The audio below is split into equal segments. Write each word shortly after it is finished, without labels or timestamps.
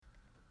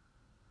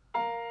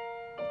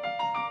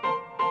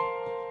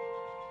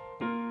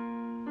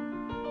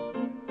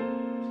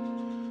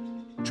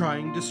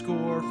Trying to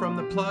score from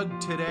the plug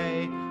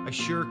today. I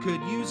sure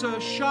could use a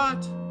shot.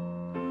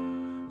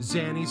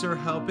 Xannies are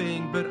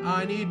helping, but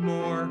I need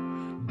more.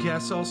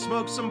 Guess I'll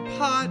smoke some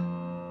pot.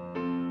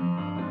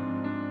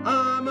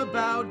 I'm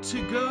about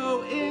to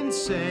go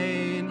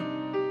insane.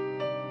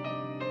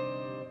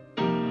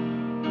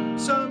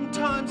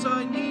 Sometimes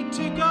I need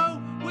to go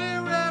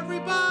where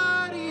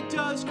everybody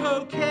does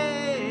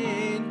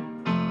cocaine.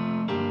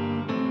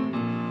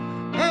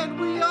 And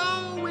we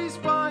always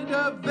find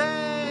a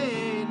vein.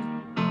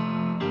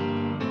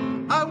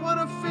 I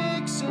wanna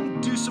fix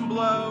and do some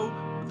blow.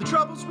 The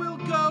troubles will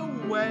go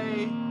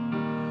away.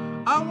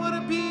 I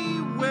wanna be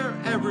where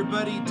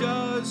everybody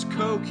does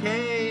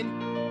cocaine.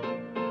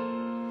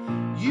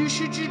 You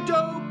shoot your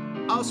dope,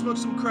 I'll smoke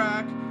some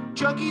crack.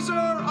 Junkies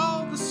are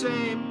all the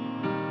same.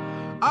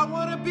 I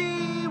wanna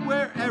be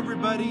where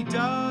everybody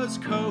does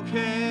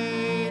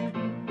cocaine.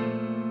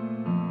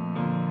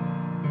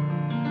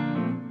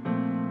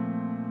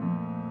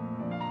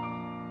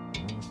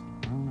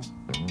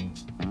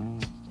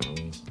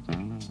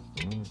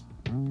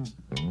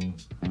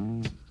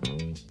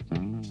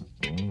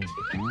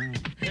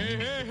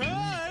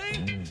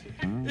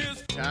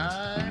 It's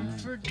time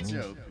for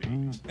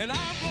Dopey. And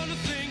I'm gonna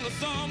sing a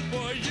song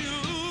for you.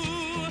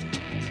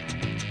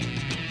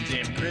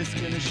 Damn Chris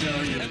gonna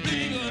show you a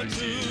thing or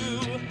two.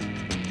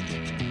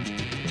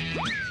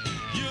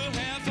 You'll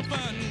have some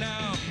fun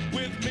now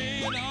with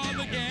me and all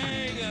the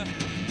gang,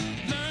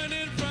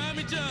 learning from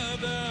each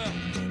other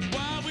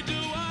while we do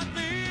our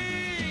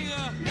thing.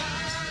 Na,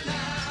 na,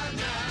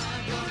 na,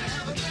 gonna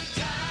have a good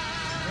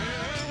time. Hey,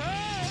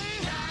 hey.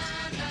 Na,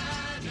 na,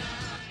 na,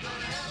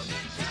 gonna have a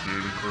good time.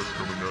 Dave and Chris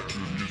coming at you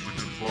with music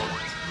and fun.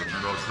 And if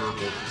you're not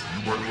careful, you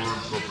might learn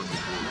something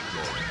before it's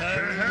done.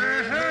 Hey, hey,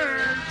 hey!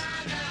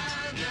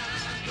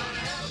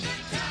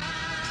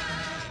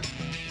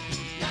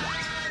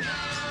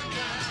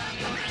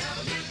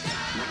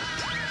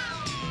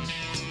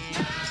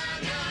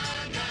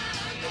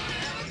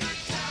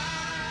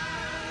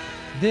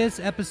 This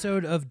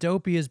episode of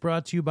Dopey is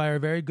brought to you by our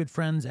very good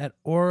friends at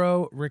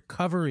Oro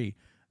Recovery.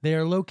 They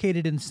are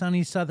located in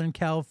sunny Southern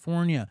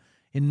California,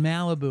 in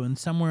Malibu, and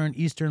somewhere in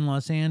eastern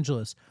Los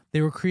Angeles.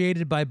 They were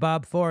created by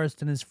Bob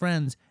Forrest and his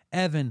friends,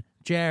 Evan,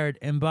 Jared,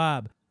 and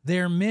Bob.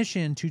 Their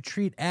mission to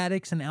treat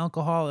addicts and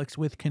alcoholics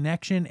with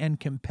connection and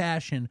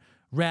compassion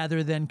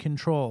rather than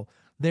control.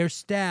 Their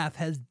staff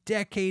has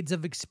decades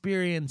of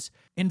experience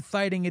in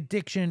fighting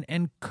addiction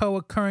and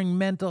co-occurring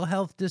mental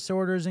health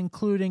disorders,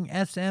 including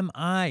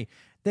SMI.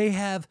 They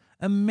have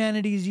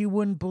amenities you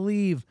wouldn't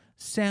believe: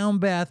 sound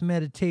bath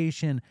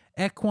meditation,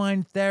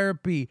 equine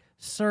therapy,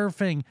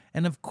 surfing,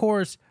 and of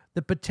course,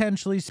 the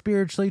potentially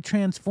spiritually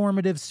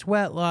transformative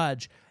sweat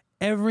lodge.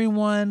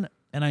 Everyone,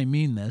 and I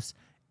mean this,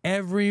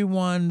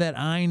 everyone that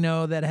I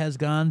know that has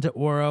gone to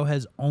Oro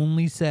has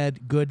only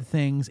said good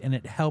things, and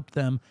it helped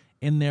them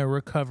in their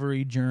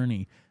recovery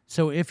journey.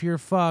 So if you're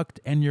fucked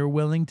and you're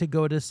willing to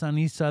go to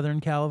sunny Southern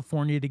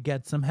California to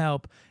get some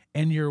help,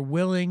 and you're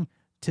willing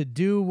to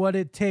do what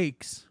it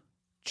takes,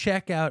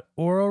 check out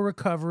Oro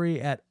Recovery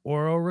at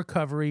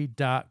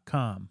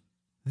ororecovery.com.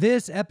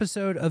 This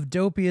episode of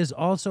Dopey is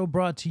also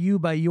brought to you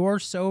by Your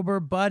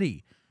Sober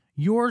Buddy.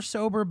 Your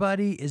Sober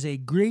Buddy is a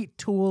great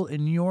tool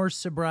in your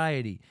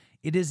sobriety.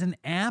 It is an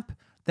app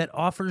that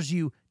offers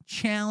you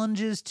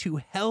challenges to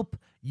help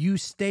you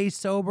stay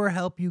sober,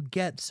 help you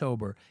get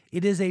sober.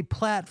 It is a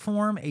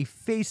platform, a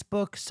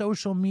Facebook,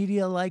 social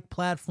media-like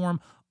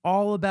platform,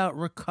 all about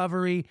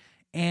recovery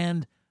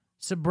and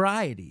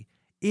sobriety.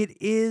 It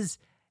is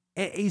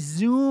a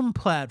Zoom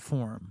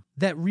platform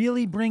that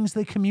really brings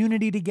the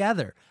community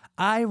together.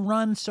 I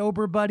run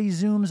Sober Buddy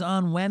Zooms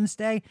on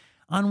Wednesday.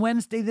 On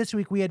Wednesday this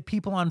week, we had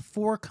people on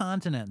 4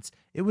 continents.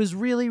 It was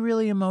really,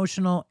 really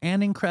emotional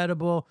and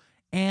incredible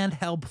and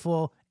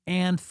helpful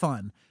and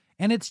fun.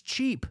 And it's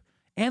cheap.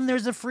 And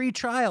there's a free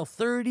trial,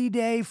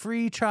 30-day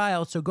free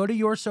trial. So go to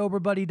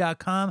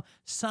yoursoberbuddy.com,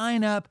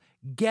 sign up,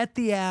 get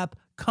the app,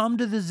 come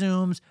to the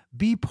Zooms,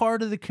 be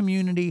part of the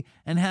community,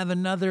 and have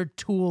another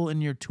tool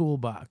in your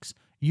toolbox.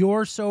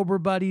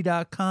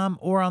 yoursoberbuddy.com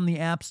or on the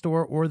App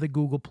Store or the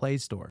Google Play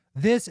Store.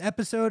 This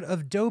episode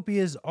of Dopey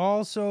is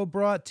also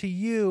brought to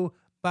you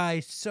by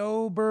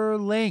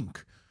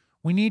SoberLink.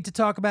 We need to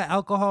talk about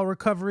alcohol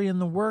recovery in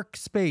the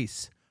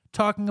workspace.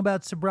 Talking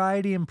about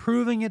sobriety and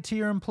proving it to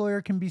your employer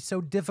can be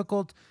so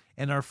difficult,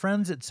 and our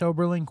friends at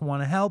SoberLink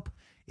want to help.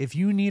 If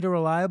you need a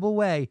reliable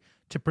way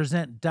to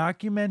present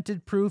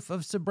documented proof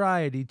of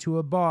sobriety to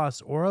a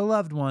boss or a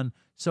loved one,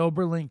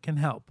 SoberLink can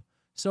help.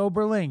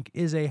 SoberLink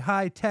is a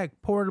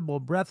high-tech portable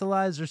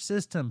breathalyzer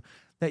system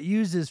that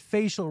uses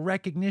facial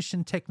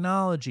recognition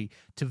technology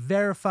to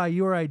verify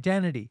your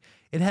identity.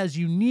 It has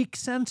unique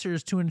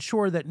sensors to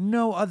ensure that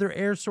no other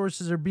air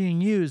sources are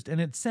being used, and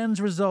it sends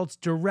results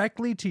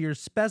directly to your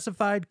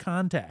specified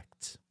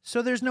contacts.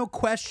 So there's no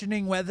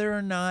questioning whether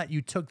or not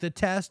you took the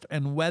test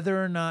and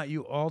whether or not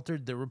you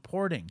altered the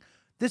reporting.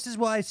 This is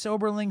why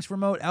SoberLink's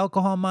remote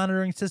alcohol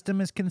monitoring system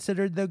is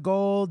considered the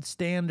gold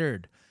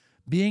standard.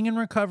 Being in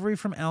recovery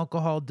from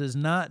alcohol does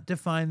not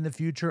define the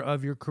future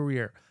of your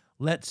career.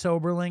 Let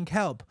SoberLink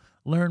help.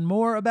 Learn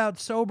more about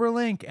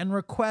SoberLink and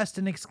request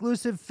an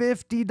exclusive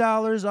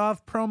 $50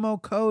 off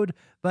promo code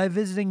by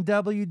visiting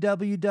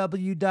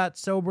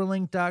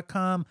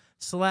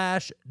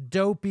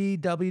www.soberlink.com/dopey,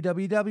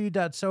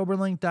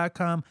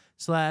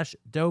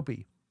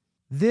 www.soberlink.com/dopey.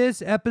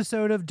 This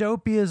episode of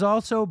Dopey is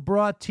also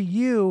brought to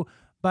you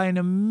by an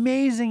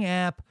amazing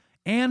app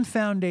and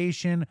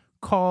foundation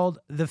called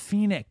The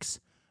Phoenix.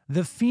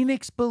 The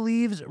Phoenix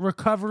believes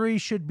recovery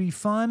should be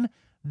fun.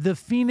 The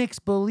Phoenix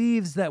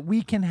believes that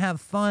we can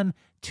have fun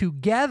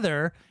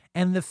together,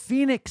 and the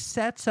Phoenix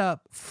sets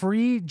up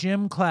free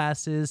gym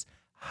classes,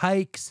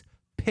 hikes,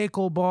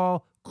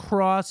 pickleball,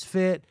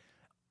 CrossFit,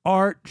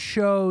 art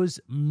shows,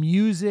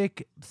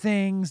 music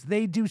things.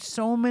 They do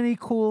so many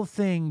cool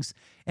things,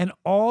 and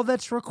all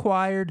that's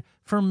required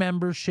for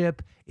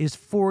membership is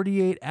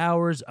 48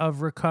 hours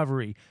of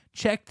recovery.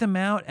 Check them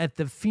out at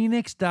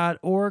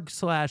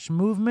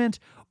thephoenix.org/movement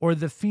or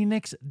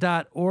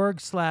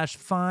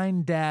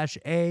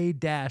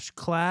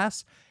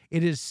thephoenix.org/find-a-class.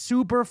 It is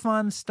super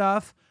fun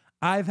stuff.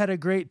 I've had a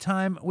great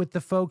time with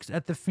the folks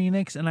at the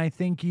Phoenix, and I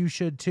think you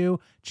should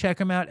too. Check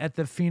them out at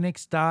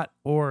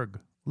thephoenix.org.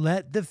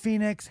 Let the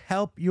Phoenix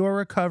help your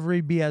recovery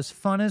be as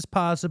fun as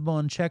possible,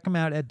 and check them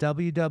out at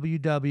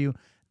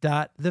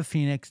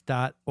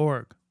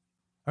www.thephoenix.org.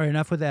 All right,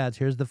 enough with ads.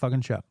 Here's the fucking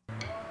show.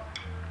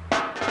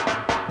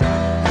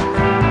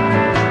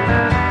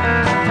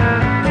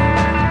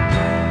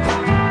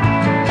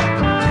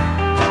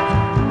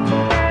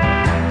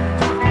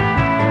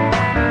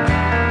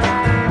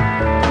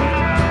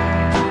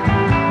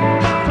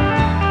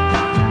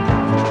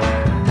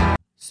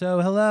 So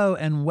hello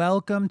and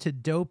welcome to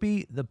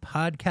Dopey, the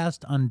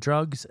podcast on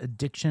drugs,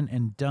 addiction,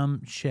 and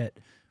dumb shit.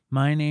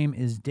 My name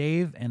is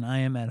Dave and I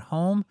am at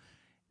home,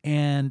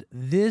 and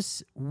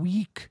this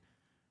week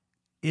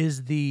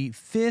is the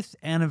 5th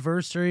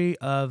anniversary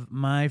of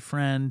my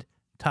friend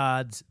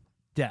Todd's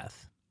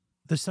death.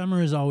 The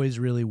summer is always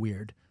really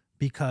weird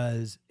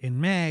because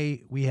in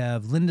May we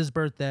have Linda's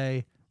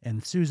birthday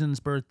and Susan's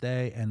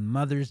birthday and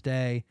Mother's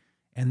Day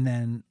and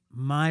then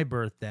my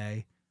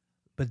birthday.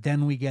 But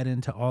then we get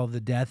into all the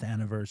death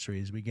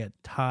anniversaries. We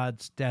get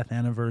Todd's death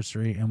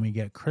anniversary and we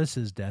get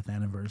Chris's death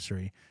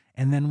anniversary.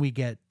 And then we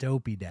get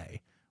Dopey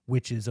Day,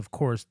 which is, of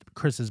course,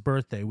 Chris's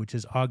birthday, which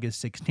is August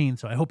 16th.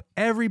 So I hope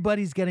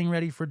everybody's getting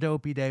ready for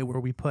Dopey Day,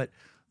 where we put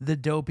the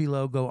Dopey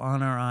logo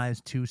on our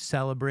eyes to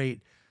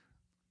celebrate,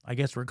 I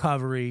guess,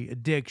 recovery,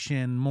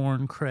 addiction,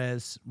 mourn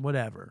Chris,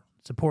 whatever.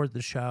 Support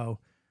the show.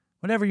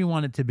 Whatever you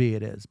want it to be,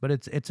 it is. But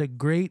it's a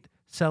great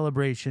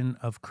celebration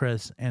of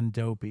Chris and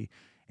Dopey.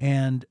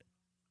 And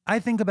I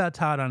think about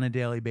Todd on a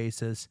daily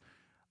basis.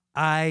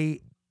 I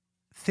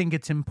think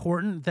it's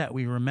important that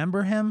we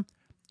remember him.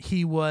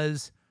 He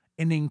was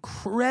an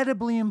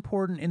incredibly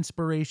important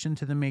inspiration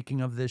to the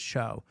making of this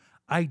show.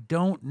 I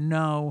don't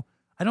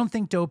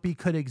think Dopey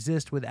could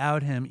exist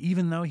without him,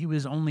 even though he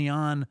was only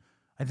on,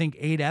 I think,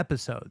 8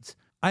 episodes.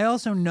 I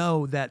also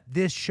know that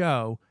this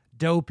show,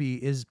 Dopey,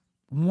 is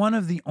one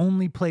of the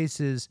only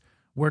places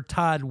where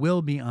Todd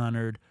will be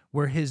honored,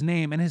 where his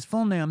name, and his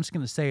full name, I'm just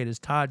going to say it, is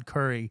Todd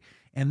Curry.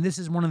 And this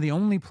is one of the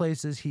only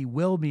places he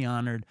will be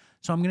honored.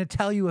 So I'm going to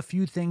tell you a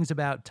few things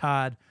about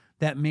Todd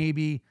that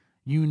maybe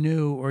you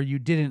knew or you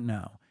didn't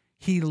know.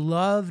 He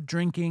loved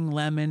drinking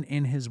lemon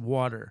in his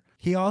water.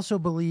 He also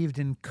believed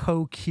in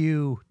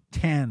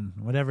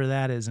CoQ10, whatever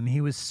that is. And he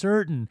was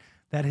certain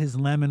that his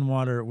lemon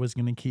water was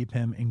going to keep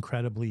him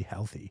incredibly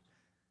healthy.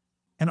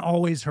 And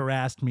always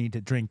harassed me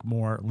to drink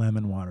more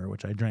lemon water,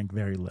 which I drank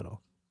very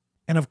little.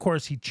 And of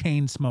course, he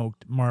chain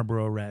smoked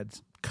Marlboro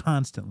Reds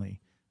constantly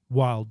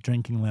while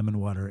drinking lemon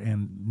water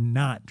and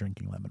not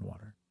drinking lemon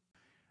water.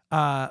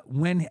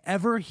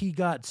 Whenever he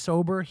got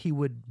sober, he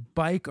would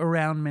bike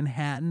around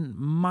Manhattan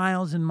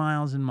miles and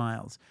miles and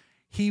miles.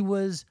 He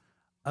was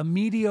a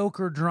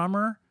mediocre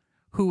drummer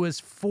who was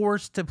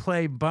forced to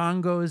play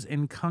bongos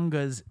and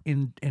congas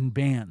in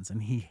bands,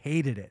 and he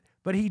hated it.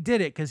 But he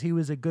did it because he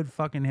was a good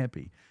fucking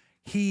hippie.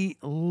 He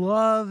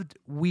loved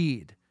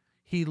weed.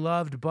 He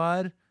loved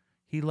bud.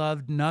 He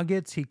loved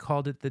nuggets. He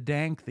called it the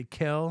Dank, the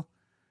Kill.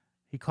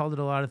 He called it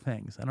a lot of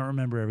things. I don't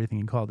remember everything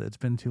he called it. It's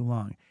been too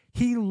long.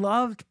 He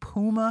loved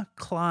Puma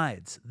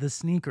Clydes, the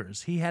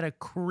sneakers. He had a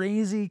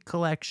crazy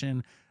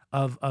collection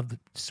of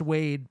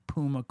suede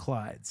Puma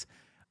Clydes.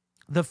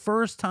 The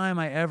first time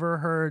I ever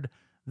heard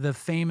the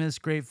famous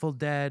Grateful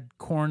Dead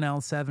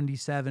Cornell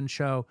 77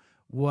 show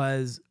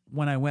was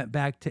when I went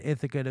back to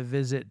Ithaca to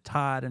visit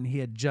Todd, and he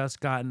had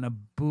just gotten a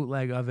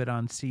bootleg of it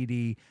on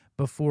CD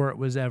before it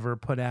was ever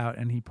put out,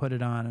 and he put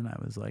it on, and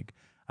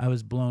I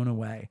was blown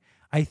away.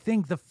 I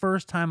think the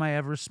first time I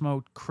ever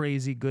smoked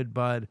crazy good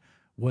bud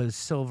was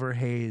Silver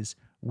Haze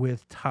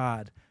with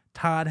Todd.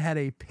 Todd had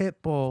a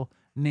pit bull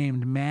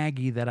named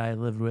Maggie that I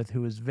lived with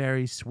who was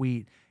very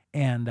sweet,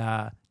 and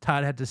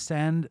Todd had to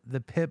send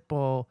the pit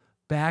bull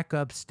back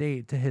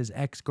upstate to his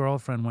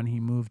ex-girlfriend when he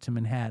moved to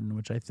Manhattan,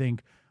 which I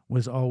think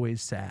was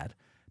always sad.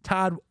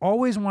 Todd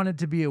always wanted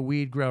to be a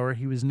weed grower.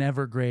 He was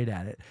never great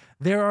at it.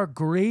 There are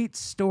great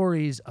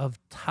stories of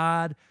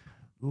Todd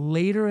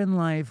later in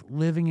life,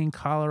 living in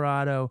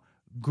Colorado,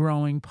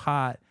 growing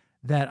pot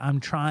that I'm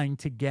trying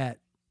to get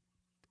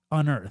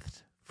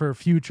unearthed for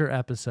future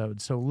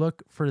episodes. So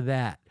look for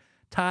that.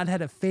 Todd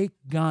had a fake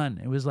gun.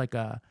 It was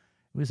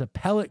a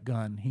pellet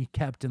gun he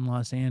kept in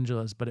Los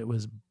Angeles, but I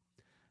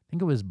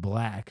think it was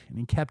black, and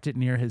he kept it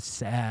near his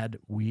sad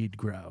weed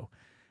grow.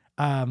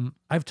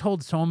 I've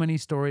told so many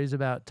stories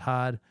about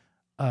Todd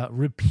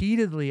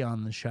repeatedly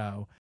on the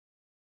show.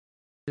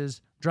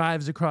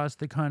 Drives across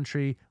the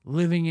country,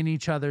 living in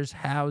each other's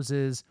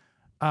houses,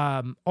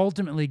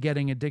 ultimately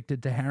getting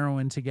addicted to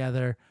heroin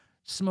together,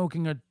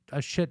 smoking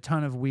a shit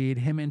ton of weed,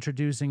 him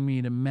introducing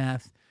me to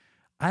meth.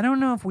 I don't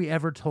know if we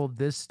ever told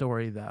this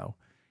story, though.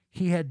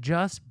 He had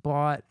just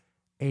bought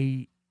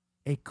a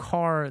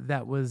car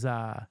that was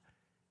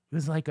it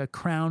was like a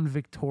Crown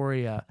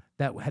Victoria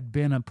that had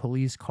been a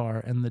police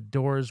car, and the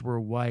doors were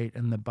white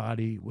and the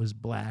body was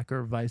black,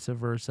 or vice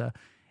versa.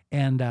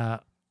 And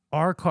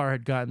our car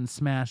had gotten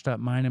smashed up.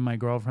 Mine and my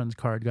girlfriend's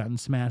car had gotten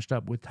smashed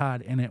up with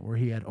Todd in it, where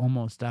he had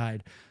almost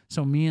died.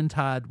 So me and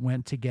Todd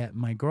went to get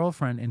my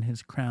girlfriend in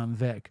his Crown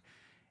Vic,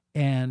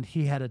 and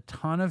he had a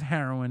ton of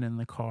heroin in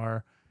the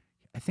car.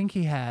 I think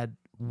he had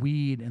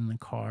weed in the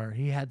car.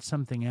 He had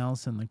something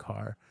else in the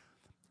car.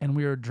 And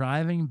we were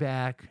driving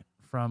back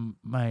from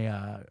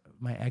my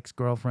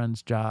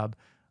ex-girlfriend's job,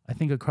 I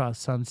think across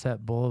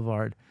Sunset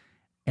Boulevard,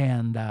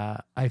 and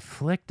I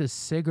flicked a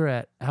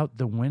cigarette out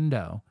the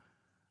window,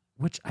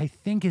 which I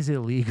think is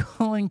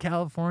illegal in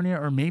California,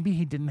 or maybe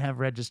he didn't have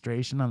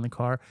registration on the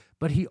car,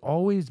 but he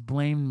always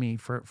blamed me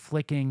for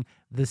flicking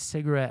the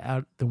cigarette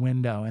out the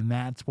window, and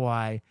that's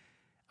why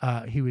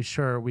he was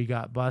sure we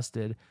got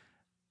busted.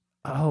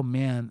 Oh,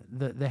 man,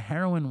 the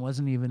heroin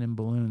wasn't even in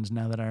balloons,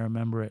 now that I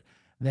remember it.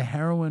 The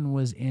heroin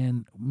was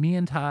in, me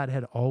and Todd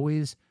had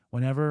always,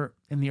 whenever,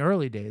 in the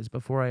early days,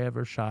 before I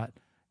ever shot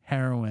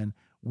heroin,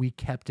 we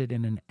kept it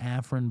in an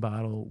Afrin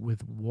bottle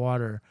with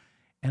water.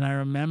 And I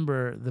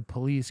remember the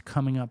police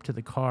coming up to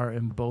the car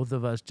and both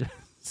of us just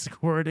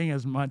squirting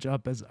as much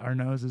up as our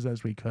noses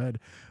as we could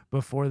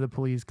before the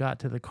police got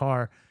to the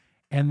car.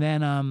 And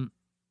then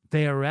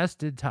they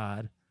arrested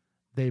Todd.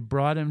 They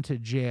brought him to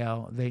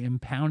jail. They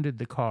impounded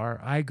the car.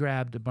 I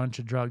grabbed a bunch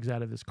of drugs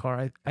out of his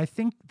car. I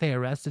think they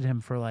arrested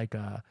him for like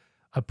a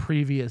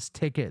previous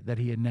ticket that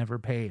he had never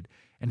paid.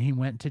 And he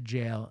went to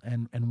jail,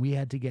 and we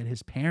had to get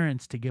his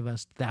parents to give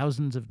us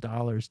thousands of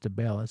dollars to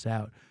bail us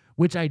out,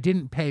 which I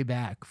didn't pay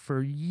back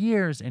for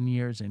years and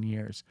years and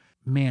years.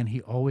 Man,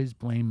 he always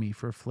blamed me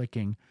for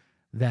flicking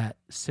that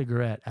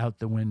cigarette out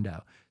the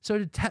window.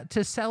 So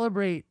to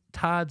celebrate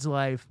Todd's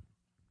life,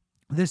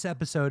 this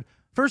episode,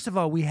 first of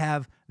all, we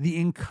have the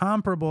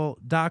incomparable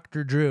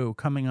Dr. Drew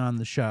coming on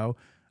the show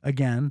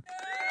again,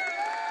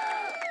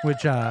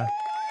 which I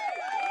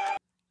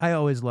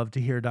always love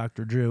to hear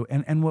Dr. Drew.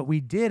 And what we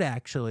did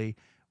actually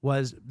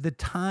was the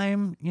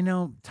Time,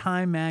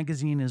 Time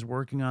magazine is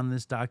working on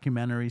this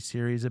documentary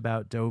series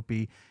about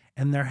Dopey,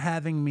 and they're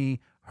having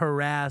me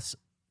harass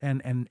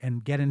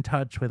and get in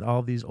touch with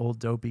all these old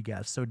Dopey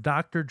guests. So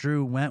Dr.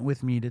 Drew went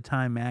with me to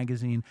Time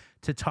magazine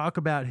to talk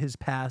about his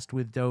past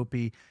with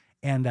Dopey,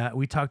 and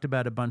we talked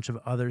about a bunch of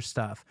other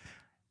stuff.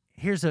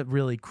 Here's a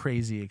really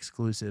crazy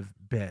exclusive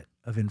bit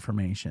of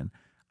information.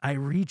 I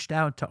reached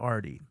out to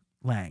Artie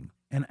Lang,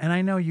 and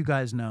I know you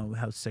guys know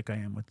how sick I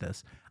am with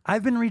this.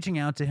 I've been reaching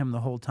out to him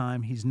the whole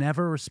time. He's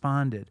never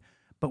responded.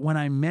 But when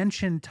I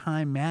mentioned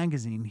Time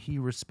magazine, he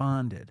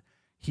responded.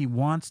 He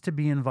wants to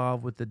be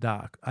involved with the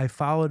doc. I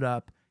followed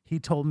up. He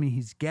told me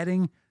he's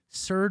getting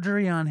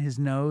surgery on his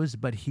nose,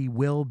 but he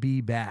will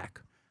be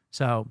back.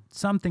 So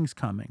something's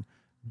coming.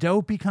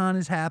 DopeyCon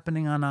is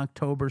happening on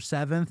October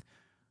 7th.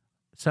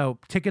 So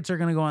tickets are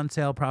going to go on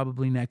sale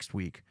probably next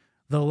week.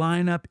 The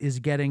lineup is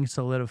getting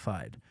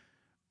solidified.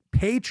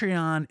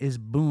 Patreon is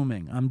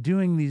booming. I'm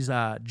doing these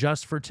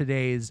just for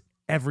today's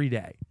every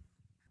day.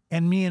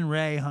 And me and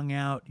Ray hung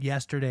out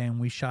yesterday and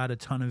we shot a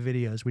ton of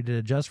videos. We did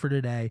a just for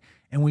today,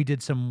 and we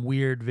did some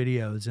weird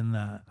videos in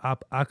the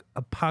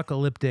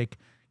apocalyptic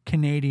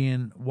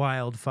Canadian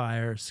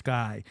wildfire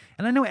sky.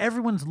 And I know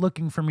everyone's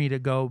looking for me to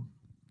go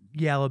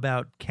yell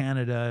about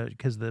Canada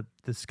because the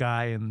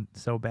sky and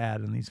so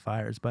bad in these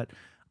fires, but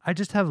I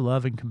just have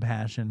love and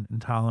compassion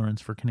and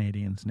tolerance for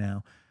Canadians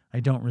now. I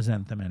don't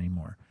resent them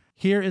anymore.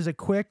 Here is a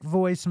quick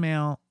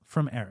voicemail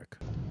from Eric.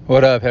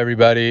 What up,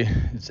 everybody?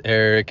 It's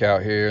Eric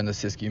out here in the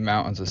Siskiyou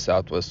Mountains of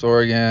Southwest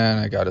Oregon.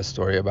 I got a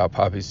story about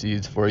poppy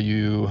seeds for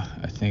you.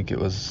 I think it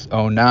was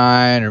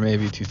 2009 or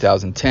maybe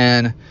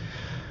 2010.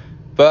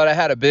 But I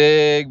had a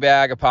big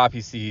bag of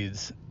poppy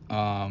seeds,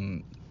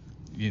 and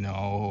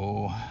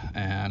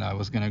I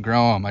was going to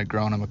grow them. I'd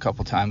grown them a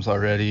couple times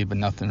already, but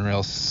nothing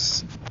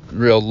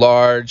real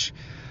large.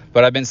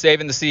 But I've been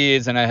saving the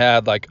seeds, and I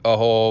had like a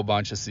whole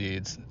bunch of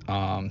seeds.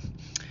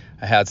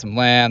 I had some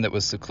land that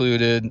was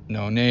secluded,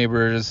 no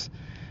neighbors,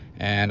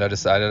 and I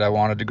decided I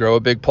wanted to grow a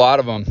big plot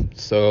of them.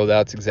 So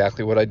that's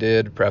exactly what I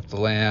did, prepped the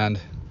land,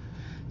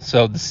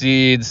 sowed the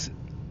seeds,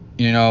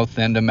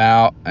 thinned them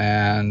out,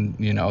 and,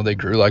 they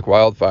grew like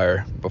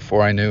wildfire.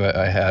 Before I knew it,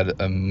 I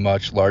had a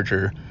much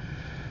larger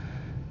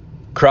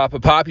crop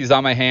of poppies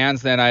on my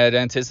hands than I had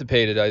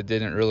anticipated. I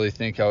didn't really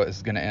think I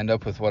was going to end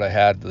up with what I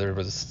had. There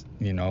was,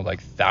 you know,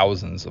 like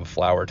thousands of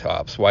flower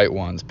tops, white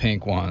ones,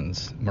 pink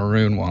ones,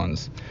 maroon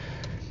ones.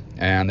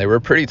 And they were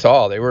pretty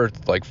tall. They were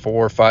like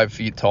 4 or 5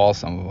 feet tall,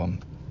 some of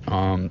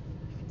them.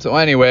 So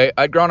anyway,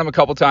 I'd grown them a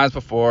couple times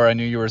before. I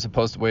knew you were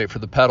supposed to wait for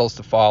the petals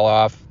to fall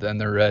off, then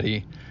they're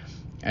ready.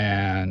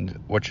 And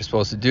what you're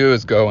supposed to do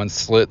is go and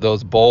slit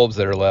those bulbs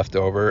that are left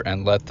over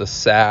and let the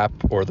sap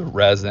or the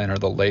resin or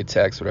the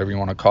latex, whatever you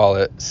want to call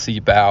it,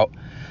 seep out.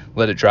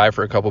 Let it dry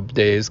for a couple of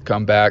days,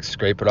 come back,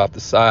 scrape it off the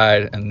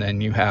side, and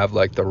then you have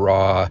like the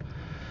raw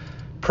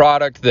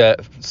product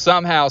that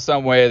somehow,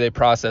 some way they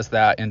process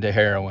that into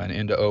heroin,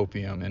 into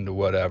opium, into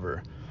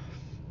whatever.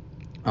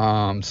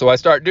 So I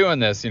start doing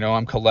this, you know,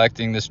 I'm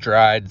collecting this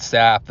dried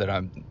sap that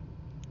I'm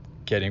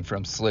getting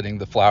from slitting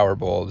the flower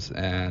bulbs,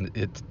 and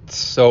it's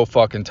so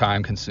fucking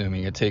time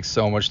consuming. It takes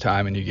so much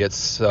time and you get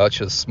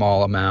such a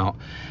small amount.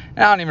 And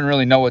I don't even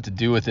really know what to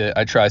do with it.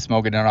 I try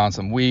smoking it on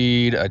some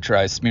weed. I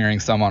try smearing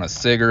some on a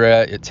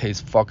cigarette. It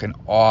tastes fucking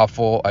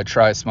awful. I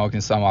try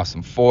smoking some off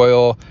some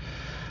foil.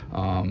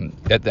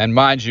 And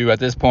mind you, at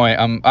this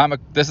point,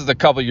 this is a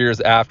couple years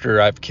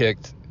after I've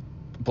kicked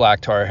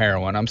black tar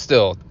heroin. I'm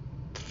still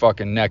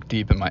fucking neck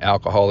deep in my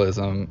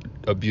alcoholism,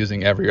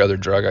 abusing every other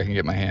drug I can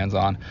get my hands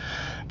on.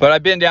 But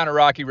I've been down a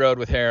rocky road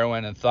with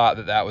heroin and thought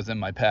that that was in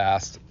my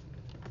past.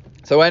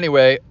 So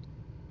anyway,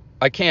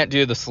 I can't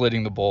do the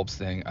slitting the bulbs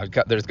thing.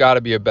 There's got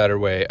to be a better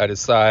way. I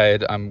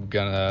decide I'm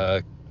going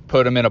to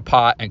put them in a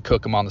pot and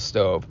cook them on the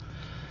stove.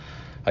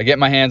 I get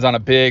my hands on a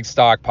big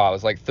stock pot. It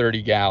was like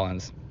 30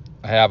 gallons.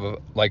 I have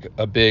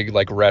a big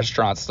like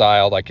restaurant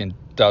style, like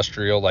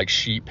industrial, like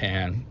sheet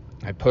pan.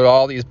 I put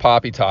all these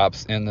poppy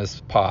tops in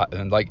this pot,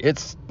 and like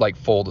it's like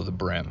full to the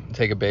brim.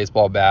 Take a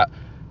baseball bat,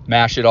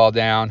 mash it all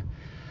down.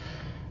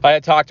 I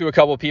had talked to a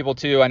couple of people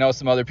too. I know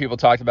some other people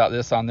talked about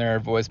this on their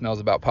voicemails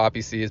about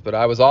poppy seeds, but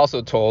I was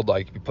also told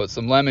like you put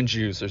some lemon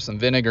juice or some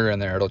vinegar in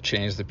there, it'll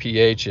change the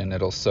pH and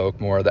it'll soak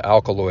more of the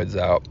alkaloids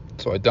out.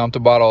 So I dumped a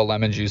bottle of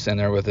lemon juice in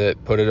there with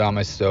it, put it on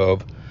my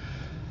stove,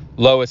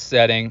 lowest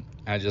setting.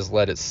 I just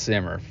let it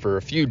simmer for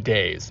a few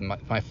days.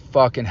 My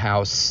fucking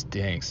house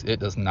stinks. It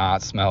does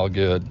not smell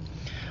good.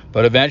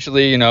 But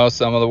eventually, you know,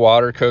 some of the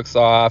water cooks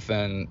off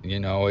and, you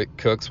know, it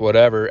cooks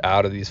whatever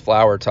out of these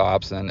flower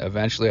tops. And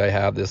eventually I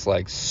have this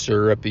like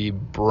syrupy,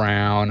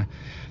 brown,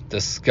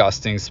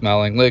 disgusting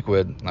smelling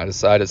liquid. I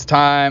decide it's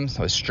time.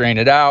 So I strain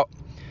it out,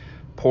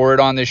 pour it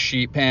on this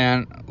sheet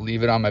pan,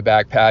 leave it on my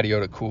back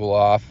patio to cool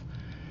off.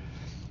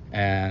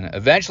 And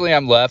eventually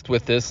I'm left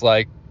with this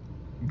like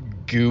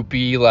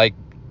goopy, like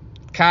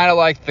kind of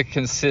like the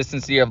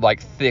consistency of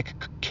like thick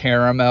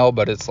caramel,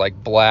 but it's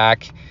like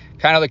black.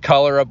 Kind of the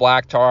color of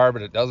black tar,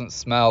 but it doesn't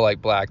smell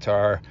like black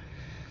tar.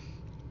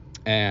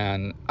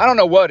 And I don't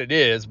know what it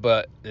is,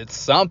 but it's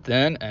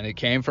something, and it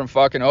came from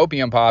fucking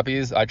opium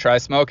poppies. I try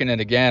smoking it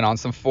again on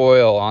some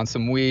foil, on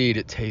some weed.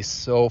 It tastes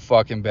so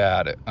fucking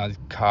bad. I'm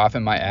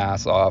coughing my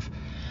ass off.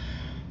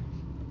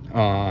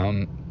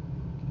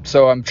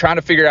 So I'm trying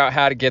to figure out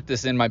how to get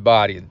this in my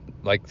body.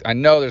 Like, I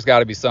know there's got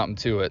to be something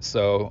to it.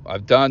 So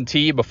I've done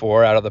tea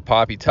before out of the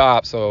poppy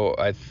top, so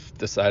I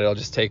decided I'll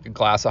just take a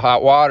glass of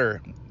hot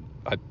water.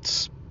 I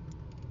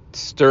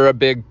stir a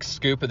big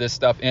scoop of this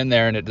stuff in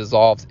there and it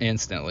dissolves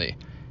instantly.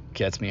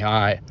 Gets me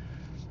high.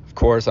 Of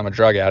course, I'm a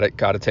drug addict.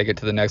 Got to take it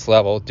to the next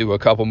level. Do a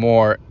couple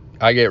more.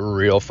 I get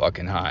real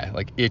fucking high.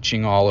 Like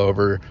itching all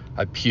over.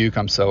 I puke.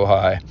 I'm so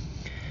high.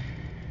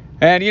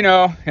 And, you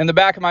know, in the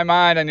back of my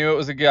mind, I knew it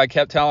was a good. I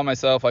kept telling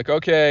myself, like,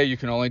 okay, you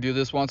can only do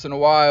this once in a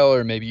while,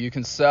 or maybe you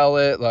can sell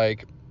it.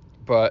 Like,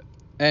 but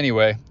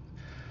anyway,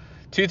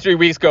 2-3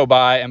 weeks go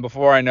by, and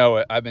before I know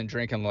it, I've been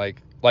drinking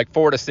like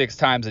 4 to 6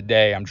 times a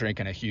day. I'm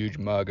drinking a huge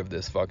mug of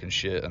this fucking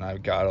shit, and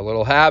I've got a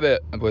little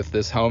habit with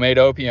this homemade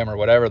opium or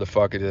whatever the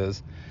fuck it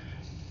is.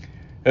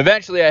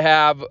 Eventually I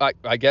have,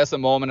 I guess, a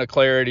moment of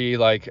clarity.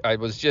 Like, I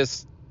was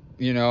just,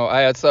 you know, I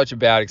had such a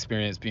bad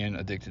experience being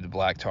addicted to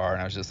black tar,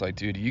 and I was just like,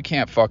 dude, you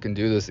can't fucking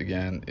do this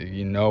again.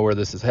 You know where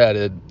this is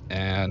headed.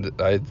 And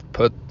I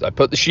put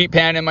the sheet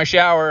pan in my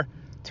shower,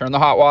 turned the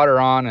hot water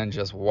on, and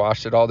just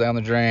washed it all down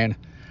the drain.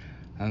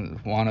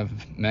 And one of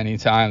many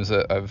times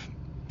that I've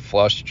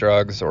flushed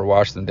drugs or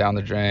washed them down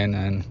the drain.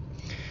 And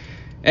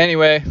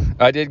anyway,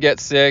 I did get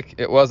sick.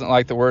 It wasn't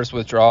like the worst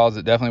withdrawals.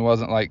 It definitely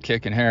wasn't like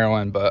kicking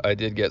heroin, but I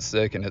did get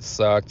sick and it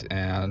sucked.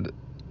 And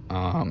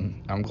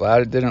I'm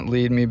glad it didn't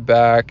lead me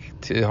back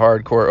to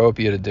hardcore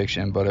opiate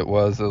addiction, but it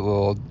was a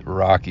little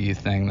rocky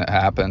thing that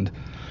happened.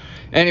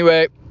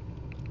 Anyway,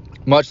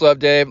 much love,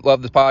 Dave.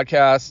 Love the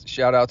podcast.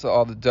 Shout out to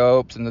all the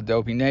dopes in the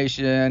Dopey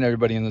Nation,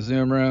 everybody in the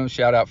Zoom room.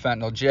 Shout out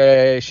Fentanyl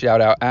J.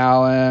 Shout out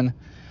Alan.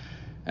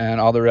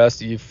 And all the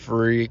rest of you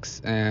freaks.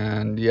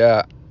 And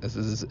yeah, this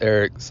is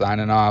Eric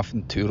signing off.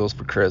 And toodles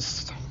for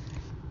Chris.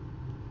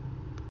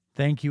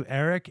 Thank you,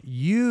 Eric.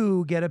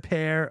 You get a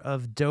pair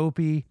of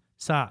Dopey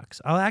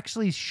socks. I'll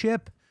actually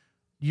ship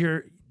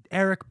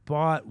Eric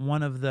bought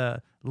one of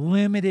the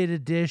limited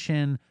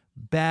edition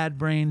Bad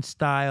Brain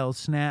style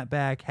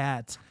snapback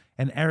hats.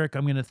 And Eric,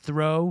 I'm going to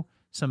throw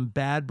some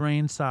Bad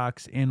Brain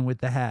socks in with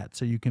the hat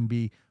so you can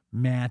be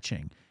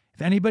matching.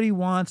 If anybody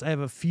wants, I have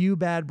a few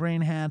Bad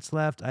Brain hats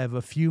left. I have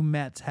a few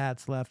Mets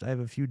hats left. I have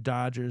a few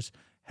Dodgers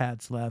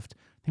hats left.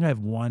 I think I have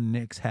one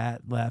Knicks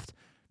hat left.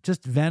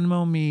 Just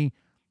Venmo me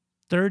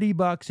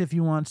 $30 if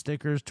you want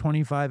stickers,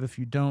 $25 if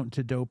you don't,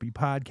 to Dopey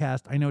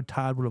Podcast. I know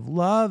Todd would have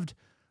loved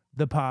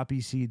the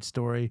poppy seed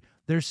story.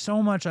 There's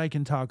so much I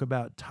can talk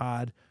about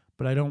Todd,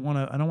 but I don't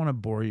want to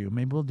bore you.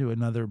 Maybe we'll do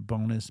another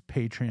bonus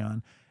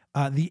Patreon.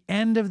 The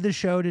end of the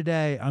show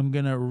today, I'm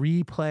going to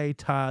replay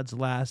Todd's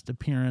last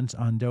appearance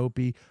on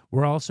Dopey.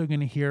 We're also going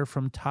to hear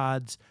from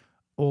Todd's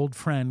old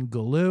friend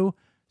Galoo.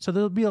 So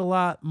there'll be a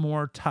lot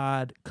more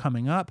Todd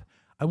coming up.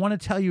 I want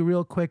to tell you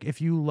real quick,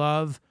 if you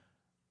love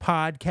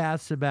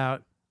podcasts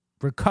about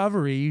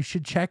recovery, you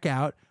should check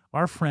out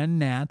our friend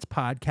Nat's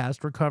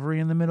podcast, Recovery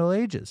in the Middle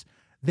Ages.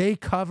 They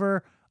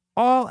cover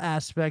all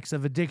aspects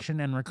of addiction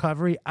and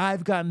recovery.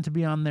 I've gotten to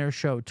be on their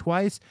show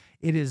twice.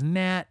 It is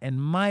Nat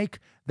and Mike.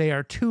 They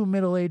are two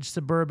middle-aged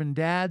suburban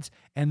dads,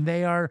 and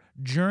they are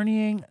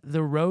journeying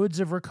the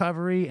roads of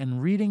recovery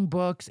and reading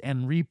books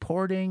and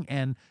reporting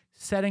and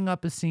setting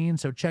up a scene.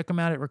 So check them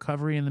out at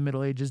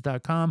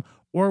recoveryinthemiddleages.com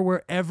or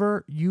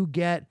wherever you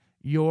get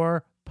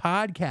your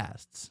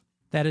podcasts.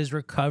 That is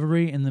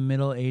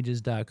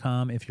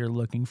recoveryinthemiddleages.com if you're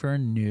looking for a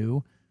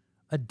new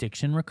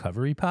addiction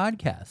recovery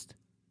podcast.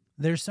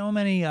 There's so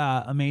many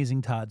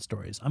amazing Todd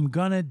stories. I'm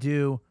going to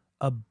do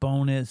a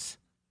bonus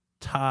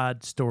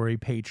Todd story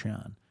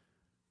Patreon.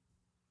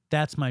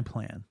 That's my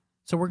plan.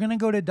 So we're going to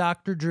go to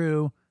Dr.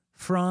 Drew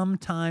from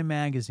Time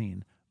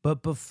Magazine.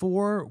 But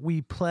before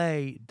we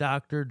play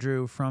Dr.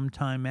 Drew from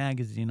Time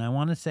Magazine, I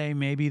want to say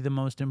maybe the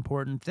most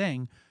important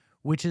thing,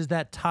 which is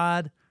that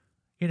Todd,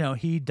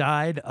 he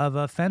died of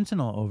a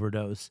fentanyl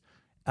overdose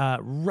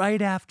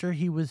right after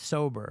he was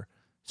sober.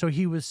 So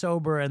he was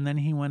sober, and then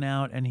he went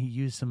out and he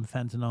used some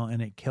fentanyl,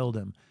 and it killed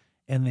him.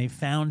 And they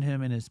found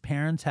him in his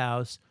parents'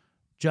 house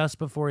just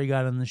before he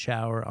got in the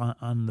shower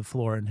on the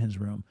floor in his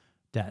room,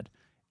 dead.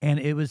 And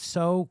it was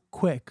so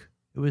quick.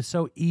 It was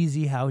so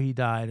easy how he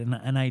died.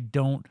 And I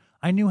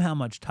knew how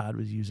much Todd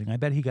was using. I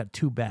bet he got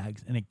 2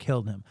 bags, and it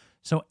killed him.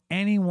 So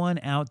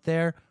anyone out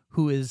there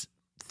who is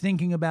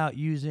thinking about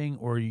using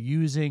or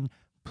using,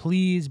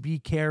 please be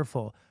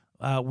careful.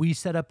 We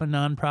set up a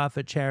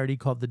nonprofit charity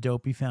called the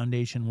Dopey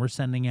Foundation. We're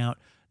sending out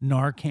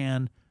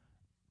Narcan.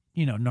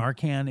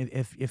 Narcan.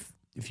 If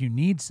you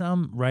need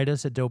some, write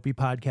us at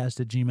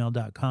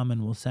dopeypodcast@gmail.com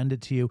and we'll send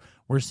it to you.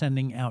 We're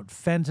sending out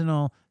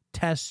fentanyl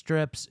test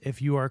strips.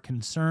 If you are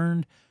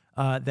concerned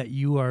that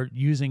you are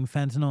using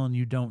fentanyl and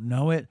you don't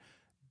know it,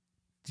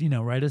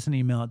 write us an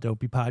email at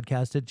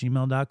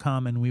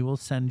dopeypodcast@gmail.com and we will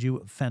send you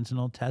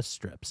fentanyl test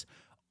strips.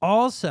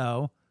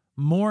 Also,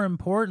 more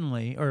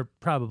importantly, or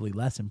probably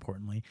less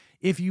importantly,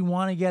 if you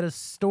want to get a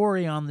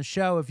story on the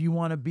show, if you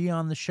want to be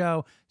on the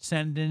show,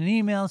 send in an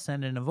email,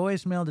 send in a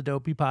voicemail to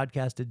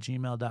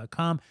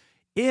dopeypodcast@gmail.com.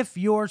 If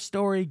your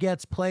story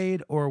gets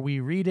played or we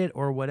read it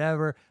or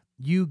whatever,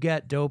 you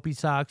get Dopey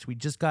socks. We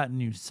just got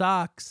new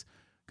socks,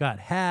 got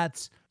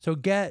hats. So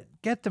get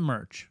the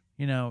merch,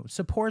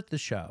 support the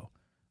show.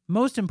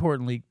 Most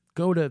importantly,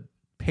 go to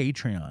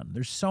Patreon.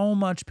 There's so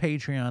much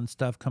Patreon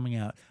stuff coming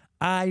out.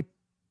 I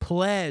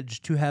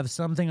pledge to have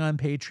something on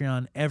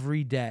Patreon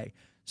every day.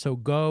 So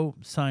go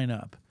sign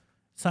up.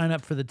 Sign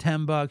up for the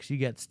 $10, you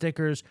get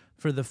stickers.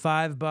 For the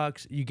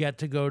 $5, you get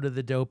to go to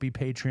the Dopey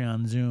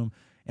Patreon Zoom.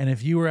 And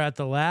if you were at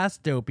the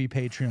last Dopey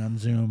Patreon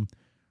Zoom,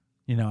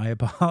 I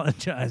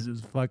apologize. It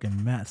was a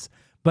fucking mess.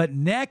 But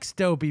next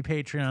Dopey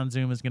Patreon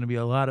Zoom is going to be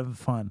a lot of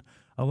fun,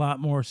 a lot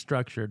more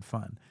structured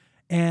fun.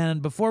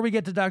 And before we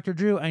get to Dr.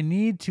 Drew, I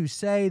need to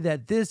say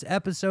that this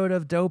episode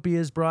of Dopey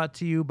is brought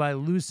to you by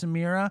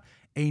Lucemira,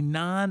 a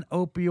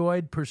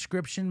non-opioid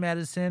prescription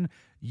medicine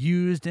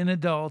used in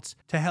adults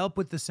to help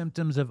with the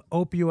symptoms of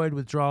opioid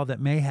withdrawal that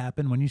may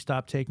happen when you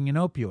stop taking an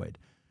opioid.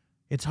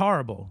 It's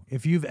horrible.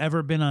 If you've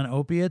ever been on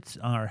opiates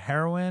or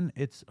heroin,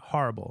 it's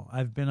horrible.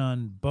 I've been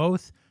on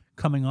both.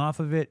 Coming off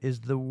of it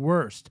is the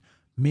worst.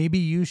 Maybe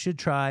you should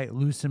try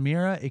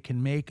Lucemira. It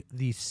can make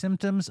the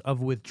symptoms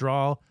of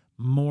withdrawal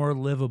more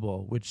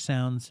livable, which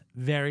sounds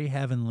very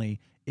heavenly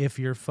if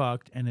you're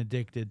fucked and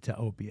addicted to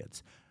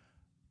opiates.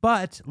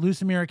 But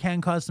Lucemira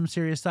can cause some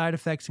serious side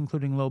effects,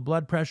 including low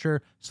blood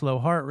pressure, slow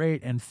heart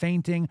rate, and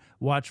fainting.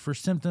 Watch for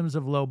symptoms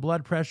of low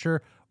blood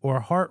pressure or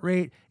heart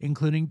rate,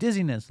 including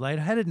dizziness,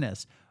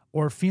 lightheadedness,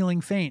 or feeling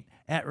faint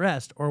at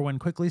rest or when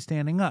quickly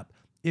standing up.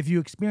 If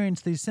you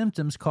experience these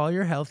symptoms, call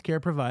your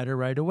healthcare provider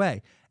right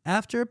away.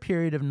 After a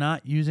period of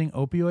not using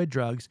opioid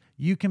drugs,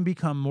 you can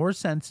become more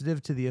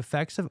sensitive to the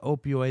effects of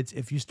opioids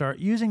if you start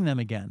using them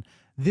again.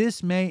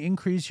 This may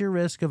increase your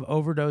risk of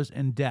overdose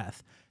and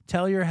death.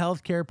 Tell your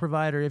healthcare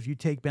provider if you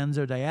take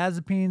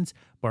benzodiazepines,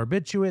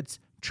 barbiturates,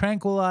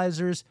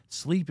 tranquilizers,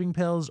 sleeping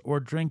pills, or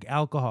drink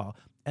alcohol,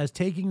 as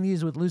taking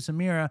these with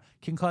Lucemira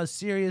can cause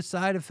serious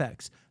side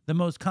effects. The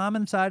most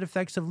common side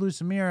effects of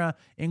Lucemira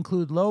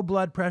include low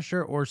blood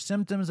pressure or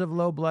symptoms of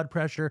low blood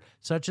pressure,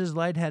 such as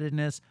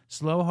lightheadedness,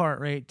 slow heart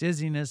rate,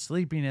 dizziness,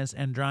 sleepiness,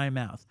 and dry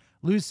mouth.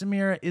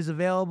 Lucemira is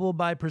available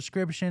by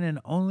prescription, and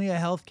only a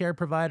healthcare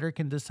provider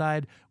can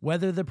decide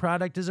whether the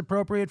product is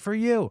appropriate for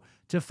you.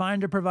 To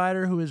find a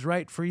provider who is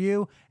right for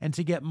you and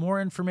to get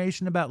more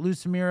information about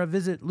Lucemira,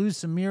 visit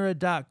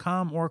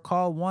lucemira.com or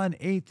call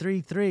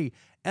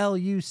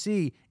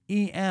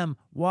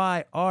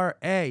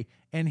 1-833-LUCEMYRA.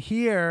 And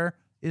here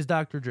is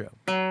Dr. Drew.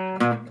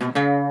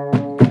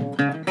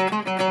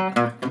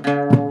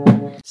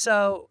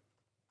 So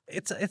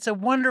it's a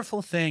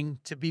wonderful thing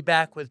to be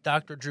back with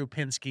Dr. Drew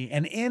Pinsky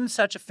and in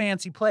such a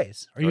fancy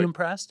place. Are you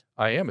impressed?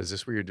 I am. Is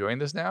this where you're doing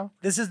this now?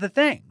 This is the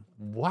thing.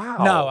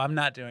 Wow. No, I'm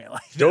not doing it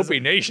like this. Dopey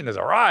Nation has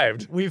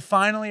arrived. We've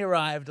finally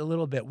arrived a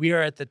little bit. We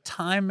are at the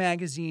Time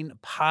Magazine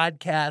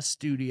podcast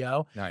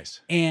studio.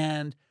 Nice.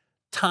 And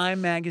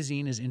Time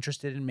Magazine is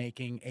interested in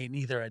making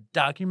either a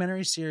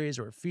documentary series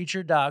or a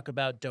feature doc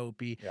about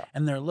Dopey. Yeah.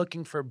 And they're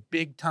looking for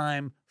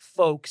big-time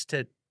folks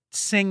to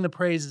sing the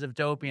praises of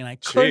Dopey. And I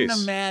couldn't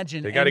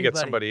imagine They got to get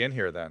somebody in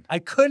here then. I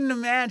couldn't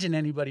imagine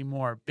anybody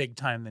more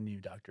big-time than you,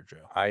 Dr. Drew.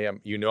 I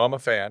am. You know I'm a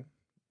fan.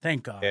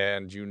 Thank God.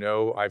 And you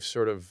know I've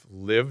sort of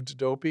lived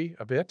Dopey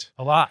a bit.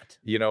 A lot.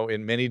 You know,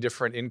 in many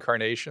different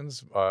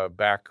incarnations,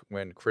 back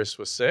when Chris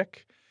was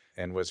sick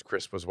and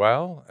Chris was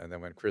well, and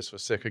then when Chris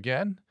was sick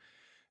again.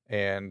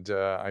 And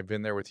I've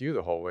been there with you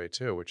the whole way,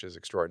 too, which is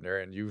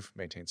extraordinary. And you've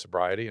maintained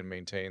sobriety and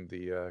maintained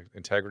the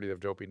integrity of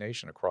Dopey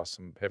Nation across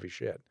some heavy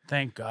shit.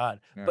 Thank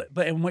God. Yeah.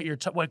 But and what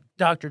what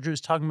Dr.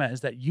 Drew's talking about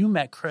is that you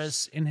met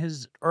Chris in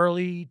his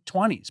early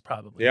 20s,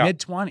 probably,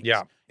 mid-20s.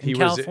 Yeah. In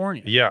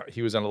California.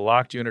 He was in a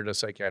locked unit at a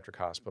psychiatric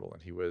hospital,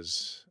 and he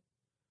was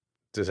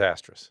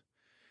disastrous.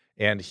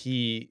 And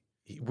we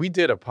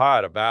did a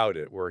pod about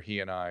it where he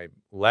and I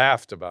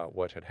laughed about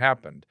what had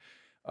happened.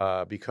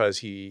 Because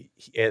he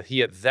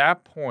at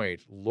that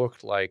point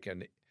looked like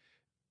an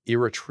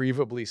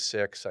irretrievably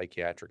sick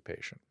psychiatric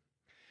patient,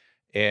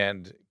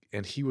 and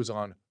he was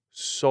on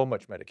so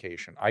much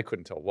medication I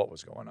couldn't tell what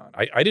was going on.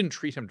 I didn't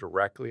treat him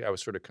directly. I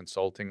was sort of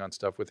consulting on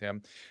stuff with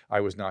him.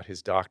 I was not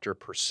his doctor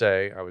per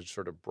se. I was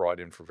sort of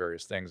brought in for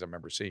various things. I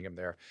remember seeing him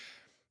there,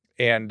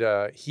 and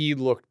he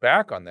looked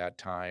back on that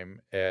time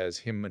as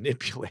him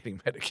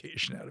manipulating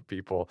medication out of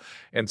people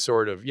and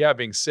sort of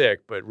being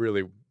sick, but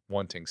really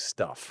wanting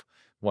stuff.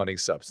 Wanting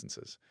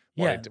substances,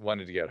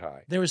 wanted to get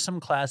high. There was some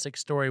classic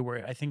story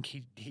where I think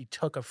he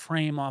took a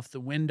frame off the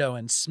window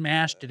and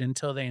smashed it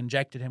until they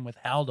injected him with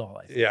Haldol.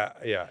 I think.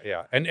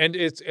 Yeah. And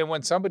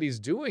when somebody's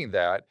doing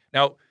that,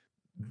 now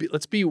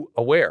let's be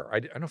aware.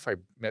 I don't know if I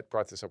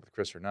brought this up with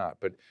Chris or not,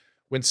 but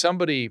when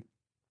somebody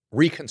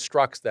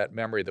reconstructs that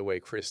memory the way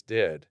Chris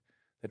did,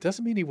 that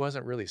doesn't mean he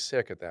wasn't really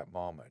sick at that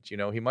moment. You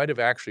know, he might have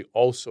actually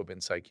also been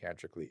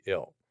psychiatrically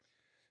ill.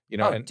 You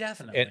know,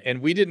 definitely.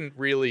 And we didn't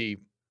really.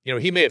 You know,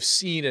 he may have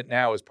seen it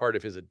now as part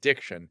of his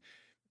addiction.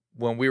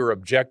 When we were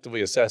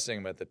objectively assessing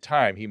him at the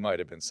time, he might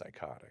have been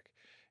psychotic.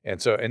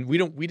 And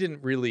we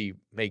didn't really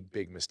make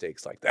big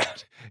mistakes like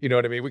that. You know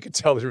what I mean? We could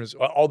tell the difference.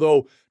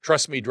 Although,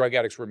 trust me, drug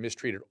addicts were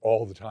mistreated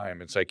all the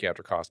time in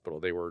psychiatric hospital.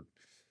 They were,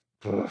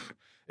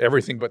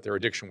 everything but their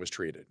addiction was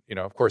treated. You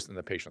know, of course, and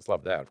the patients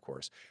loved that, of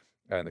course.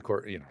 And the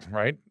court, you know,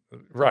 right?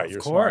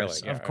 You're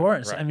smiling. Of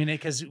course. Right. I mean,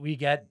 because we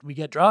get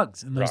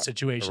drugs in those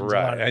situations.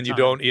 Right. A lot of And the you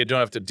time. don't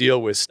have to deal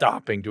with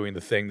stopping doing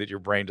the thing that your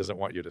brain doesn't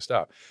want you to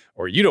stop,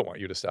 or you don't want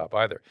you to stop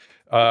either.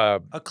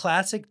 A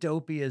classic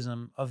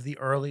dopeyism of the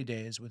early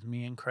days with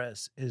me and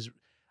Chris is,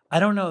 I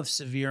don't know if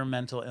severe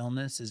mental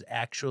illness is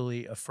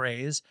actually a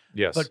phrase.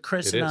 Yes, but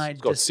Chris and I it's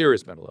called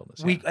serious mental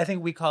illness. I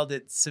think we called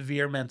it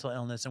severe mental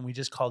illness, and we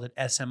just called it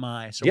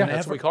SMI. So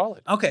that's what we call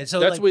it. Okay, so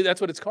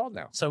that's what it's called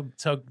now. So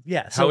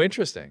yeah. How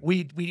interesting.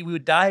 We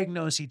would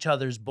diagnose each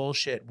other's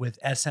bullshit with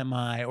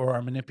SMI or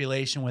our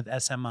manipulation with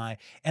SMI,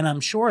 and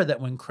I'm sure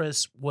that when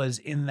Chris was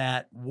in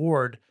that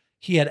ward,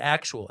 he had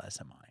actual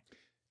SMI.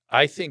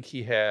 I think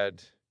he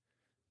had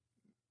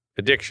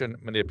addiction,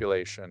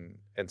 manipulation,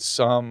 and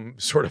some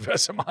sort of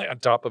SMI on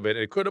top of it.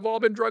 It could have all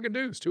been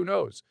drug-induced. Who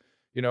knows?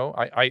 You know,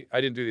 I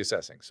didn't do the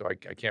assessing, so I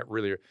can't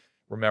really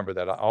remember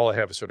that. All I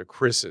have is sort of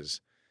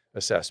Chris's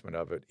assessment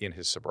of it in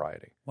his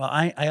sobriety. Well,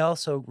 I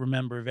also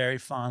remember very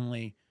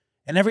fondly,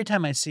 and every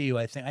time I see you,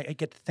 I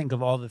get to think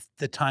of all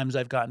the times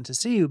I've gotten to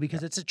see you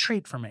because it's a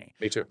treat for me.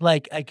 Me too.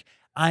 Like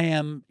I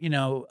am, you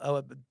know,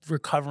 a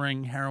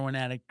recovering heroin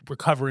addict,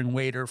 recovering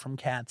waiter from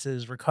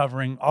Katz's,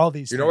 recovering all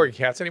these things. You don't work at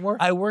Katz anymore?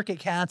 I work at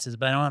Katz's,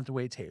 but I don't have to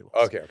wait tables.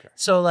 Okay.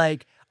 So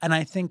and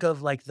I think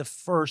of the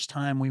first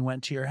time we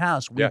went to your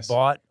house, we Yes.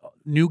 bought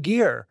new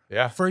gear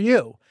for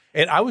you.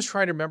 And I was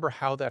trying to remember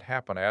how that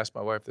happened. I asked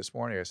my wife this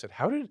morning, I said,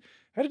 how did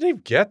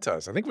Dave get to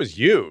us? I think it was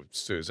you,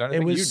 Susan.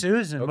 It was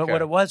Susan, but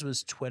what it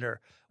was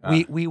Twitter.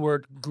 We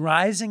were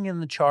rising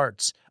in the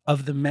charts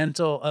of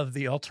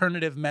the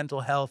alternative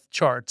mental health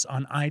charts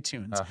on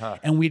iTunes.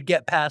 And we'd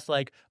get past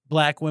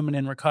Black Women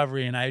in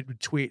Recovery, and I would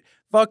tweet,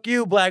 "Fuck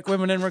you, Black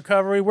Women in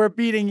Recovery, we're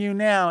beating you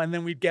now." And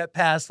then we'd get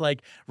past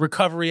like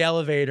Recovery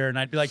Elevator, and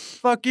I'd be like,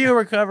 "Fuck you,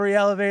 Recovery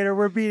Elevator,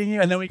 we're beating you."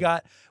 And then we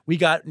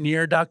got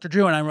near Dr.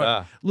 Drew, and I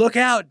wrote, "Look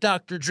out,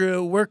 Dr.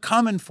 Drew, we're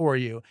coming for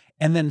you."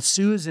 And then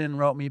Susan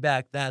wrote me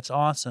back, "That's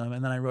awesome."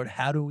 And then I wrote,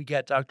 "How do we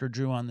get Dr.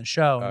 Drew on the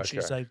show?" And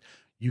she's like,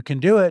 "You can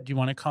do it. Do you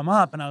want to come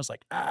up?" And I was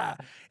like, "Ah."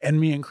 And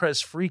me and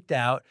Chris freaked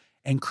out.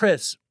 And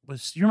Chris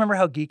you remember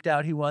how geeked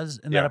out he was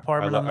in that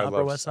apartment on the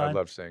Upper West Side? I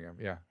love seeing him,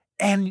 yeah.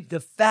 And the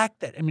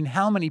fact that, I mean,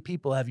 how many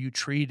people have you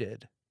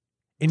treated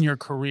in your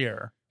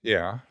career?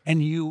 Yeah.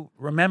 And you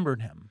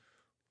remembered him?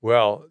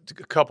 Well, a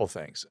couple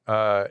things.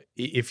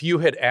 If you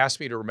had asked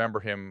me to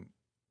remember him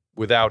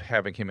without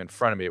having him in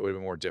front of me, it would have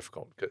been more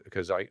difficult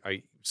because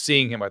I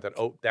seeing him, I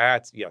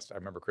thought, yes, I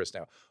remember Chris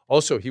now.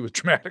 Also, he was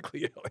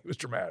dramatically ill. He was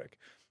dramatic.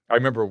 I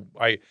remember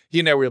he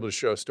and I were able to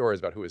show stories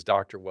about who his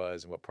doctor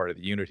was and what part of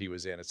the unit he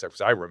was in and stuff.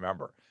 Because I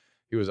remember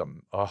he was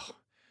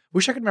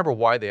wish I could remember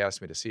why they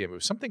asked me to see him. It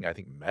was something, I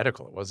think,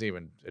 medical. It wasn't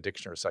even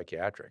addiction or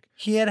psychiatric.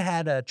 He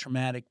had a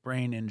traumatic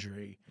brain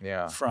injury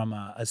from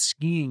a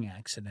skiing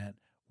accident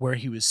where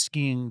he was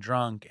skiing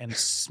drunk and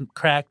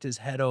cracked his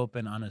head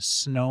open on a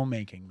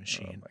snowmaking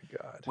machine. Oh, my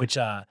God. Which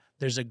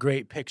there's a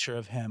great picture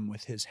of him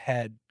with his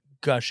head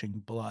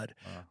gushing blood.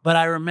 But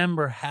I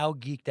remember how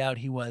geeked out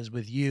he was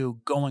with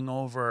you going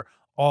over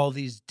all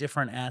these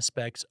different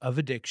aspects of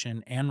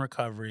addiction and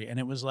recovery, and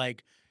it was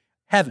like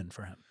heaven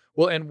for him.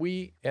 Well, and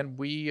we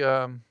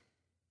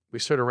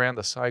sort of ran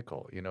the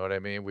cycle. You know what I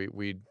mean?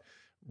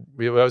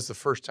 That was the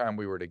first time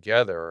we were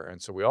together,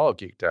 and so we all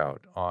geeked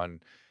out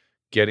on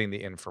getting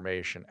the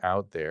information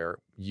out there,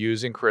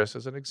 using Chris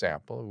as an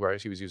example,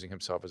 whereas he was using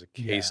himself as a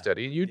case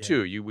study. And you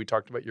too, we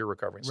talked about your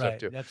recovery and stuff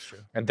too. That's true.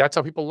 And that's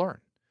how people learn.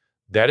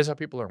 That is how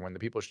people learn.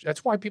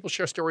 That's why people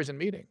share stories in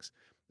meetings.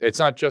 It's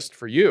not just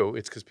for you.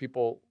 It's because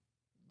people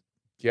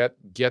get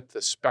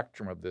the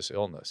spectrum of this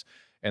illness.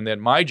 And then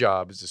my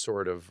job is to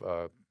sort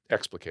of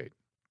explicate,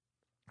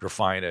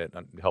 refine it,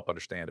 and help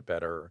understand it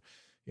better.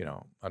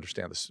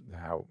 Understand this,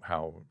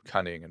 how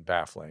cunning and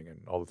baffling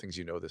and all the things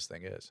this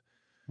thing is.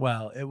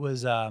 Well, it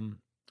was.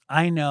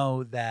 I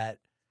know that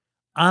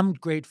I'm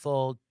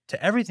grateful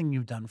to everything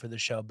you've done for the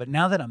show, but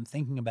now that I'm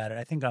thinking about it,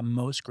 I think I'm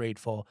most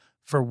grateful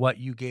for what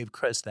you gave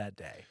Chris that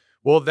day.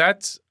 Well,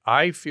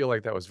 I feel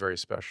like that was very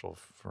special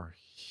for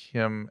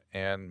him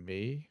and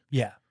me.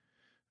 Yeah.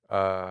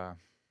 God,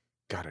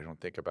 I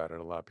don't think about it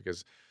a lot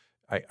because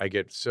I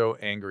get so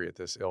angry at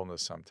this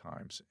illness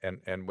sometimes.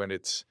 And when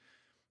it's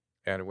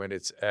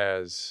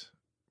as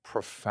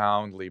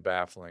profoundly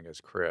baffling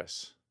as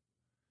Chris.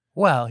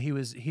 Well,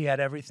 he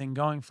had everything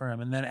going for him.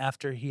 And then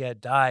after he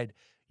had died,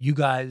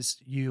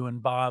 you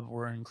and Bob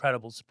were an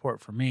incredible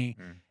support for me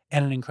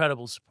and an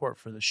incredible support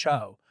for the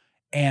show.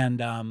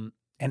 And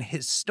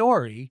his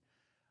story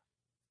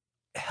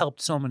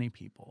helped so many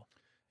people.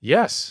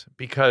 Yes,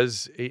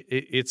 because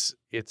it's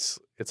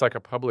like a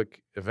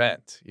public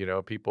event.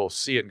 People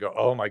see it and go,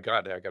 "Oh my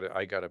God,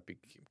 I gotta be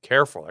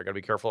careful. I gotta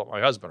be careful of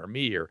my husband or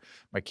me or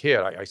my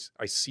kid."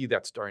 I see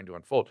that starting to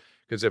unfold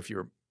because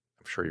I'm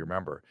sure you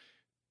remember,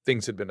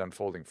 things had been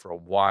unfolding for a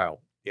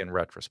while in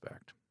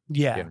retrospect.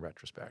 Yeah. In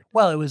retrospect.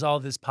 Well, it was all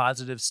this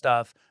positive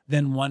stuff,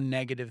 then one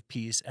negative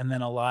piece, and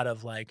then a lot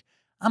of like,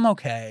 "I'm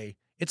okay.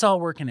 It's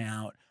all working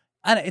out."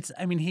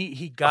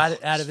 He got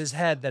it out of his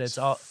head that it's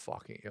all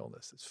fucking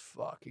illness. It's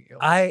fucking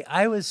illness.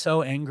 I was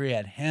so angry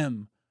at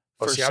him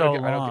for so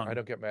long. I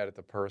don't get mad at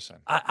the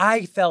person.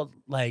 I felt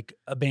like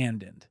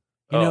abandoned.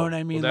 You know what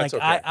I mean? Well, like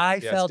okay. I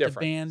felt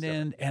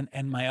abandoned,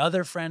 and my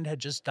other friend had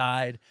just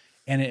died,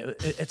 and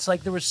it's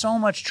like there was so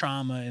much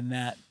trauma in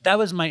that. That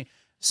was my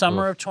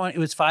summer of 20. It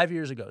was 5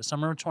 years ago,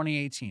 summer of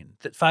 2018.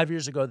 5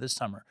 years ago this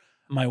summer.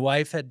 My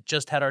wife had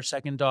just had our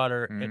second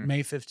daughter at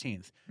May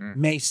 15th.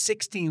 May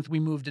 16th, we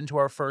moved into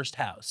our first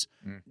house.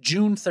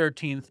 June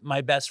 13th,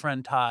 my best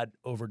friend Todd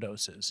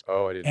overdoses.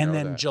 Oh, I didn't know that.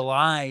 And then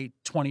July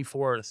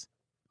 24th,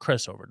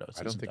 Chris overdoses.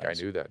 I don't think I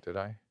knew that, did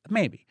I?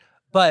 Maybe.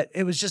 But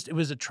it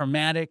was a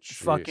traumatic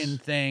fucking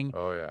thing.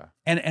 Oh, yeah.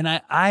 And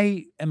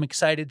I am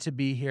excited to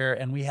be here.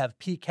 And we have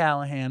Pete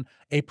Callahan,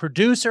 a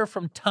producer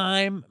from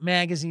Time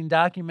Magazine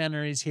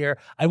Documentaries here.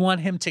 I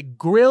want him to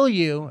grill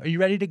you. Are you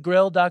ready to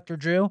grill Dr.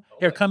 Drew?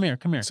 Here, come here.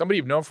 Somebody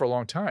you've known for a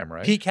long time,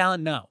 right? Pete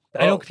Callahan, no.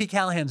 I know Pete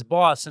Callahan's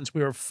boss since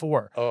we were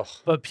 4. Oh.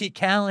 But Pete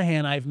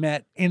Callahan I've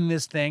met in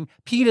this thing.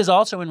 Pete is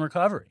also in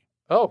recovery.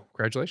 Oh,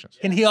 congratulations.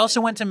 And he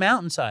also went to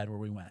Mountainside where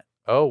we went.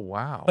 Oh,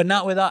 wow. But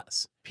not with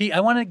us. Pete,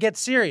 I want to get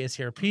serious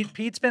here.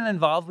 Pete's been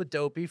involved with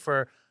Dopey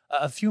for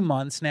a few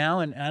months now,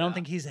 and I don't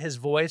think his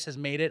voice has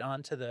made it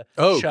onto the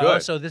show.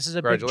 Good. So this is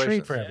a big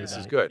treat for everybody. This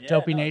is good.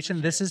 Dopey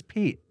Nation, this is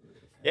Pete.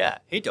 Yeah.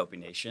 Hey, Dopey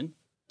Nation.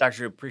 Dr.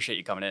 Drew, appreciate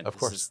you coming in. Of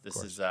course. This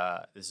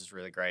is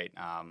really great.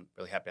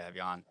 Really happy to have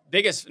you on.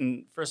 Biggest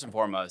and first and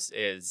foremost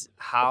is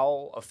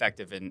how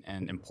effective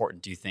and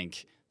important do you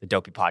think the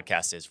Dopey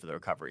podcast is for the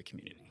recovery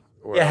community?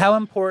 Well, how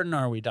important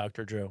are we,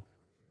 Dr. Drew?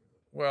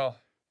 Well,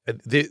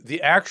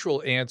 the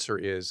actual answer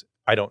is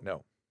I don't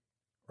know,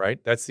 right?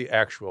 That's the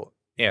actual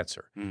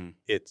answer.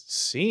 It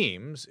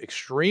seems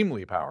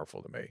extremely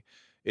powerful to me.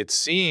 It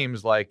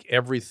seems like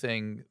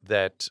everything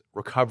that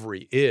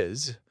recovery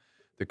is,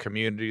 the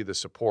community, the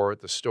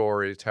support, the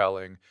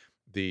storytelling,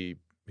 the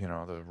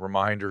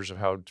reminders of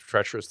how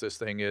treacherous this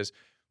thing is.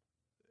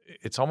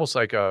 It's almost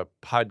like a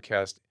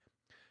podcast.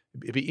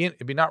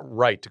 It'd be not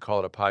right to call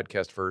it a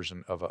podcast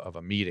version of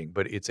a meeting,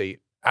 but it's a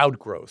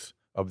outgrowth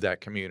of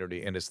that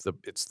community, and it's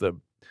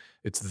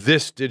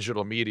this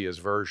digital media's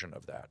version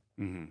of that.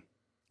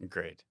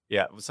 Great.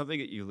 Yeah, it was something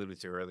that you alluded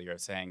to earlier,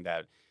 saying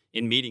that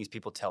in meetings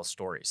people tell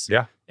stories.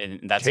 Yeah, and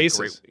that's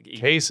cases.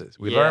 Cases.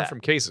 We learn from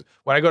cases.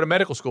 When I go to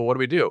medical school, what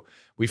do?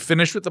 We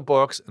finish with the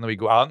books, and then we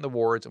go out in the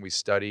wards and we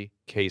study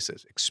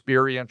cases.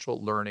 Experiential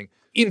learning,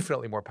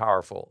 infinitely more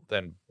powerful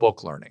than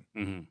book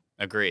learning.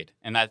 Agreed.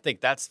 And I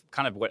think that's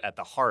kind of what at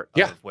the heart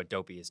of what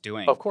Dopey is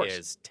doing. Of course,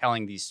 is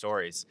telling these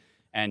stories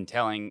and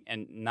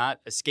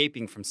not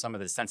escaping from some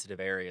of the sensitive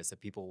areas that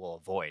people will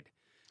avoid,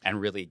 and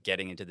really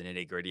getting into the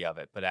nitty gritty of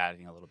it, but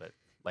adding a little bit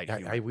like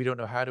we don't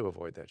know how to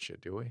avoid that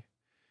shit, do we?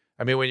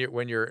 I mean,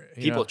 when you're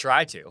people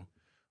try to.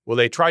 Well,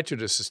 they try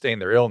to sustain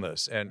their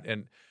illness,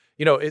 and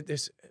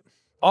it's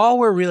all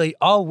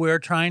we're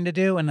trying to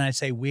do, and I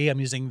say we, I'm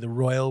using the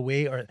royal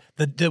we, or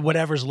the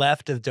whatever's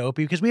left of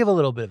Dopey, because we have a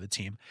little bit of a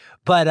team.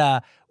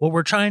 But what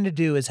we're trying to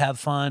do is have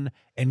fun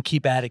and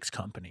keep addicts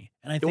company.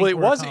 And I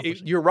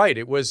think you're right.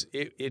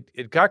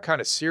 It got kind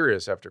of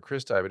serious after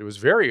Chris died, but it was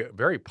very,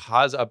 very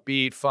positive,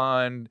 upbeat,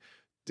 fun.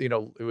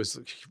 It was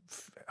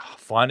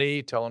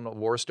funny, telling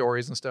war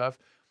stories and stuff.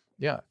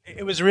 Yeah,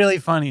 it was really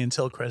funny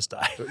until Chris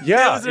died.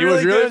 Yeah, it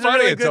was really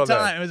funny until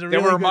then. It was a really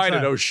good we're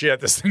reminded, time. oh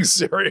shit, this thing's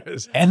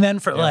serious. And then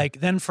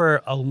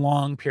for a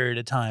long period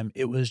of time,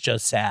 it was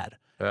just sad.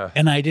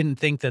 And I didn't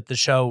think that the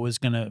show was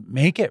going to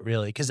make it,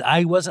 really, because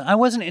I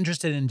wasn't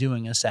interested in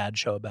doing a sad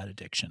show about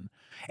addiction.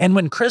 And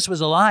when Chris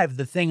was alive,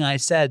 the thing I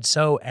said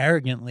so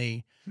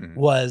arrogantly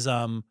was,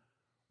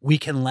 "We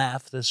can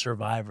laugh, the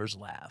survivors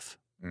laugh."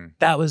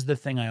 That was the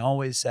thing I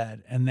always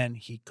said. And then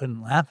he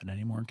couldn't laugh it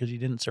anymore because he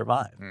didn't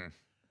survive.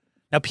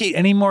 Now, Pete,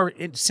 any more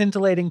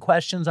scintillating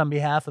questions on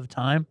behalf of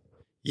time?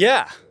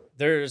 Yeah,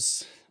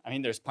 there's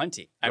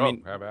plenty. How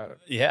about it?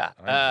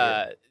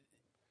 Yeah.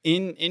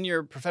 In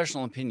your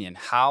professional opinion,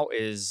 how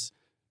is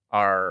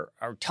are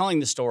telling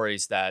the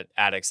stories that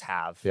addicts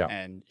have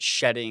and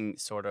shedding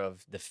sort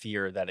of the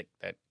fear that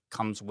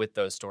comes with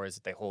those stories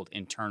that they hold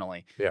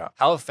internally? Yeah.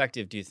 How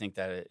effective do you think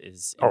that it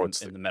is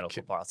in the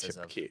medical process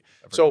of key.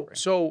 recovery?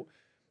 So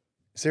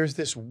there's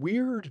this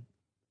weird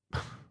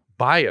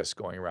bias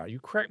going around. You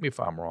correct me if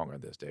I'm wrong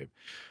on this, Dave,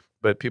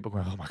 but people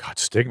go, oh my God,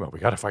 stigma. We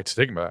got to fight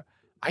stigma.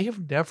 I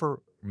have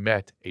never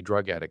met a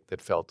drug addict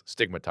that felt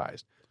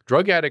stigmatized.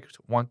 Drug addicts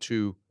want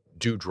to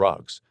do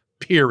drugs,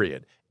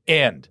 period.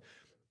 End.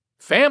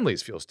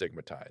 Families feel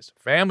stigmatized.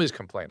 Families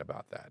complain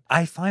about that.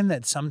 I find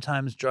that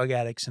sometimes drug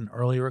addicts in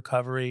early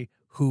recovery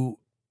who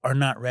are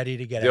not ready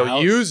to get They'll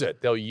out. use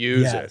it. They'll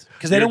use it.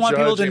 Because they don't want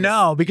people to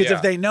know, because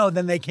if they know,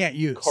 then they can't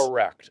use.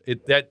 Correct.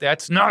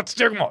 That's not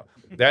stigma.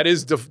 That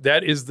is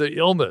the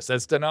illness.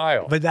 That's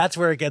denial. But that's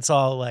where it gets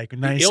all like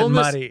nice and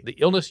muddy. The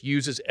illness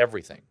uses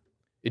everything.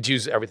 It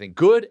uses everything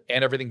good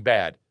and everything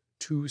bad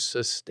to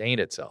sustain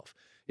itself.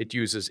 It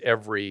uses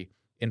every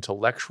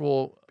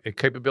intellectual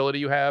capability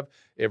you have,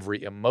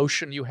 every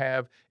emotion you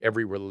have,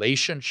 every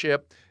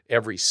relationship,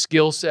 every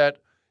skill set,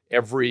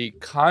 every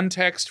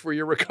context for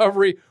your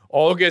recovery,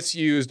 all gets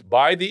used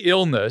by the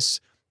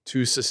illness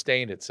to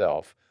sustain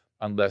itself,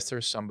 unless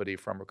there's somebody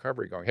from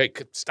recovery going, hey,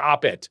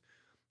 stop it.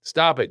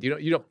 Stop it.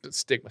 You don't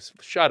stigma.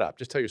 Shut up.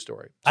 Just tell your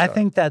story. I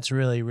think that's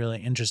really, really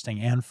interesting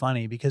and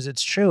funny, because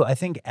it's true. I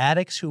think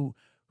addicts who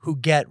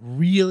get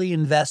really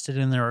invested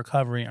in their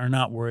recovery are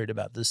not worried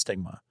about the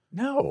stigma.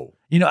 No.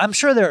 I'm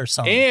sure there are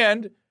some.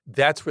 And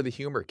that's where the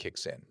humor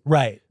kicks in.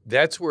 Right.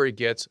 That's where it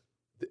gets,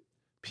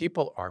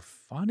 people are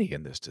funny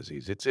in this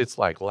disease. It's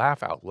like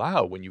laugh out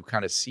loud when you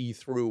kind of see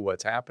through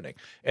what's happening.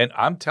 And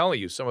I'm telling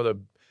you, some of the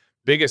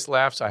biggest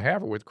laughs I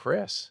have are with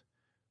Chris.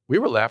 We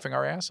were laughing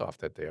our ass off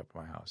that day up at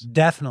my house.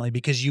 Definitely,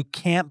 because you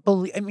can't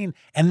believe,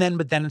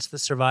 but then it's the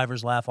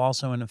survivor's laugh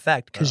also in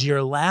effect, because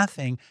you're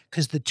laughing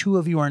because the two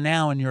of you are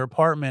now in your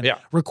apartment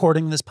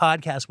recording this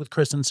podcast with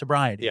Chris in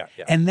sobriety. Yeah.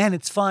 And then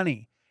it's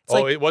funny.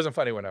 It wasn't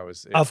funny when I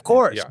was. Of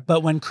course. Yeah.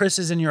 But when Chris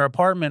is in your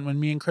apartment, when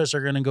me and Chris are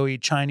going to go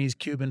eat Chinese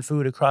Cuban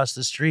food across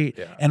the street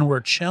and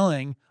we're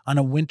chilling on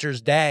a winter's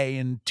day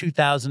in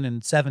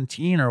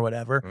 2017 or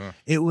whatever,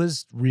 it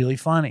was really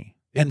funny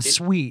and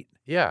sweet.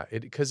 Yeah,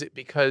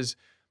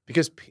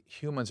 because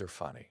humans are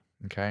funny,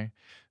 okay?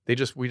 We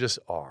just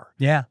are.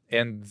 Yeah.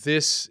 And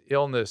this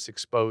illness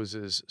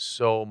exposes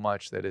so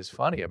much that is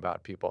funny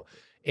about people.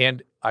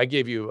 And I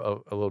gave you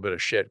a little bit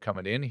of shit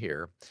coming in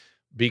here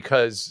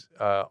because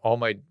all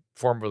my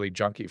formerly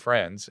junkie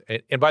friends,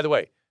 and by the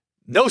way,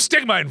 no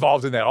stigma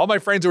involved in that. All my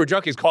friends who are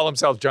junkies call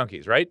themselves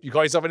junkies, right? You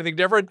call yourself anything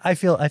different? I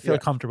feel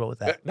comfortable with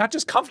that. Not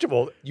just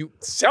comfortable, you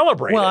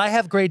celebrate Well, it. I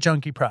have great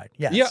junkie pride,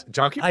 yes. Yeah,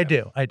 junkie I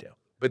do.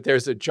 But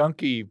there's a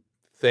junkie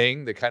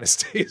thing that kind of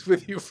stays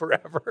with you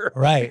forever.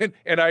 Right.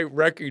 And I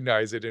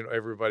recognize it in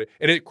everybody.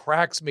 And it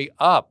cracks me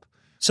up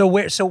So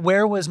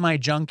where was my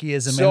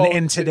junkiism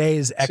in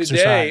today's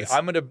exercise?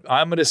 Today,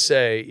 I'm gonna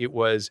say it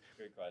was.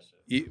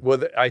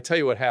 Well, I tell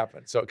you what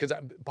happened. So, because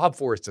Bob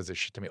Forrest does this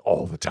shit to me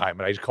all the time,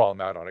 and I just call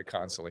him out on it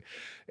constantly.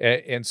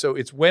 And so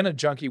it's when a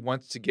junkie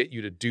wants to get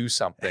you to do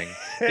something,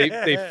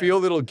 they feel a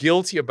little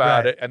guilty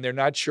about it, and they're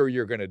not sure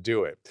you're going to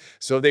do it.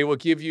 So they will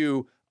give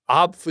you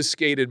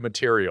obfuscated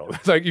material.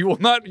 Like you will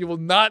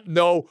not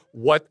know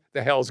what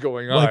the hell's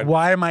going on. Like,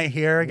 why am I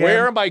here again?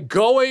 Where am I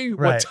going?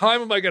 What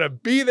time am I going to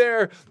be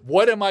there?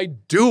 What am I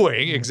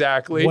doing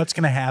exactly? What's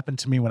going to happen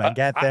to me when I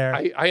get there?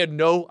 I had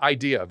no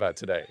idea about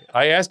today.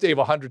 I asked Dave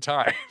 100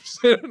 times,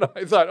 and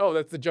I thought, oh,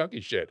 that's the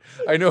junkie shit.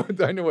 I know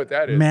what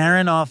that is.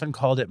 Marin often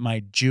called it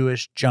my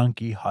Jewish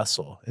junkie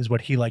hustle, is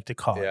what he liked to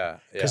call it.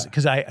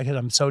 Because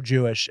I'm so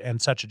Jewish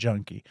and such a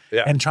junkie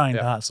and trying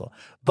to hustle.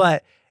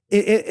 But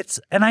it's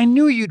and I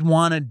knew you'd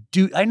want to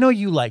do. I know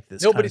you like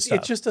this. No, but it's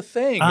just a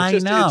thing.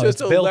 It's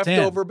just a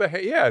leftover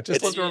behavior. Yeah,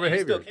 just leftover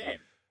behavior.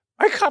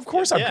 Of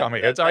course I'm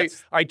coming.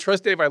 I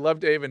trust Dave. I love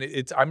Dave, and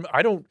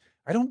I don't.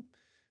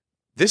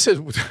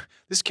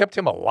 This kept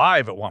him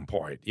alive at one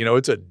point. You know,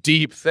 it's a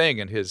deep thing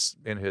in his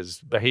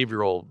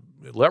behavioral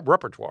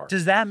repertoire.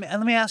 Does that?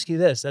 Let me ask you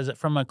this: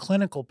 from a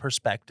clinical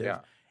perspective,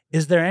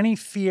 is there any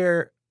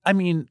fear? I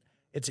mean,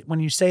 it's when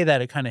you say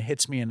that, it kind of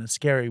hits me in a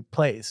scary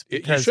place.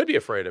 You should be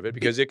afraid of it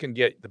because it can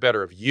get the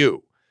better of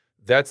you.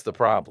 That's the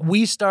problem.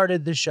 We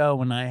started the show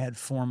when I had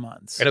 4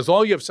 months. And as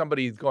long as you have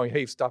somebody going,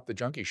 hey, stop the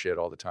junkie shit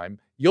all the time,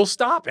 you'll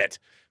stop it.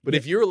 But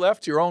if you're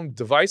left to your own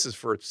devices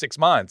for 6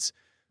 months,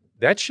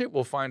 that shit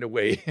will find a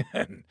way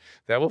in.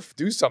 That will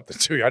do something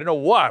to you. I don't know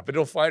what, but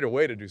it'll find a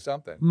way to do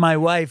something. My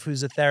wife,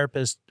 who's a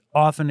therapist,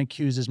 often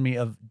accuses me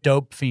of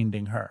dope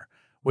fiending her,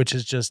 which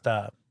is just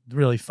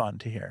really fun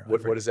to hear.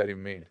 What does that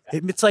even mean?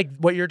 It's like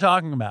what you're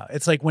talking about.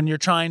 It's like when you're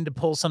trying to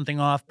pull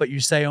something off, but you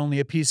say only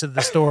a piece of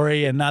the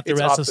story and not the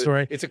rest of the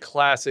story. It's a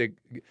classic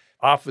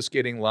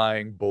obfuscating,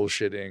 lying,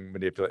 bullshitting,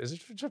 manipulating.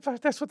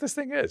 That's what this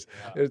thing is.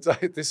 Yeah. It's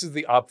like, this is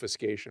the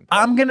obfuscation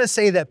part. I'm going to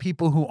say that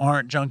people who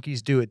aren't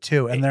junkies do it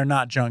too, and they're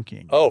not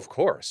junkying. Oh, of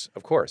course.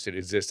 It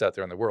exists out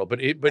there in the world,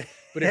 but it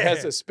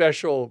has a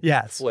special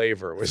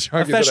flavor. With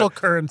a special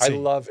currency. I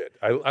love it.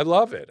 I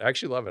love it. I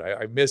actually love it.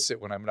 I miss it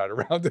when I'm not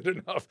around it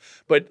enough.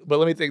 But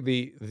let me think.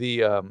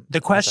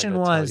 The question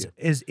was: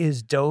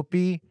 Is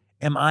Dopey?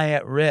 Am I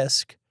at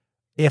risk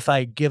if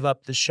I give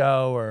up the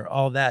show or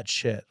all that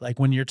shit? Like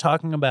when you're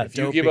talking about if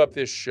you give up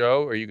this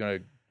show, are you going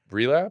to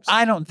relapse?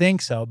 I don't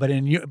think so. But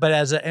in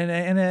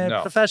a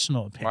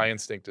professional opinion, my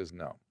instinct is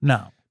no.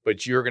 No.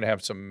 But you're going to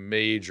have some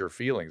major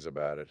feelings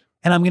about it.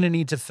 And I'm going to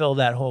need to fill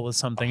that hole with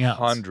something else.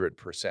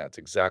 100%.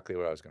 Exactly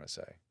what I was going to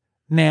say.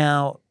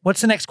 Now,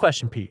 what's the next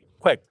question, Pete?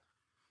 Quick.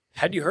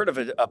 Had you heard of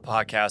a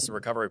podcast, a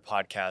recovery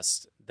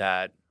podcast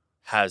that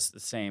has the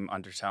same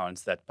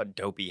undertones that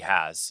Dopey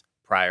has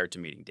prior to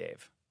meeting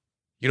Dave?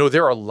 You know,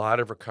 there are a lot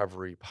of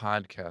recovery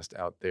podcasts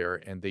out there,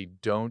 and they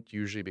don't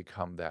usually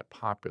become that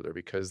popular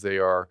because they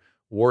are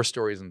war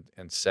stories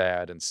and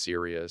sad and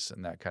serious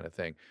and that kind of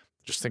thing.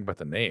 Just think about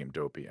the name,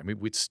 Dopey. I mean,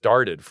 we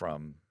started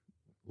from,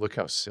 look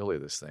how silly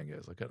this thing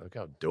is. Look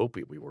how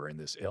dopey we were in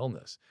this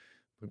illness.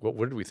 What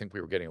did we think we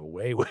were getting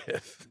away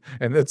with?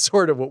 And that's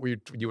sort of what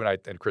you and I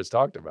and Chris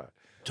talked about.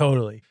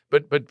 Totally.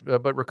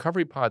 But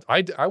recovery pods,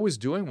 I was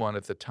doing one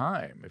at the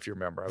time, if you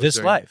remember.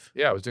 Life.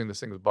 Yeah, I was doing this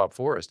thing with Bob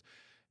Forrest.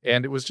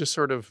 And it was just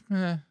sort of,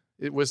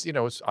 it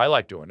was, I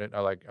like doing it.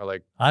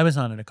 I was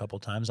on it a couple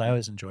of times. I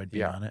always enjoyed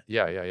being on it.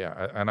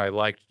 Yeah. And I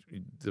liked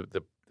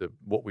the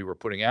what we were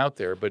putting out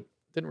there, but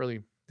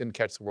didn't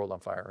catch the world on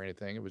fire or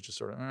anything. It was just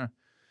sort of,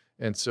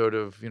 and sort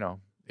of,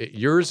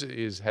 yours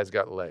has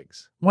got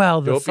legs.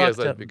 Well, Dopey has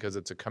legs because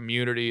it's a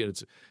community.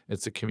 And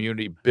it's a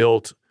community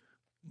built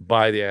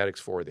by the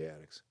addicts for the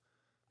addicts.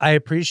 I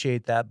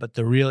appreciate that, but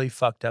the really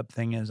fucked up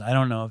thing is I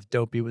don't know if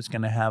Dopey was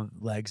going to have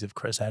legs if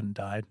Chris hadn't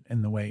died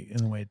in the way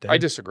it did. I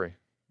disagree.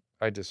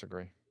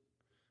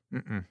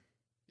 Mm-mm.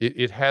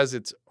 It has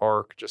its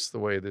arc just the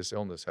way this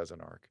illness has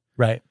an arc.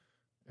 Right.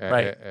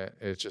 Right.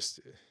 It's just.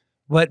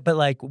 But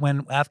like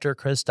when after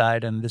Chris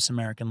died and This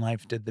American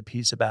Life did the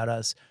piece about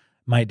us,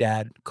 my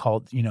dad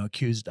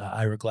accused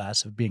Ira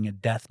Glass of being a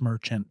death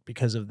merchant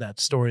because of that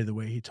story. The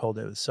way he told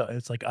it was so.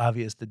 It's like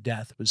obvious the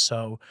death was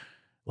so.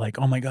 Like,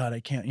 oh my God, I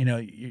can't,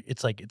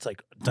 it's like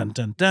dun,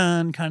 dun,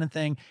 dun kind of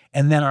thing.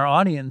 And then our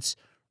audience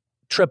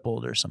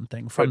tripled or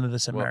something from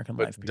This American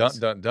Life piece. Dun,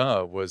 dun,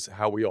 dun was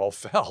how we all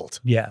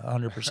felt. Yeah,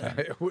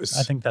 100%.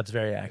 I think that's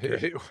very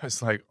accurate. It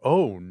was like,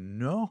 oh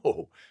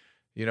no,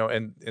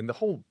 and the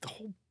whole,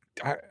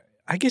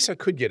 I guess I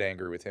could get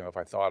angry with him if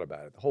I thought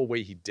about it. The whole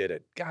way he did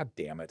it. God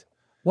damn it.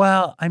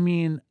 Well, I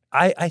mean,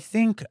 I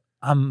think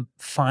I'm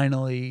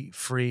finally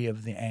free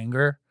of the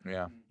anger.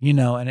 Yeah.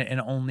 And it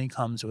only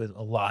comes with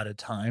a lot of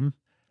time.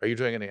 Are you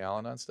doing any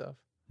Al-Anon stuff?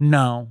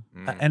 No.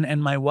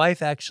 And my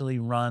wife actually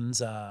runs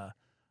a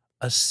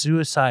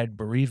suicide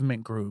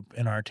bereavement group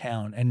in our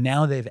town. And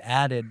now they've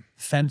added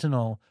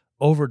fentanyl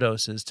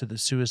overdoses to the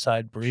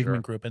suicide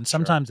bereavement group. And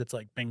sometimes it's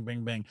like bing,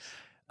 bing, bing.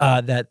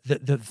 That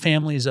the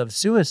families of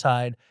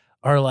suicide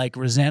are like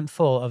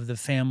resentful of the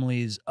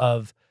families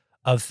of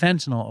of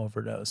fentanyl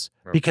overdose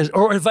because,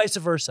 or vice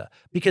versa,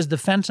 because the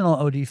fentanyl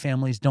OD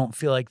families don't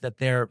feel like that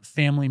their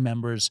family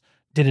members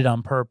did it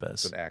on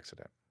purpose. It's an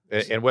accident.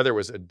 And whether it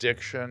was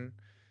addiction,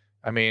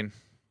 I mean,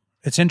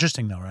 it's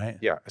interesting though, right?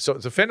 Yeah. So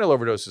the fentanyl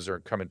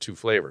overdoses come in two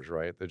flavors,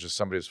 right? They're just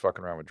somebody who's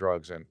fucking around with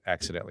drugs and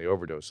accidentally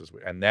overdoses.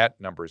 And that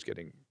number is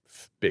getting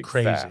big,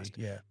 crazy, fast.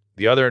 Yeah.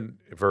 The other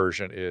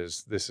version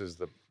is this is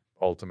the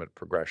ultimate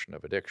progression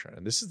of addiction.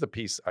 And this is the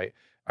piece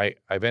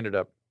I've ended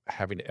up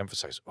having to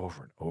emphasize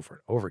over and over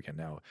and over again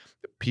now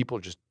that people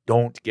just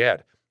don't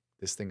get.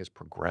 This thing is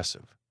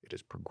progressive. It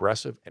is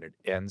progressive and it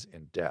ends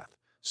in death,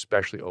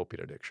 especially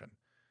opiate addiction.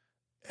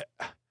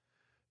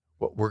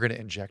 What, we're going to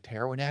inject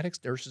heroin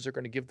addicts? Nurses are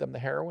going to give them the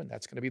heroin?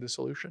 That's going to be the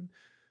solution?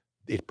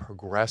 It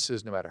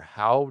progresses no matter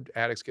how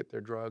addicts get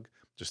their drug.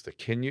 Just the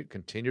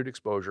continued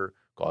exposure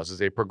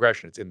causes a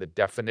progression. It's in the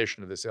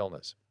definition of this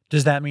illness.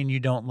 Does that mean you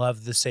don't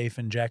love the safe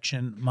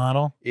injection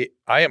model?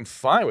 I am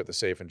fine with the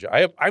safe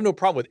injection. I have no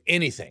problem with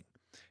anything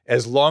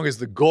as long as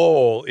the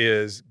goal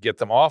is get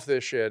them off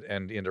this shit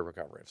and into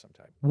recovery of some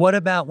type. What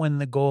about when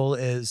the goal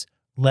is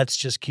let's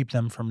just keep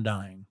them from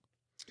dying?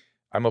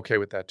 I'm okay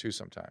with that too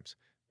sometimes.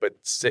 But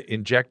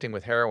injecting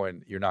with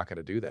heroin, you're not going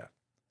to do that.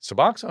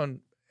 Suboxone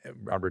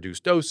on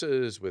reduced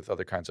doses with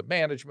other kinds of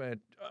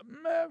management,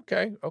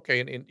 okay.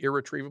 In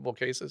irretrievable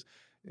cases,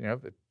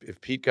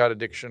 if Pete got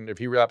addiction, if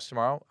he relapsed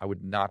tomorrow, I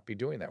would not be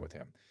doing that with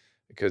him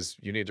because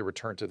you need to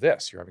return to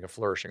this. You're having a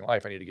flourishing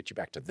life. I need to get you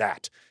back to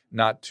that,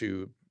 not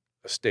to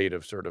a state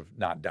of sort of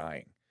not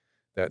dying.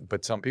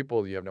 But some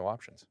people, you have no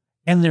options.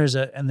 And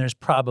there's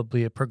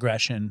probably a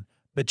progression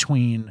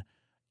between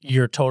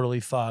you're totally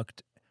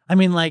fucked. I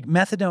mean, like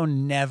methadone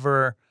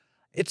never.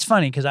 It's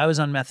funny because I was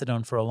on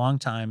methadone for a long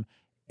time,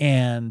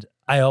 and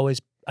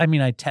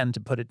I tend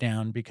to put it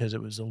down because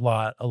it was a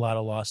lot of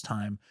lost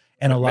time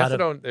and a lot of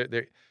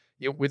methadone.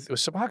 With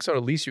Suboxone,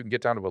 at least you can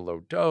get down to a low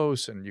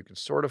dose and you can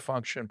sort of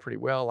function pretty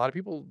well. A lot of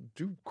people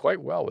do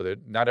quite well with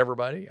it. Not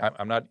everybody.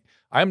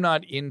 I'm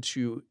not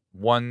into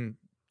one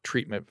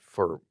treatment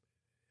for.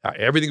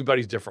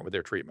 Everybody's different with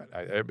their treatment.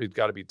 It's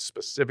got to be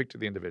specific to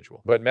the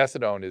individual. But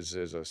methadone is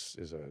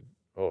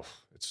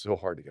it's so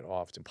hard to get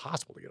off. It's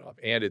impossible to get off,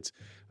 and it's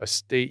a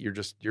state you're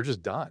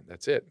just done.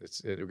 That's it.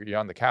 You're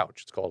on the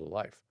couch. It's called a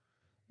life.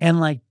 And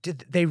like,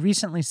 they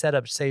recently set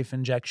up safe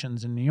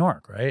injections in New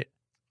York, right?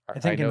 I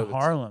think in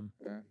Harlem.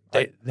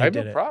 I have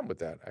no problem with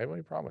that. I have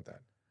any problem with that.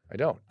 I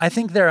don't. I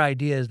think their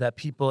idea is that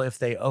people, if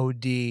they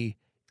OD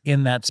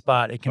in that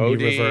spot, it can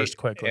be reversed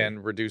quickly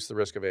and reduce the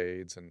risk of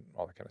AIDS and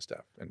all that kind of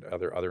stuff and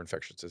other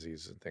infectious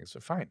diseases and things. So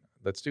fine,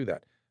 let's do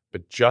that.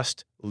 But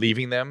just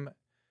leaving them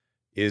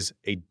is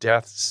a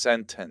death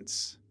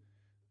sentence.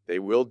 They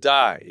will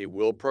die. It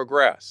will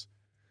progress.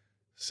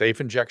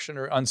 Safe injection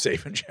or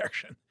unsafe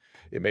injection.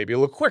 It may be a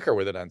little quicker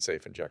with an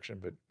unsafe injection,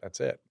 but that's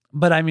it.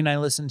 But I mean, I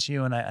listen to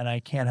you and I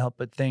can't help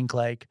but think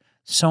like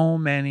so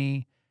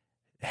many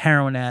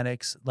heroin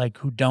addicts like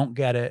who don't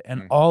get it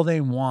and all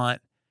they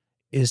want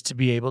is to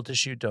be able to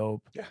shoot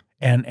dope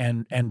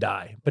and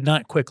die, but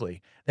not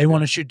quickly. They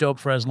want to shoot dope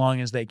for as long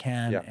as they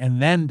can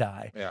and then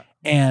die. Yeah.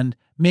 And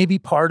maybe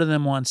part of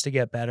them wants to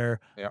get better,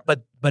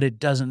 but they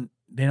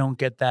don't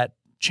get that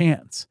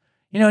chance.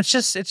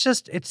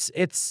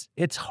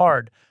 It's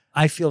hard.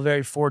 I feel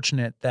very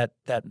fortunate that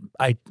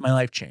my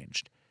life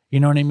changed. You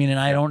know what I mean? And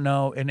I don't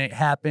know. And it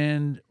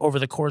happened over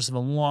the course of a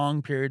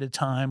long period of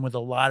time with a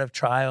lot of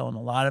trial and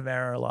a lot of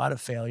error, a lot of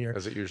failure.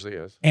 As it usually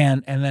is.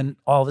 And then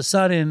all of a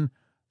sudden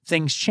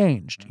things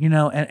changed,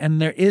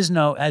 and there is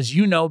no, as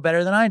you know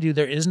better than I do,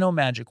 there is no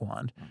magic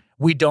wand.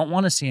 We don't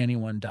want to see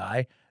anyone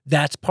die.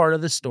 That's part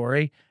of the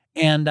story.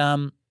 And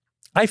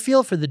I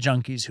feel for the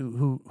junkies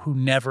who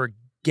never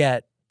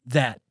get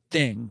that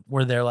thing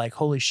where they're like,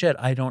 holy shit,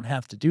 I don't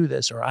have to do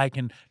this, or I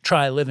can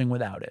try living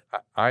without it.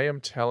 I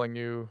am telling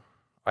you,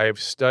 I have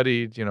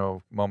studied,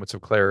 moments of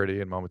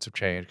clarity and moments of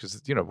change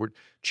because,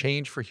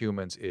 change for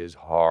humans is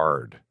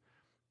hard.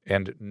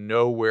 And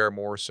nowhere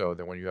more so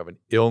than when you have an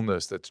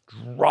illness that's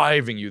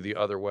driving you the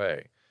other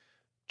way.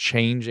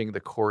 Changing the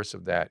course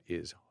of that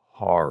is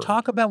hard.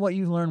 Talk about what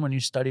you learned when you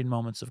studied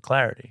moments of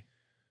clarity.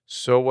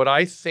 So what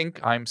I think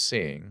I'm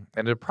seeing,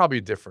 and there are probably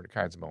different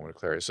kinds of moment of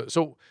clarity.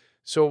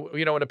 So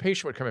when a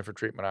patient would come in for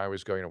treatment, I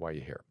always go, why are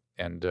you here?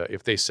 And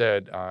if they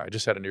said, I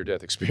just had a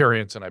near-death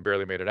experience and I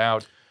barely made it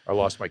out, I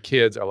lost my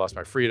kids, I lost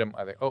my freedom,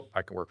 I think,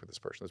 I can work with this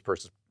person. This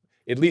person's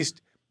at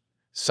least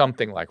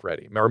something like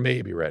ready, or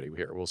maybe ready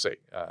here, we'll see.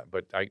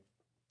 But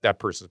that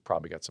person's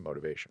probably got some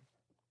motivation.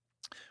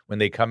 When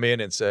they come in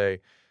and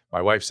say,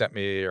 my wife sent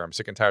me, or I'm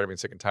sick and tired of being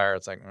sick and tired,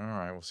 it's like, all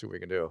right, we'll see what we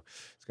can do.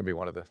 It's going to be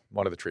one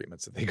of the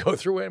treatments that they go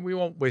through, and we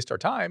won't waste our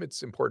time.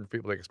 It's important for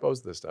people to get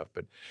exposed to this stuff,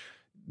 but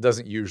it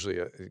doesn't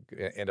usually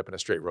end up in a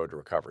straight road to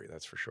recovery,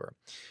 that's for sure.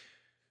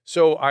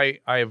 So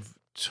I've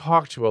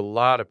talked to a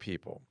lot of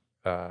people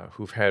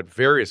who've had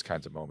various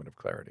kinds of moment of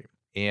clarity,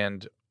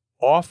 and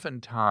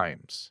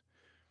oftentimes,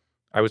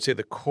 I would say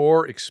the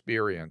core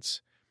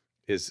experience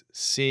is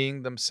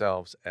seeing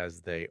themselves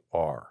as they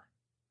are,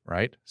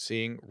 right?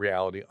 Seeing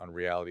reality on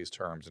reality's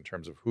terms in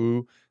terms of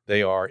who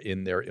they are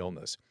in their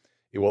illness.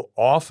 It will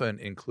often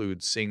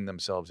include seeing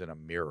themselves in a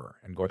mirror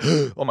and going,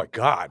 "Oh my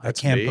God, that's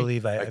I can't me.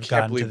 believe I I've can't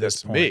gotten believe to this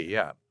that's point." me."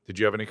 Yeah. Did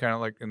you have any kind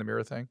of like in the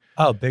mirror thing?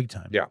 Oh, big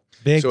time. Yeah.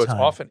 Big so time.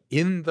 it's often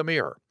in the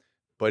mirror,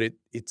 but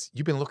it's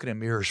you've been looking in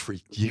mirrors for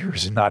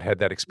years and not had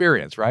that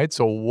experience, right?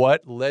 So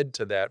what led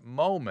to that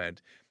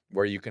moment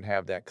where you can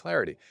have that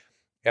clarity?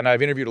 And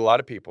I've interviewed a lot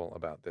of people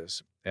about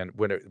this, and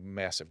when a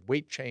massive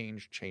weight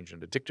change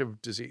in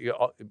addictive disease,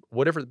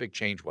 whatever the big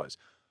change was,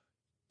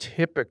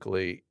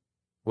 typically,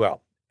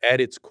 well, at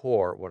its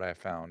core, what I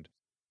found,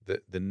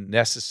 the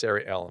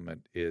necessary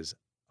element is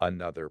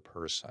another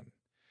person,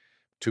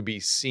 to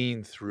be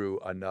seen through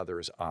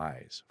another's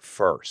eyes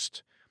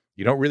first.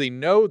 You don't really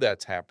know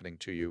that's happening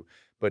to you,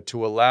 but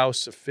to allow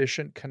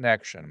sufficient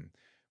connection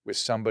with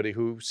somebody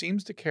who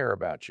seems to care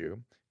about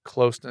you,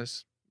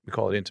 closeness, we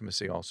call it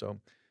intimacy also,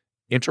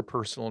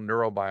 interpersonal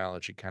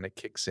neurobiology kind of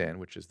kicks in,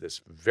 which is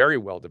this very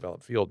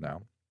well-developed field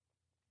now,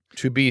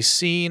 to be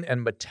seen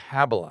and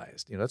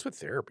metabolized. That's what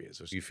therapy is.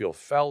 So you feel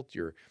felt,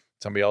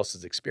 somebody else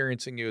is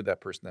experiencing you, that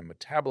person then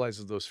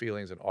metabolizes those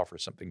feelings and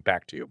offers something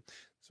back to you.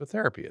 That's what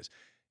therapy is.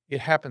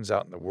 It happens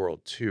out in the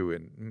world too,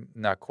 in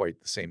not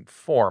quite the same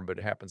form, but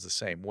it happens the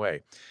same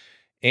way.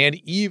 And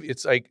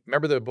it's like,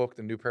 remember the book,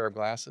 The New Pair of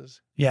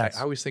Glasses? Yes.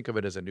 I always think of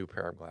it as a new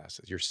pair of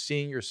glasses. You're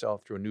seeing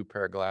yourself through a new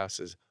pair of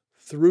glasses,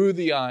 through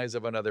the eyes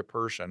of another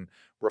person,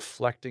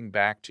 reflecting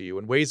back to you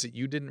in ways that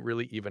you didn't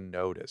really even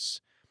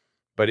notice.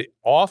 But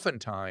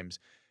oftentimes,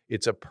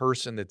 it's a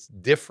person that's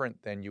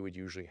different than you would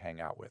usually hang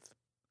out with.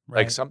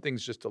 Right. Like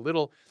something's just a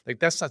little, like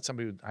that's not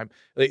somebody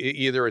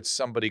either it's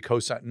somebody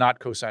not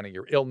co-signing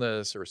your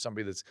illness, or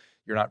somebody that's,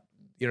 you're not,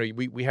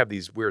 we have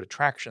these weird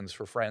attractions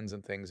for friends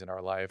and things in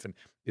our life. And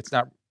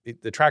the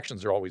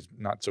attractions are always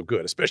not so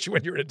good, especially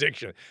when you're in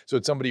addiction. So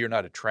it's somebody you're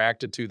not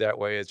attracted to that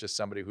way. It's just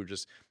somebody who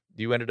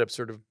you ended up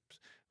sort of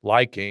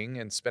liking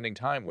and spending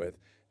time with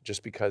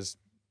just because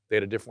they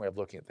had a different way of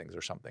looking at things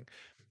or something.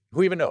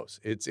 Who even knows?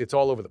 It's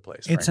all over the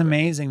place. It's frankly.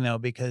 amazing though,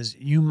 because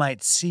you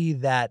might see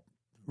that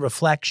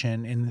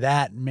reflection in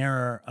that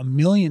mirror a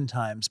million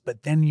times,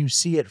 but then you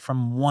see it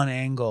from one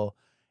angle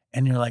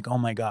and you're like, oh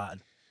my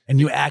God. And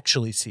you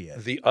actually see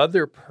it. The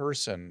other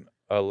person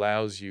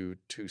allows you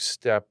to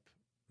step,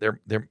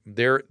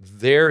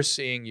 they're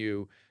seeing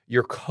you,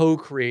 you're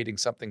co-creating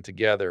something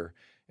together.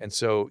 And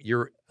so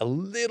you're a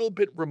little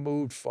bit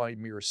removed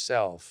from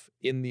yourself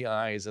in the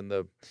eyes and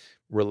the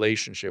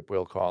relationship,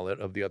 we'll call it,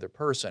 of the other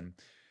person.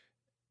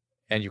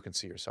 And you can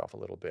see yourself a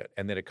little bit.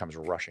 And then it comes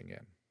rushing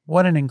in.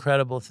 What an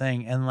incredible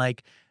thing. And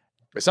like,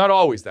 it's not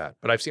always that,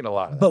 but I've seen a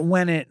lot of that. But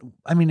when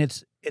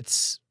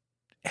it's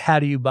how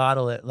do you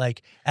bottle it?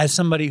 Like, as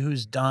somebody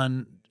who's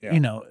done,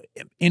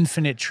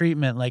 infinite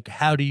treatment, like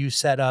how do you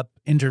set up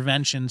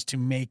interventions to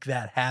make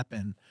that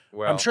happen?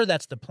 Well, I'm sure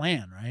that's the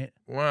plan, right?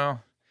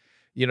 Well,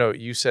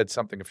 you said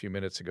something a few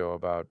minutes ago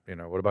about,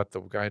 what about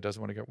the guy who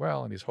doesn't want to get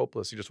well and he's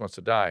hopeless, he just wants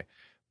to die?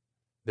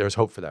 There's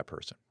hope for that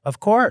person. Of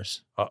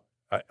course.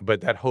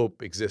 But that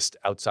hope exists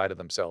outside of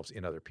themselves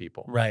in other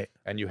people. Right.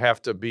 And you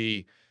have to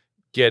be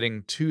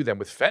getting to them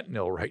with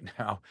fentanyl right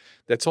now.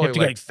 That's only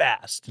get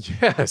fast.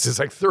 Yes, it's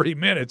like 30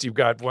 minutes you've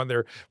got when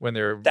they're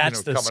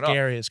that's the coming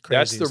scariest, up.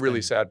 That's the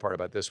really thing. sad part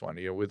about this one.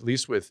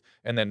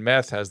 And then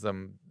meth has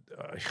them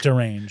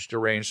deranged,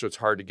 so it's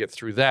hard to get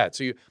through that.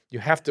 So you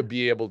have to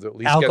be able to at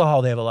least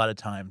alcohol. They have a lot of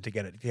time to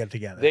get it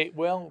together.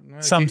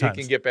 Sometimes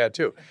it can get bad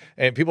too,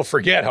 and people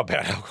forget how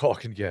bad alcohol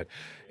can get.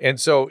 And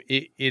so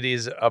it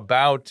is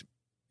about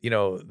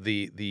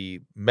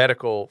the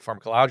medical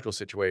pharmacological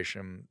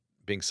situation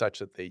being such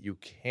that you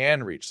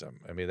can reach them.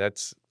 I mean,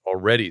 that's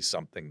already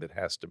something that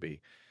has to be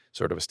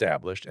sort of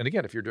established. And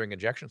again, if you're doing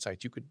injection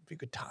sites, you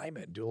could time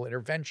it, do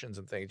interventions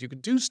and things. You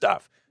could do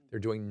stuff. They're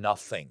doing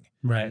nothing.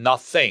 Right.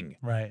 Nothing.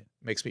 Right.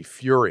 Makes me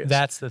furious.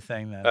 That's the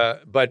thing then.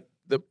 But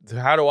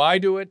how do I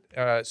do it?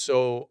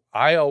 So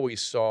I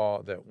always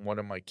saw that one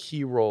of my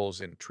key roles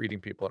in treating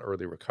people in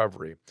early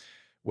recovery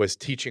was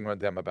teaching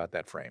them about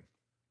that frame.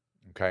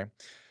 Okay.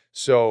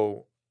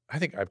 So I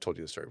think I've told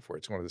you this story before.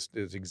 It's one of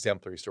those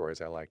exemplary stories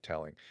I like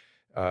telling.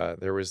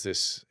 There was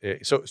this.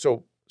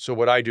 So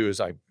what I do is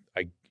I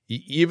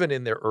even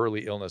in their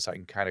early illness, I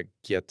can kind of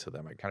get to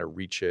them. I kind of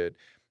reach it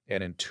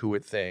and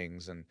intuit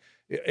things, and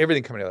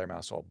everything coming out of their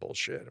mouth is all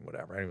bullshit and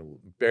whatever. I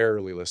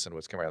barely listen to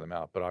what's coming out of their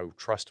mouth, but I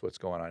trust what's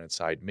going on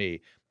inside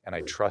me, and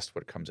I trust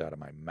what comes out of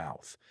my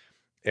mouth.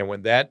 And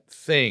when that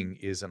thing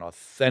is an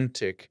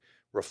authentic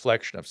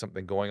reflection of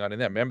something going on in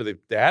them. Remember, the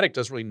addict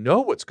doesn't really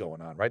know what's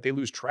going on, right? They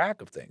lose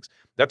track of things.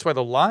 That's why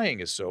the lying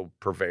is so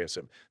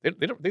pervasive.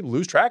 They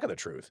lose track of the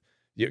truth.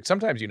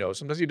 Sometimes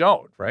sometimes you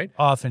don't, right?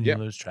 Often you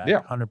lose track,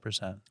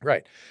 100%.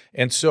 Right.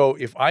 And so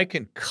if I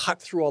can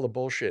cut through all the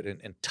bullshit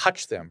and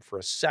touch them for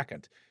a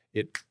second,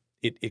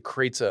 it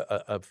creates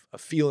a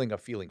feeling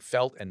of feeling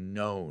felt and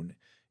known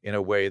in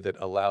a way that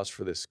allows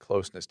for this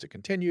closeness to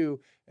continue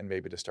and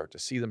maybe to start to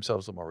see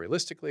themselves a little more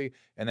realistically,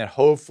 and then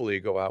hopefully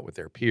go out with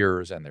their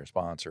peers and their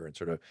sponsor and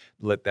sort of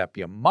let that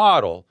be a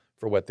model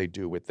for what they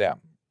do with them.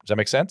 Does that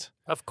make sense?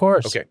 Of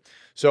course. Okay.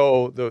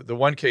 So the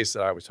one case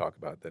that I always talk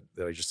about that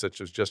I just said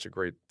was just a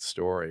great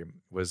story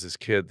was this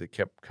kid that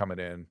kept coming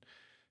in,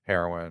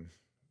 heroin,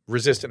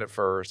 resistant at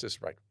first, this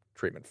is like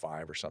treatment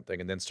 5 or something,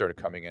 and then started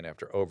coming in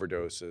after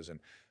overdoses. And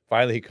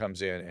finally he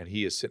comes in and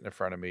he is sitting in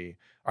front of me.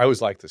 I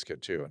always liked this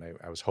kid too, and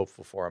I was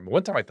hopeful for him.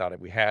 One time I thought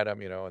we had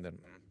him, and then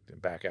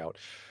back out.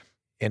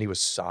 And he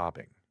was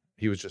sobbing.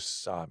 He was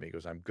just sobbing. He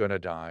goes, I'm going to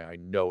die. I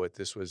know it.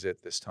 This was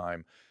it this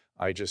time.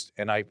 I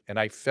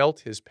felt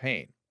his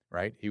pain,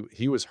 right?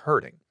 He was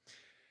hurting.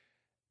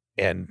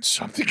 And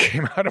something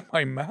came out of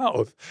my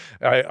mouth.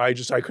 I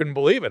couldn't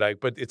believe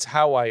it. But it's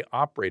how I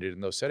operated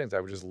in those settings.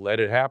 I would just let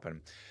it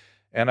happen.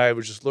 And I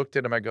would just looked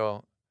at him. I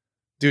go,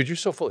 dude, you're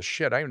so full of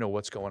shit. I don't even know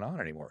what's going on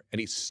anymore. And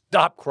he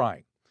stopped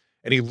crying.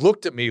 And he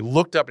looked at me,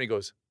 looked up, and he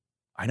goes,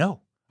 I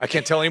know. I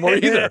can't tell anymore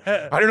either.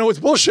 I don't know what's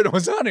bullshit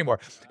was on anymore.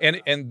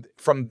 And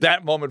from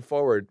that moment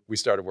forward, we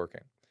started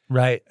working.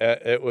 Right.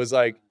 It was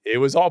like, it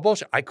was all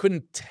bullshit. I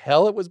couldn't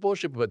tell it was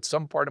bullshit, but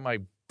some part of my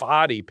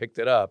body picked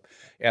it up,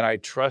 and I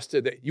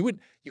trusted that you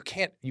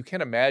can't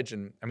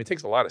imagine. I mean, it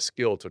takes a lot of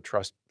skill to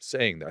trust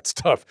saying that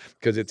stuff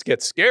because it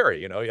gets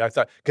scary, I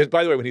thought, because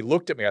by the way, when he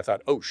looked at me, I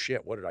thought, oh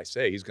shit, what did I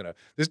say?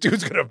 This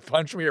dude's gonna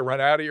punch me or run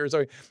out of here or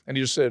something. And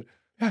he just said,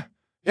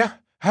 yeah.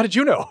 How did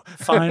you know?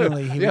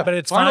 Finally, but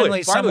it's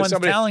finally someone's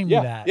telling me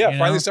that. Yeah,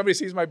 finally somebody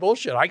sees my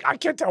bullshit. I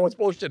can't tell what's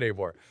bullshit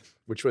anymore,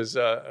 which was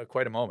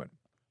quite a moment.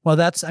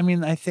 Well,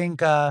 I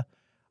think I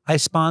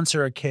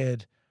sponsor a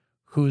kid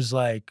who's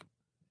like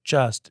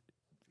just,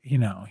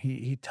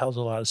 he tells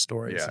a lot of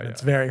stories, and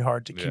it's very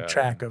hard to keep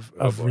track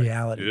of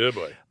reality. Yeah,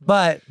 boy.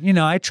 But,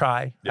 I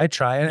try. Yep. I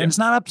try. And it's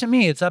not up to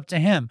me. It's up to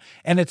him.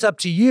 And it's up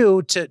to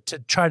you to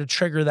try to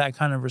trigger that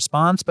kind of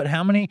response. But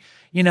how many,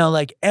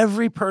 like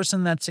every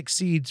person that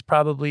succeeds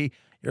probably,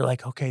 you're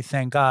like, okay,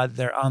 thank God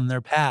they're on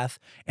their path.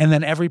 And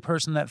then every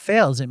person that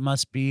fails, it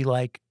must be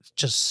like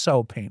just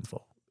so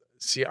painful.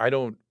 See,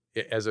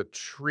 as a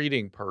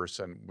treating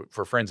person,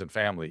 for friends and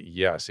family,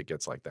 yes, it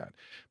gets like that.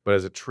 But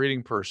as a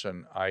treating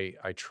person, I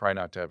try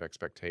not to have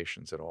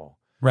expectations at all.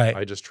 Right.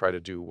 I just try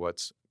to do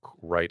what's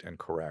right and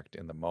correct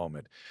in the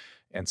moment.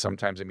 And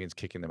sometimes it means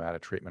kicking them out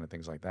of treatment and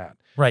things like that.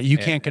 Right. You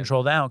can't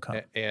control the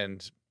outcome.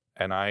 And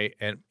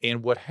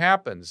what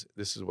happens,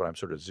 this is what I'm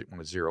sort of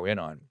want to zero in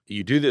on.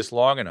 You do this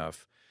long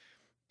enough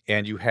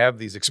and you have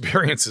these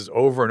experiences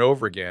over and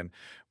over again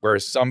where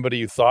somebody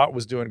you thought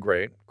was doing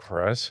great,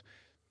 Chris,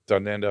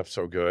 doesn't end up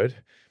so good.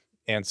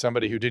 And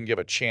somebody who didn't give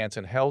a chance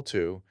in hell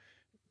to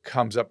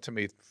comes up to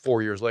me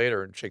 4 years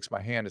later and shakes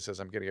my hand and says,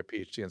 I'm getting a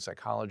PhD in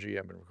psychology.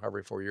 I've been in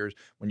recovery 4 years.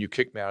 When you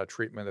kicked me out of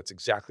treatment, that's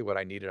exactly what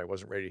I needed. I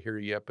wasn't ready to hear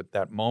you yet, but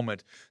that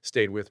moment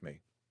stayed with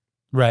me.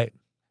 Right.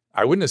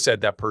 I wouldn't have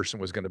said that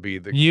person was going to be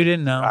the... You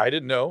didn't know. I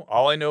didn't know.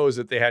 All I know is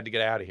that they had to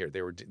get out of here.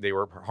 They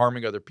were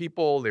harming other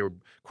people. They were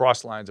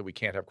cross lines that we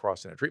can't have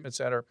crossed in a treatment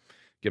center.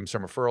 Give them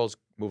some referrals,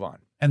 move on.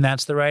 And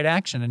that's the right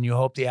action, and you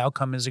hope the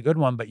outcome is a good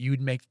one. But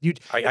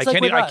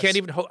I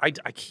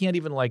can't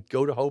even like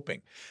go to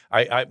hoping.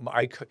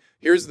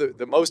 Here's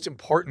the most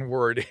important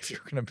word if you're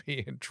going to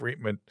be in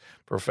treatment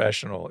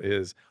professional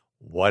is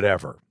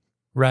whatever.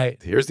 Right.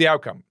 Here's the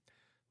outcome.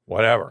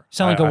 Whatever.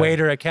 Sound like a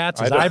waiter at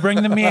Katz's. I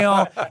bring the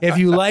meal. If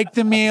you like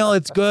the meal,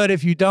 it's good.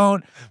 If you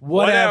don't,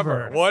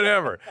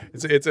 whatever.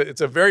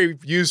 It's a very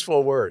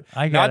useful word.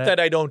 Not that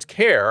I don't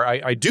care.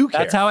 I do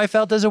care. That's how I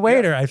felt as a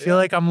waiter. I feel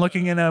like I'm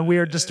looking in a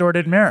weird,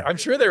 distorted mirror. I'm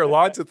sure there are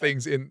lots of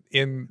things in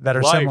that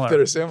are life similar. that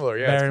are similar.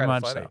 Yeah, very it's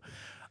much funny. so.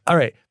 All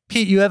right,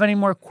 Pete, you have any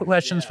more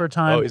questions for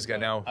time? Oh, he's got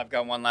now. I've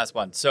got one last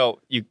one.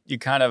 So you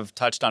kind of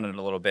touched on it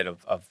a little bit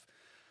of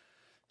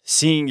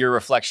seeing your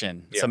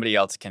reflection. Somebody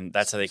else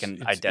that's how they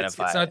can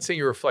identify. It's not seeing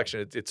your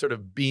reflection. It's sort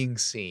of being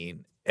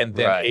seen and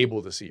then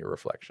able to see your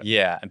reflection.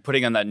 Yeah, and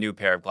putting on that new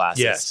pair of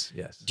glasses.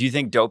 Yes. Do you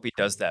think Dopey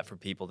does that for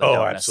people that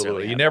don't necessarily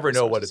absolutely. You have never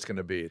know resources? what it's going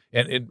to be.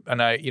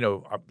 And I,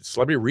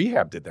 celebrity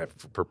rehab did that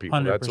for people.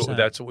 100%.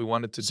 That's what we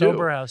wanted to do.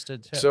 Sober House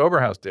did too. Sober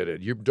House did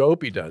it. Your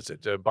Dopey does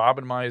it. Bob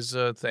and Mai's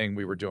thing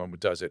we were doing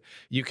does it.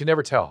 You can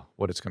never tell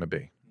what it's going to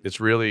be. It's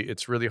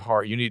really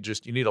hard. You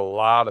need a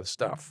lot of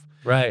stuff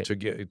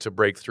to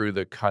break through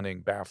the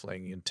cunning,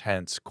 baffling,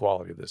 intense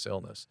quality of this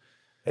illness.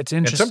 It's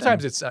interesting. And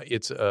sometimes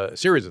it's a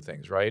series of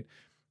things, right?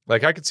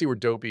 Like I could see where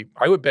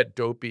I would bet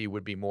Dopey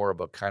would be more of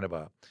a kind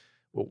of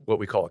what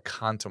we call a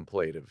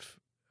contemplative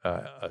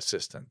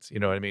assistant. You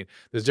know what I mean?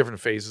 There's different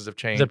phases of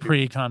change. The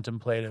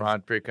pre-contemplative.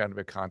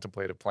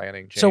 Contemplative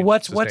planning. Change, so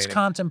what's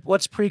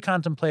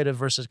pre-contemplative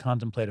versus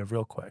contemplative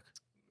real quick?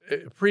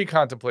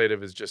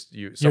 Pre-contemplative is just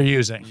you're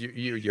using.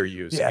 You're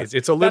using. Yeah. It's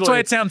a little. That's why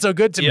it sounds so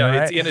good to me.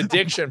 Right? It's in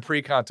addiction.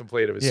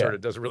 Pre-contemplative is sort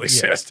of doesn't really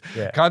exist.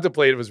 Yeah.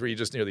 Contemplative is where you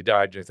just nearly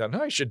died and you thought,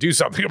 I should do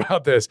something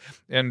about this.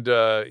 And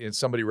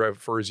somebody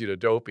refers you to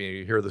Dopey and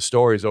you hear the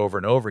stories over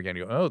and over again.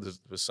 You go, there's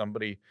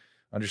somebody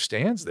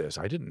understands this.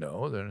 I didn't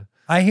know.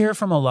 I hear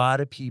from a lot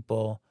of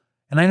people,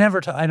 and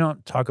I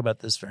don't talk about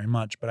this very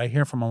much, but I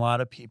hear from a lot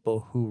of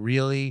people who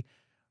really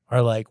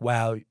are like,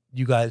 wow,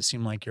 you guys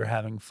seem like you're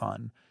having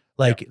fun.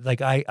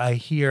 I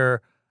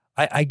hear,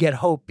 I get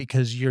hope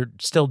because you're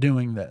still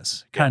doing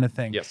this kind of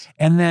thing. Yes.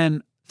 And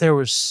then there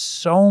was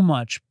so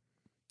much,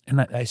 and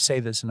I say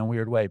this in a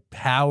weird way,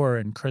 power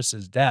in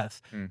Chris's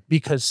death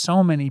because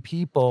so many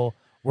people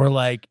were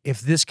like,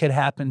 if this could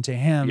happen to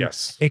him,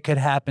 it could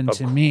happen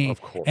to me.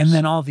 Of course. And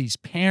then all these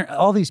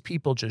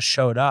people just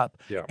showed up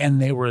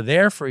and they were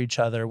there for each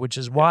other, which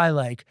is why,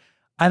 like,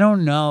 I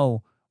don't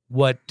know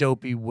what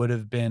Dopey would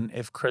have been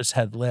if Chris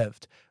had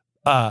lived.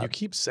 You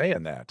keep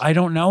saying that. I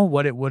don't know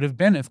what it would have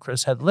been if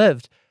Chris had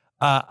lived.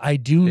 I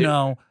do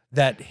know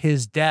that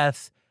his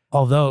death,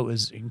 although it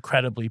was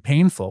incredibly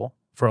painful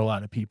for a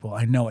lot of people,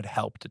 I know it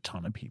helped a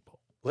ton of people.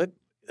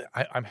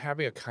 I'm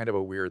having a kind of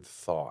a weird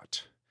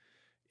thought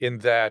in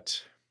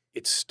that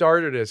it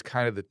started as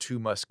kind of the two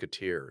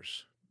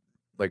musketeers,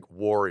 like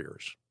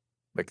warriors.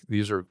 Like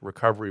these are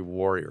recovery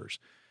warriors.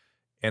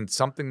 And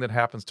something that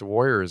happens to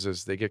warriors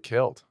is they get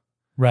killed.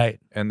 Right.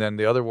 And then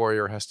the other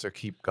warrior has to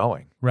keep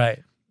going.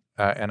 Right.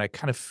 And I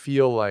kind of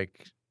feel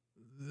like,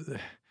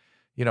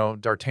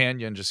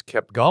 D'Artagnan just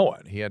kept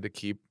going. He had to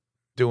keep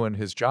doing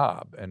his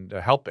job and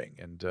helping,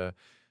 and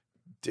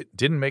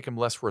didn't make him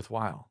less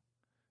worthwhile.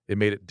 It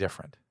made it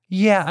different.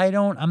 Yeah,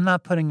 I'm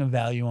not putting a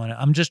value on it.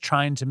 I'm just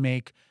trying to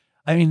make,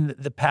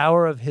 the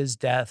power of his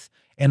death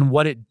and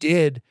what it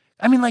did.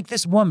 Like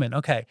this woman,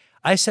 okay,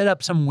 I set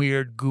up some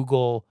weird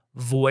Google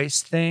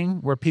voice thing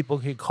where people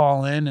could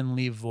call in and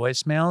leave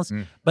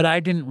voicemails, but I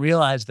didn't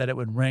realize that it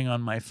would ring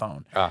on my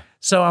phone.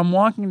 So I'm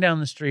walking down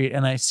the street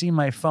and I see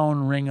my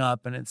phone ring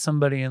up and it's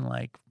somebody in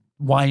like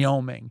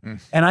Wyoming.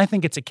 And I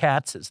think it's a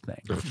Katz's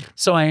thing.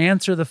 So I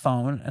answer the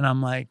phone and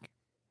I'm like,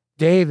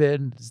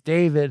 David, it's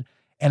David.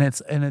 And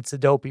it's a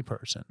Dopey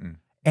person.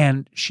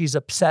 And she's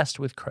obsessed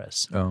with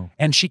Chris.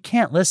 And she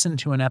can't listen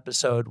to an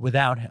episode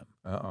without him.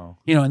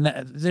 And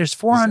there's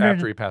 400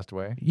 after he passed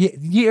away.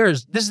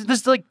 Years. This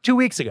is like 2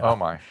 weeks ago. Oh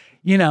my.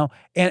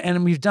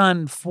 And we've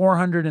done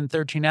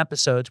 413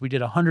 episodes. We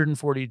did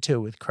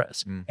 142 with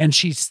Chris. And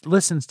she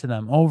listens to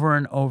them over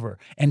and over.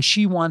 And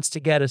she wants to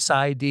get a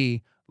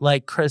PsyD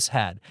like Chris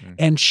had.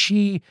 And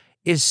she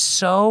is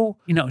so,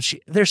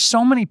 there's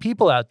so many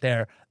people out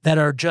there that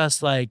are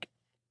just like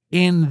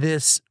in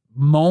this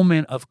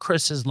moment of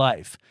Chris's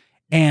life.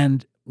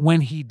 And when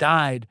he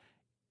died,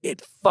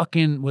 it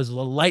fucking was a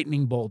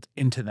lightning bolt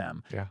into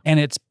them. And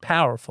it's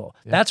powerful.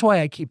 That's why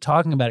I keep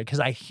talking about it,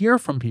 because I hear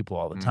from people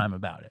all the time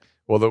about it.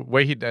 Well, the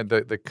way he did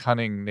the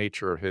cunning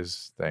nature of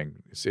his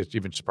thing, it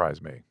even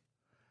surprised me.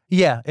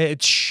 Yeah,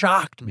 it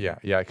shocked me.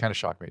 Yeah, it kind of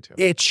shocked me too.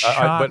 It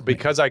shocked but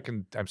because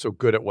I'm so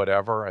good at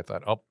whatever, I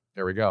thought, oh,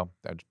 there we go.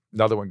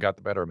 Another one got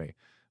the better of me.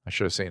 I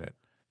should have seen it.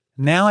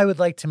 Now I would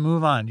like to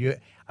move on.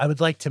 I would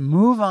like to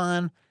move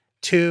on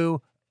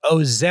to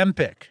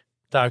Ozempic,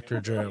 Dr.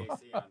 Drew.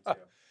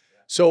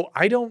 So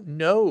I don't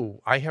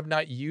know. I have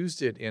not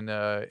used it in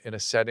a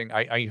setting.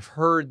 I've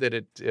heard that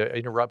it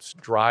interrupts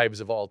drives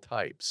of all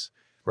types.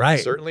 Right.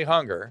 Certainly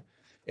hunger.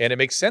 And it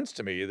makes sense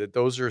to me that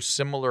those are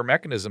similar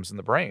mechanisms in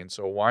the brain.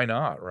 So why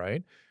not,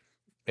 right?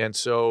 And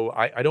so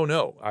I don't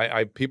know.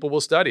 People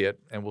will study it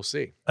and we'll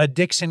see.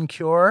 Addiction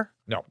cure?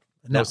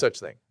 No such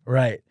thing.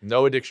 Right.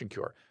 No addiction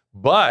cure.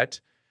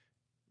 But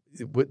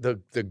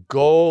the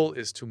goal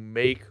is to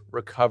make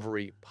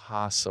recovery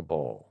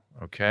possible,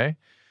 okay?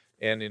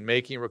 And in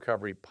making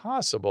recovery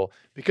possible,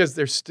 because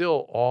there's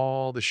still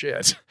all the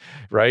shit,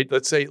 right?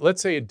 Let's say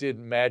it did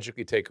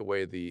magically take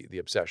away the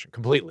obsession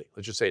completely.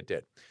 Let's just say it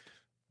did.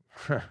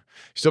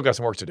 Still got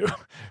some work to do,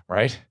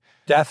 right?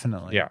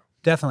 Definitely. Yeah.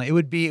 Definitely.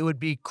 It would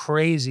be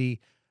crazy,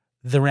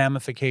 the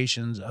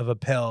ramifications of a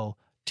pill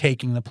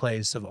taking the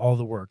place of all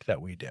the work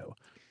that we do.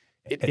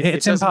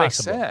 It doesn't make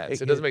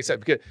sense. It doesn't make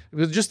sense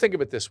because just think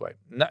of it this way.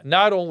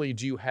 Not only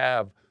do you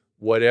have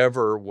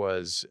whatever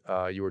was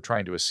you were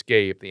trying to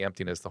escape, the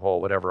emptiness, the hole,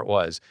 whatever it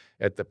was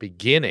at the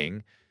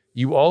beginning,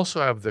 you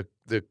also have the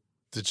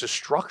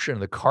destruction,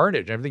 the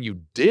carnage, everything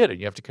you did, and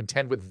you have to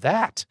contend with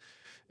that.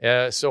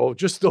 So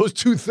just those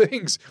two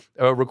things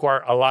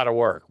require a lot of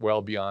work,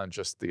 well beyond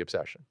just the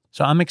obsession.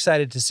 So I'm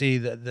excited to see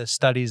the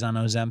studies on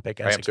Ozempic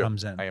as it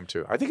comes in. I am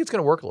too. I think it's going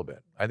to work a little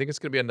bit. I think it's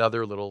going to be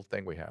another little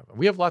thing we have.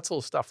 We have lots of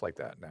little stuff like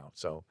that now.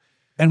 So,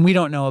 and we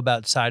don't know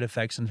about side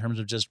effects in terms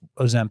of just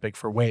Ozempic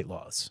for weight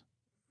loss.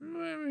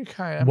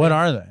 What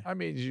are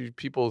they?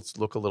 People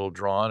look a little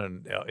drawn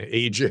and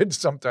aged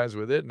sometimes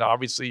with it, and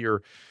obviously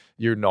you're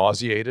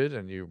nauseated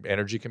and your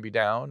energy can be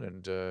down,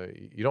 and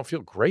you don't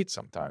feel great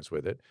sometimes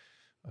with it.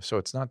 So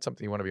it's not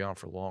something you want to be on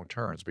for long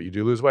terms, but you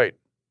do lose weight.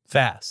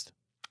 Fast.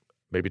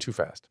 Maybe too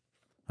fast.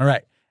 All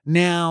right.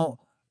 Now,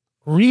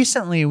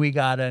 recently we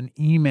got an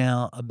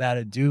email about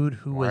a dude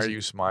who was... Why are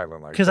you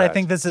smiling like that? Because I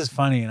think this is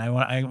funny, and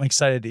I'm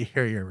excited to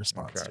hear your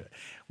response to it.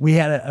 We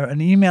had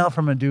an email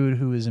from a dude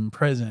who is in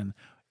prison,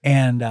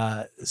 and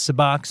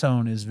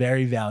Suboxone is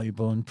very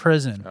valuable in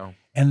prison. Oh.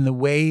 And the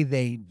way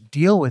they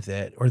deal with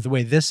it, or the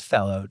way this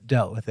fellow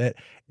dealt with it,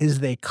 is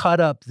they cut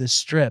up the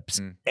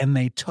strips and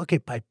they took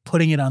it by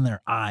putting it on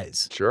their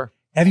eyes. Sure.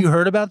 Have you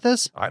heard about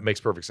this? It makes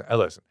perfect sense.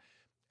 Listen,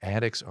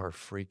 addicts are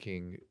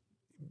freaking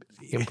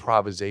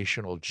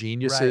improvisational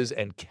geniuses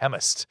and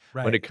chemists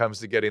when it comes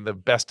to getting the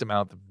best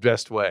amount, the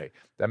best way.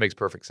 That makes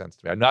perfect sense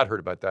to me. I've not heard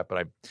about that, but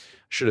I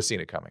should have seen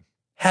it coming.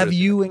 Have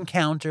you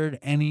encountered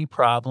any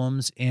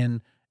problems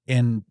in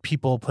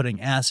people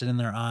putting acid in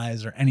their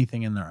eyes or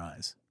anything in their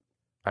eyes?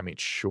 I mean,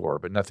 sure,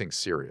 but nothing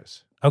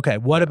serious. Okay,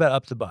 what about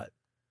up the butt?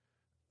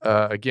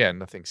 Again,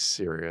 nothing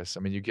serious. I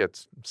mean, you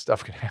get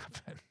stuff can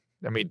happen.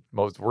 I mean,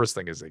 worst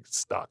thing is they get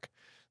stuck.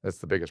 That's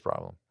the biggest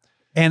problem.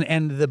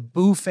 And the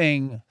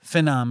boofing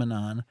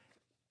phenomenon,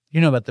 you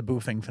know about the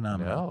boofing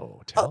phenomenon?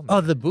 No, tell me.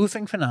 Oh, the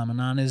boofing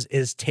phenomenon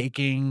is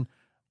taking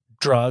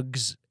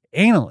drugs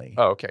anally.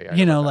 Oh, okay.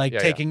 You know, like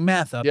taking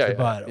meth up the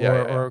butt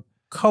or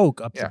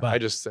coke up the butt. I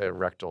just say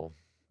rectal.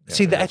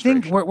 See, I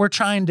think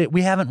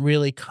we haven't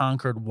really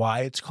conquered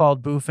why it's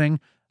called boofing.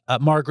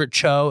 Margaret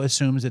Cho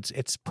assumes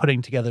it's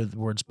putting together the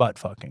words butt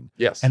fucking.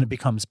 Yes. And it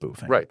becomes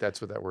boofing. Right. That's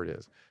what that word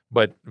is.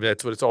 But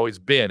that's what it's always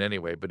been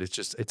anyway. But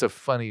it's a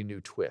funny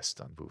new twist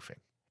on boofing.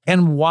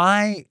 And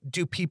why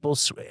do people,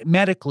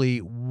 medically,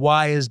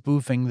 why is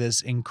boofing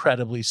this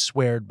incredibly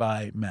sweared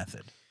by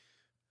method?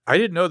 I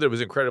didn't know that it was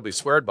incredibly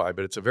sweared by,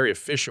 but it's a very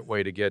efficient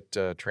way to get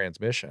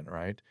transmission,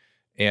 right?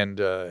 And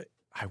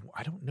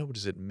I don't know,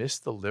 does it miss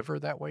the liver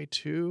that way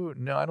too?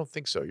 No, I don't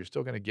think so. You're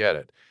still going to get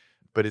it.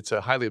 But it's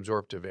a highly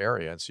absorptive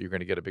area, and so you're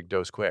going to get a big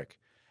dose quick.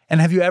 And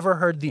have you ever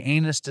heard the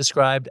anus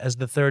described as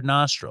the third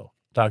nostril,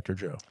 Dr.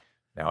 Drew?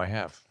 Now I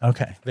have.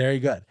 Okay, very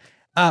good.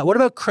 What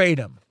about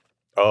Kratom?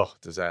 Oh,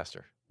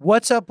 disaster.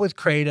 What's up with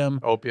Kratom?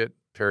 Opiate,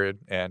 period.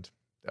 And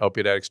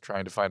opiate addicts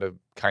trying to find a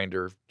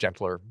kinder,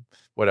 gentler,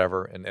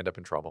 whatever, and end up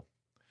in trouble.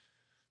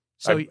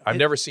 So I've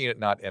never seen it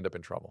not end up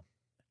in trouble.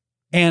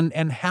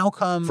 And how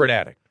come? For an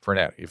addict.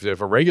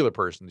 If a regular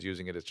person's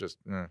using it, it's just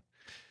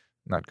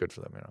not good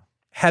for them, you know.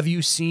 Have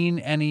you seen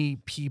any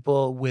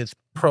people with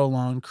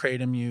prolonged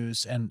Kratom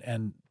use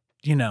and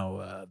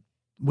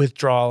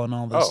withdrawal and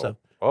all this stuff?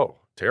 Oh,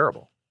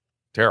 terrible.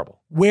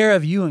 Where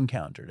have you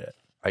encountered it?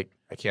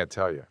 I can't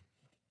tell you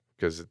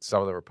because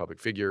some of them are public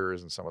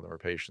figures and some of them are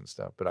patient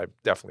stuff, but I've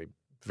definitely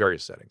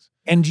various settings.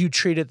 And do you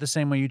treat it the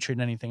same way you treat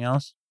anything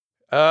else?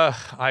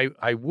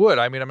 I would.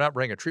 I mean, I'm not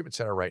running a treatment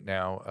center right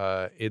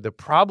now. The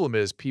problem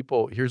is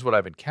here's what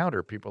I've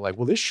encountered. People are like,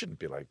 well, this shouldn't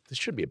be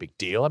a big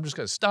deal. I'm just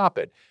going to stop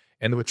it.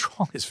 And the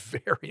withdrawal is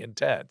very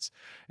intense.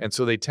 And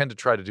so they tend to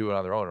try to do it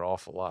on their own an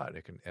awful lot.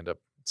 It can end up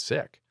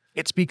sick.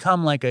 It's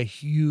become like a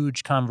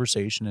huge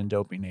conversation in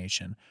Dopey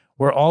Nation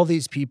where all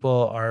these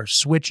people are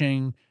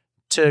switching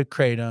to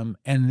Kratom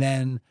and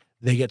then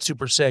they get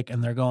super sick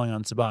and they're going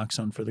on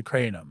Suboxone for the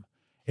Kratom.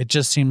 It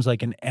just seems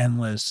like an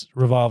endless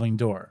revolving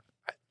door.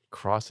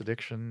 Cross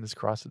addiction is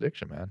cross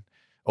addiction, man.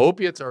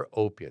 Opiates are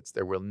opiates.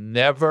 There will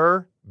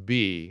never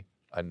be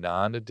a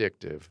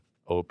non-addictive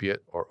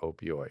opiate or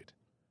opioid.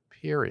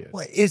 Period.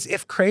 Well,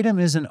 if Kratom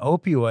is an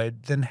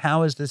opioid, then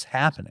how is this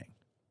happening?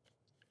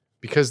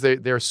 Because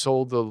they're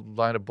sold the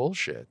line of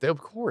bullshit.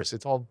 Of course,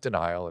 it's all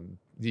denial and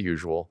the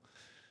usual.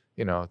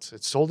 You know,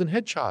 it's sold in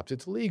head shops.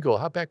 It's legal.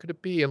 How bad could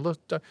it be? And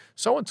look,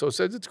 so-and-so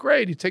says it's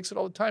great. He takes it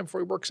all the time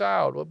before he works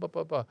out. Blah, blah,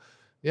 blah, blah.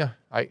 Yeah,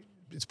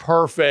 it's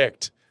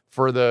perfect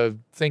for the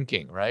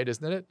thinking, right?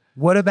 Isn't it?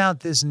 What about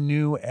this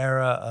new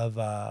era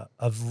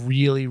of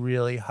really,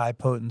 really high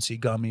potency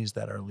gummies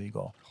that are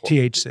legal?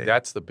 THC.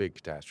 That's the big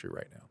catastrophe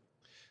right now.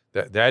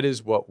 That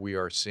is what we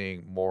are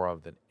seeing more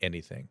of than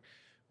anything,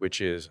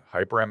 which is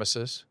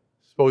hyperemesis,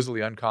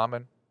 supposedly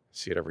uncommon.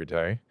 See it every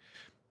day.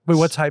 Wait,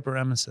 what's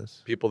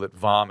hyperemesis? People that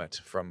vomit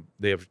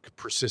they have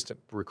persistent,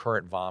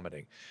 recurrent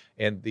vomiting.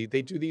 And they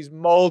do these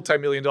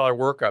multi-million-dollar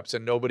workups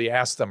and nobody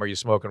asks them, are you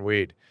smoking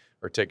weed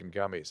or taking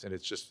gummies? And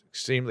it's just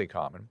extremely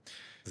common.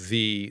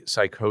 The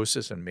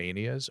psychosis and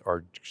manias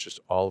are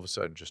just all of a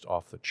sudden just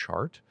off the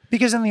chart.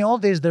 Because in the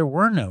old days, there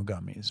were no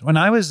gummies. When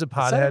I was a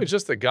pothead. It's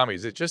just the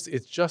gummies.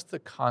 It's just the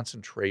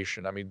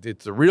concentration. I mean,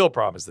 the real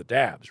problem is the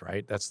dabs,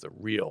 right? That's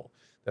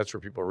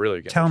where people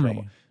really get in trouble.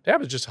 Tell me.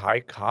 Dab is just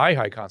high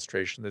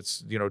concentration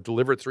that's,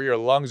 delivered through your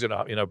lungs with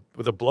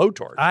a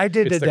blowtorch. I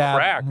did a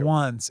dab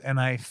once, and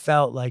I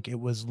felt like it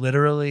was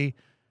literally,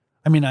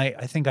 I mean, I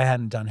think I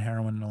hadn't done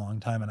heroin in a long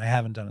time, and I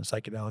haven't done a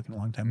psychedelic in a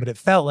long time, but it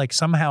felt like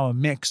somehow a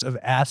mix of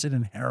acid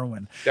and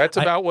heroin. That's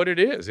about what it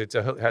is. It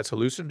has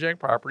hallucinogenic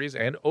properties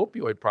and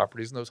opioid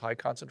properties in those high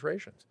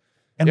concentrations.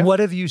 And what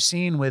have you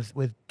seen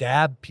with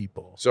dab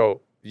people?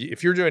 So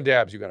if you're doing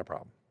dabs, you got a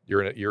problem.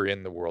 You're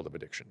in the world of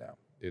addiction now.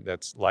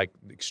 That's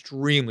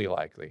extremely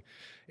likely.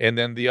 And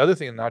then the other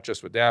thing, not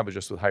just with dab, but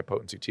just with high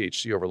potency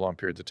THC over long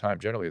periods of time,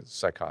 generally it's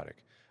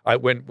psychotic.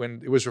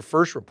 When it was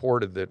first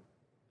reported that,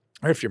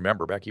 I don't know if you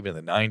remember, back even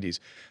in the 90s,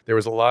 there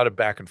was a lot of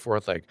back and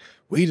forth like,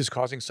 weed is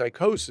causing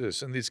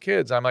psychosis in these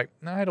kids. I'm like,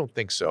 no, I don't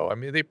think so. I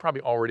mean, they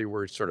probably already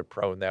were sort of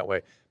prone that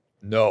way.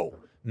 No.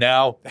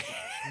 Now,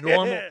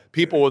 normal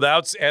people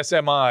without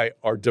SMI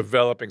are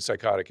developing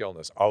psychotic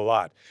illness a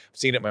lot. I've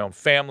seen it in my own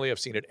family. I've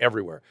seen it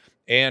everywhere.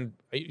 And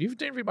you've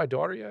interviewed my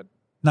daughter yet?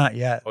 Not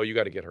yet. Oh, you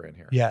got to get her in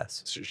here.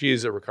 Yes. She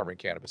is a recovering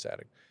cannabis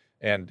addict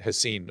and has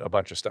seen a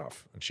bunch of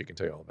stuff, and she can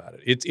tell you all about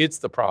it. It's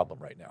the problem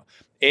right now.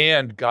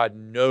 And God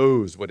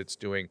knows what it's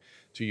doing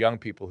to young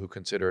people who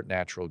consider it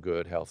natural,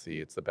 good, healthy.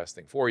 It's the best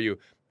thing for you.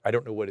 I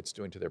don't know what it's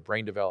doing to their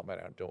brain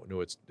development. I don't know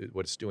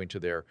what it's doing to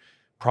their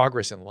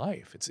progress in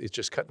life. It's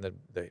just cutting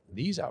the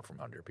knees out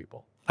from under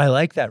people. I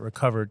like that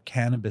recovered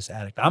cannabis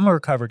addict. I'm a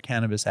recovered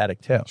cannabis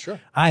addict too. Sure.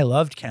 I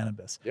loved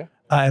cannabis. Yeah.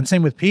 And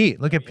same with Pete.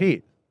 Look at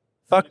Pete.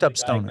 Fucked up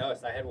stoner.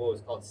 I had what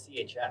was called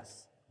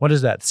CHS. What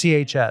is that?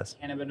 CHS.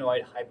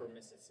 Cannabinoid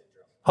hyperemesis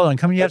syndrome.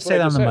 Hold on. You have to say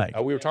that on the mic.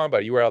 We were talking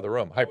about it. You were out of the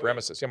room.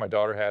 Hyperemesis. Yeah, my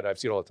daughter had. I've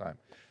seen it all the time.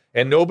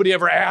 And nobody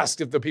ever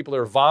asked if the people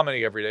are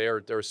vomiting every day or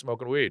they're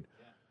smoking weed.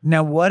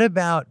 Now, what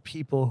about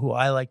people who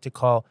I like to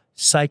call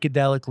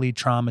psychedelically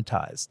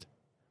traumatized?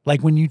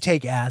 Like when you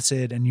take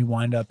acid and you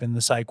wind up in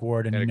the psych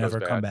ward and you never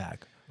come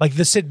back. Like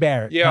the Sid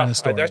Barrett kind of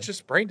story. That's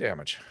just brain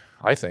damage,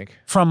 I think.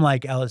 From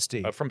like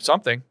LSD. From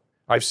something.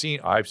 I've seen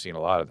a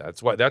lot of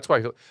that. That's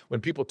why when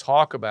people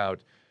talk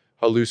about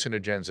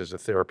hallucinogens as a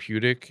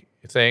therapeutic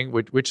thing,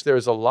 which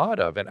there's a lot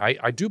of, and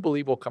I do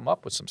believe we'll come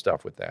up with some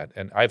stuff with that.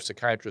 And I have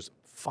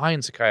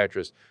fine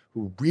psychiatrists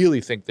who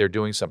really think they're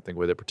doing something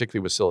with it,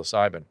 particularly with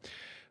psilocybin.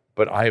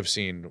 But I have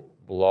seen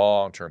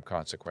long-term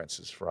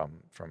consequences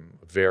from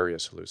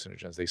various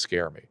hallucinogens. They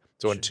scare me.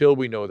 So until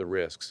we know the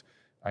risks,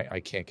 I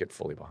can't get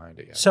fully behind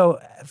it yet. So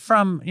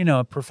from,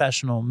 a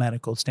professional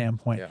medical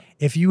standpoint,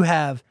 if you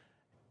have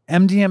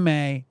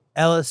MDMA,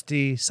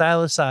 LSD,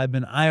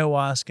 psilocybin,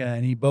 ayahuasca,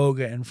 and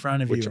iboga in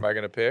front of you. Which am I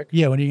going to pick?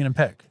 Yeah, what are you going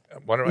to pick?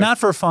 Not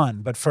for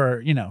fun, but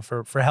for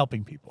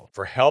helping people.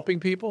 For helping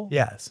people?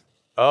 Yes.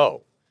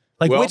 Oh.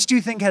 Which do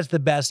you think has the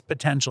best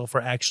potential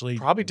for actually?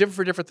 Probably different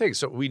for different things.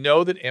 So we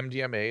know that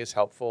MDMA is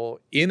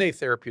helpful in a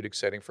therapeutic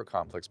setting for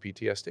complex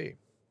PTSD.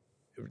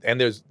 And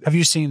have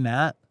you seen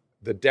that?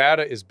 The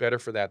data is better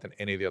for that than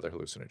any of the other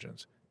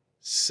hallucinogens.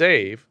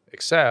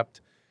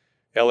 Except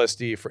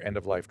LSD for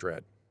end-of-life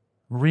dread.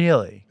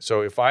 Really?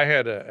 So if I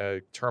had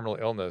a terminal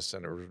illness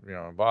and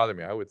it bothered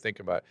me, I would think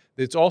about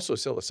it. It's also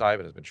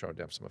psilocybin has been shown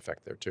to have some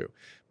effect there too.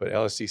 But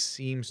LSD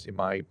seems, in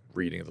my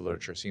reading of the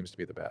literature, seems to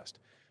be the best.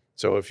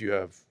 So if you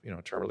have,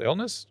 terminal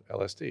illness,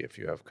 LSD. If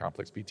you have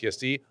complex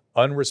PTSD,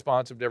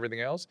 unresponsive to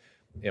everything else,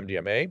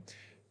 MDMA.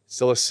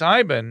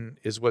 Psilocybin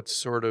is what's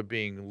sort of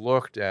being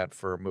looked at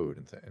for mood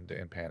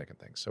and panic and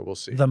things. So we'll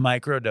see. The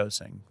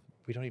microdosing.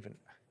 We don't even.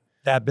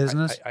 That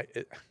business?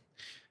 We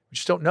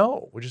just don't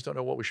know. We just don't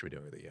know what we should be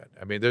doing with it yet.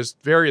 I mean, there's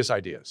various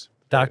ideas.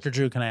 Dr.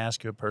 Drew, can I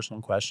ask you a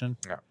personal question?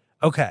 Yeah.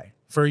 Okay.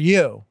 For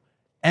you,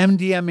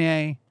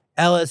 MDMA,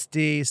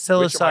 LSD,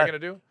 psilocybin. Which am I going to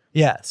do?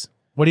 Yes.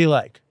 What do you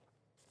like?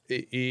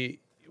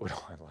 What do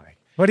I like?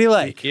 What do you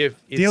like?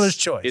 Dealer's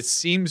choice. It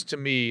seems to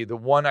me the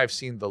one I've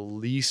seen the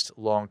least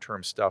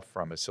long-term stuff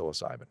from is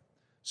psilocybin.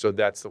 So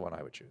that's the one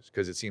I would choose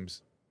because it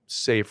seems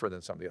safer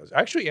than some of the others.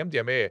 Actually,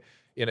 MDMA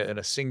in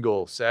a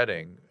single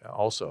setting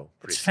also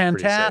pretty. It's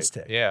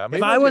fantastic. Pretty safe. Yeah.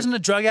 If I wasn't a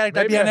drug addict,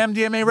 I'd be on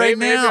MDMA right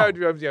now. Maybe I would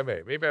do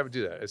MDMA. Maybe I would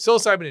do that.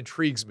 Psilocybin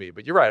intrigues me,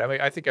 but you're right. I mean,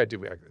 I think I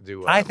do.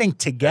 I think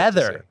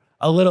together.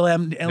 A little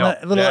psilocybin and I'm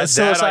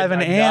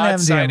not MDMA.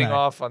 Signing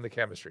off on the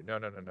chemistry. No.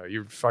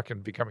 You're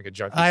fucking becoming a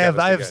junkie. I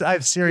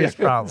have serious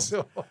problems.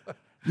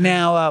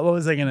 Now, what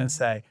was I gonna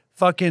say?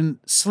 Fucking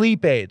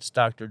sleep aids,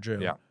 Dr.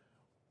 Drew. Yeah.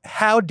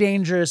 How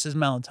dangerous is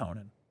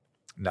melatonin?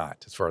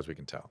 Not, as far as we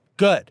can tell.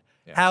 Good.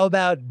 Yeah. How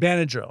about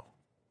Benadryl?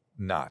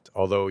 Not.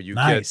 Although you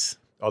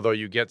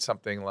get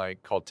something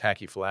called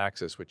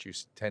tachyphylaxis, which you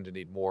tend to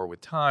need more with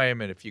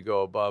time, and if you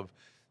go above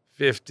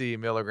 50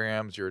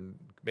 milligrams, you're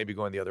maybe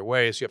going the other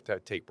way, so you have to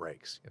take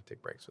breaks. You have to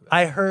take breaks with that.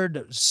 I heard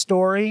a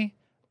story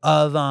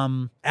of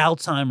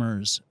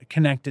Alzheimer's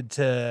connected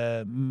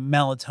to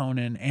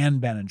melatonin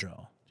and Benadryl.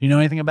 Do you know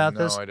anything about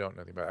this? No, I don't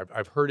know anything about it.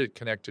 I've heard it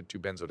connected to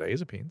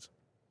benzodiazepines.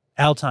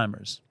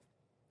 Alzheimer's.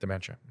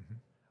 Dementia.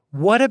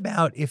 Mm-hmm. What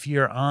about if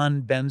you're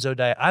on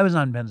I was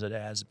on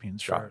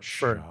benzodiazepines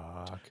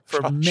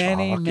for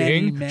many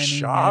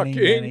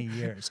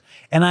years.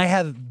 And I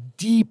have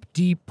deep,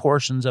 deep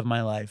portions of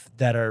my life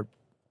that are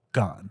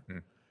gone.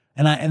 Mm.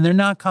 And they're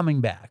not coming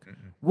back.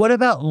 Mm-mm. What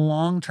about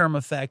long-term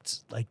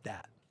effects like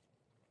that?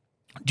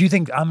 Do you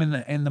think I'm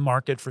in the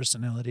market for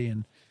senility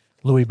and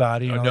Lewy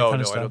body and all that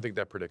kind of stuff? I don't think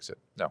that predicts it.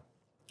 No.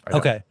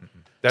 Okay.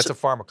 That's a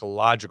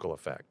pharmacological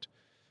effect.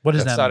 What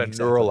does that mean? That's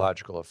not a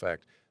neurological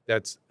effect.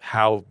 That's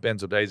how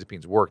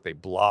benzodiazepines work. They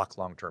block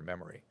long-term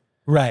memory.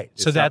 Right.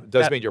 That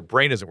doesn't mean your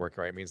brain isn't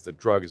working right. It means the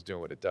drug is doing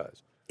what it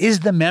does. Is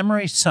the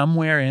memory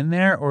somewhere in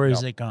there or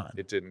is it gone?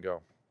 It didn't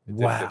go. It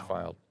wow. didn't get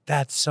filed.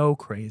 That's so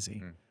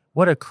crazy. Mm.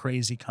 What a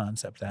crazy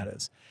concept that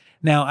is.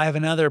 Now, I have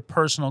another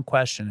personal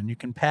question, and you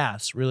can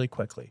pass really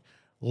quickly.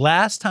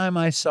 Last time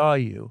I saw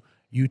you,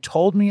 you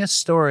told me a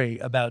story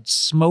about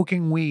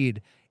smoking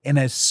weed in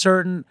a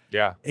certain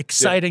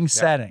exciting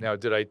setting. Now,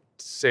 did I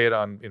say it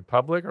in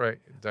public? Or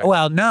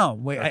well, no.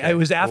 It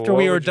was after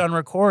we were done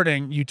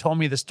recording, you told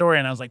me the story,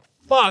 and I was like,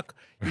 fuck,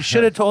 you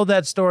should have told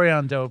that story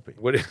on Dopey.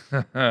 What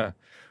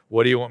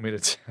do you want me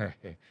to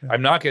say?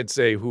 I'm not going to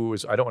say who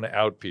was. I don't want to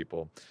out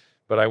people,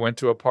 but I went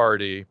to a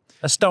party.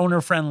 A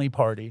stoner-friendly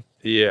party.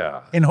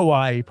 Yeah. In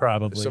Hawaii,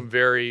 probably. Some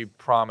very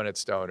prominent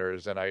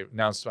stoners, and I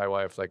announced to my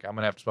wife, I'm going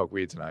to have to smoke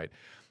weed tonight.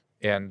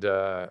 And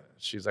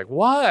she's like,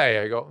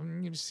 why? I go,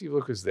 you see,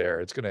 look who's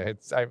there.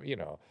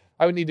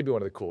 I would need to be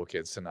one of the cool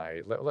kids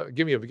tonight.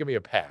 Give me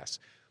a pass.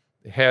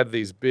 had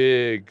these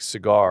big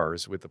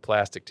cigars with the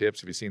plastic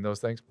tips. Have you seen those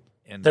things?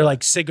 And They're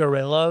like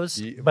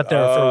cigarillos, but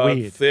they're for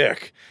weed.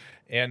 Thick.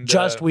 And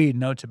just weed,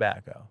 no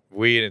tobacco.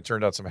 Weed, and it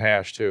turned out some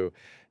hash too.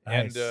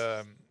 Nice.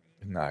 And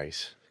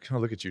nice. Come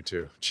on, look at you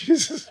too.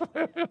 Jesus.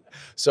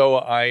 So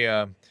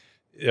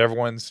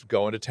everyone's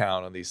going to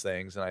town on these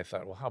things, and I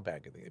thought, well, how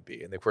bad could they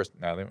be? And of course,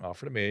 now they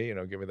offer to me,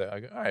 give me that. I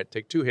go, all right,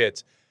 take 2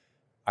 hits.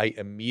 I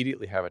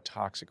immediately have a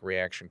toxic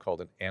reaction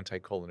called an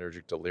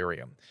anticholinergic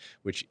delirium,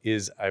 which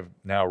is, I've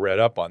now read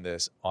up on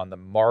this, on the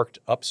marked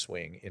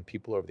upswing in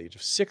people over the age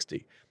of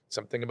 60.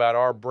 Something about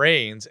our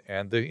brains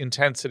and the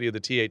intensity of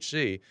the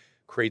THC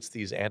creates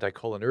these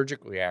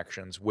anticholinergic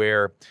reactions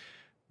where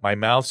my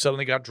mouth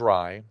suddenly got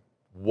dry,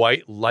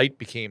 white light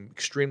became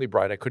extremely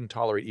bright. I couldn't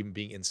tolerate even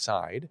being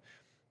inside,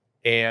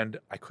 and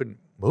I couldn't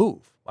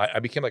move. I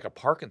became like a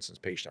Parkinson's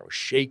patient. I was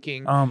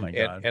shaking. Oh my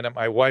God. And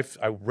my wife,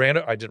 I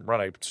didn't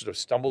run. I sort of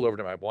stumbled over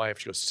to my wife.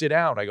 She goes, sit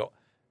down. I go,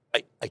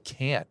 I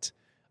can't.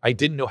 I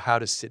didn't know how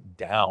to sit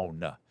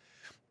down.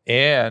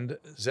 And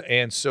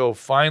so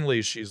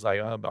finally she's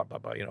like,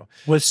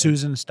 Was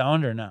Susan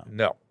stoned or no?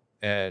 No.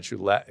 And she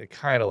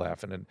kind of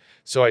laughing. And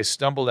so I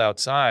stumbled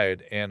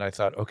outside, and I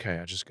thought, okay,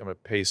 I'm going to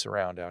pace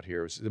around out here.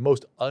 It was the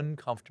most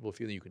uncomfortable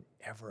feeling you can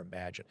ever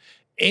imagine.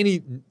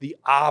 The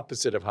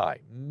opposite of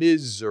high,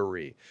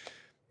 misery.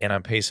 And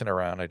I'm pacing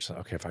around. I just thought,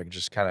 okay, if I can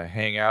just kind of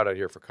hang out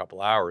here for a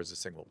couple hours,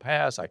 this thing will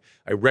pass. I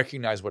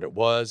recognized what it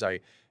was.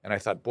 I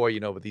thought, boy,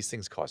 but these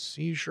things cause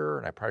seizure,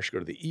 and I probably should go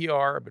to the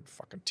ER, but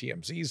fucking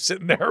TMZ's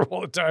sitting there all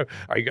the time.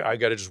 I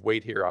got to just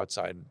wait here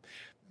outside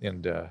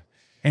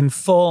and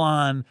full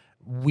on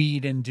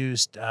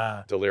weed-induced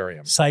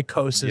delirium,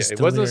 psychosis. Yeah,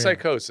 it wasn't a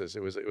psychosis.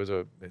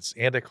 It's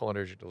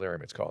anticholinergic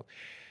delirium. It's called.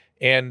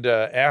 And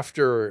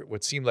after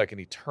what seemed like an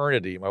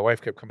eternity, my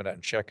wife kept coming out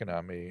and checking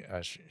on me.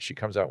 She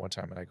comes out one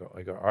time, and I go,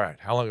 all right,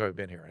 how long have I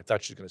been here? I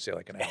thought she was going to say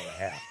like an hour and a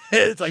half.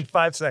 It's like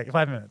 5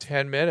 minutes.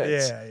 10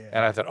 minutes. Yeah.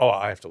 And I thought,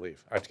 I have to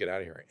leave. I have to get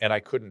out of here. And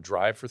I couldn't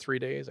drive for 3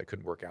 days. I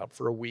couldn't work out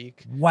for a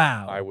week.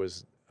 Wow. It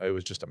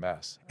was just a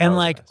mess. And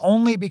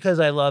only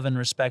because I love and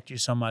respect you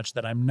so much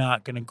that I'm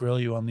not going to grill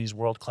you on these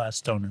world-class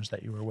stoners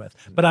that you were with.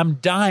 But I'm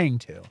dying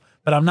to,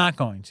 but I'm not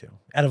going to,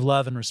 out of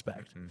love and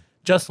respect. Mm-hmm.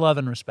 Just love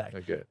and respect.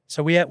 Okay.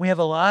 So we have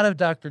a lot of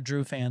Dr.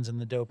 Drew fans in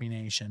the Dopey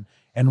Nation,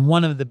 and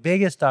one of the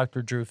biggest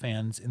Dr. Drew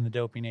fans in the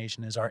Dopey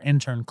Nation is our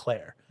intern,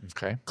 Claire.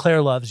 Okay.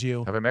 Claire loves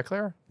you. Have I met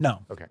Claire?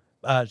 No. Okay.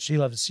 She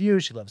loves you.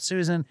 She loves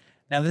Susan.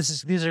 Now,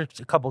 these are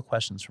a couple of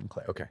questions from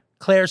Claire. Okay.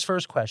 Claire's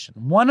first question.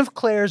 One of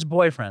Claire's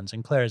boyfriends,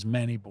 and Claire has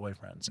many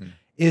boyfriends,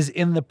 is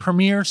in the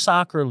Premier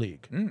Soccer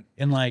League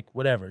in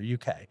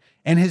UK.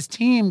 And his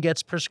team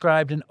gets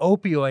prescribed an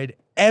opioid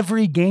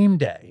every game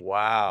day.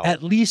 Wow.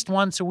 At least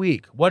once a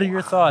week. What are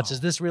your thoughts? Is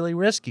this really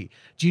risky?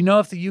 Do you know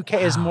if the UK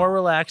is more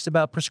relaxed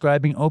about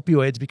prescribing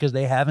opioids because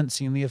they haven't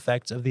seen the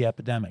effects of the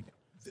epidemic?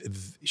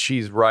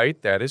 She's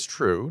right. That is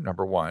true,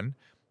 number one.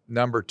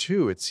 Number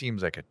two, it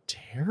seems like a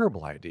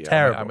terrible idea.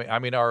 Terrible. I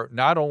mean, our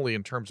not only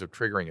in terms of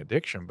triggering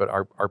addiction, but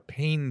our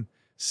pain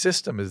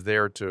system is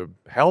there to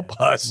help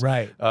us,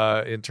 right?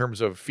 In terms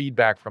of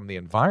feedback from the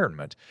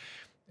environment,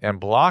 and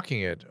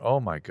blocking it. Oh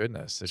my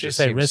goodness, it just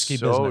seems risky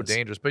so business.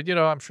 dangerous. But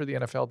I'm sure the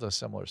NFL does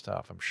similar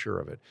stuff. I'm sure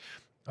of it,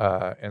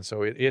 and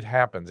so it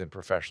happens in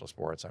professional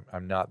sports.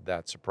 I'm not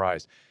that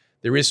surprised.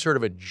 There is sort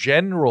of a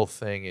general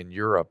thing in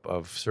Europe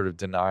of sort of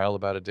denial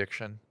about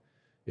addiction.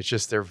 It's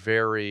just they're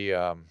very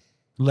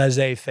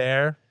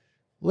laissez-faire.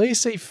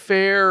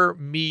 Laissez-faire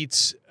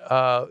meets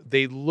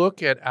they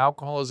look at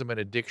alcoholism and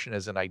addiction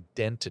as an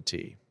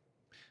identity.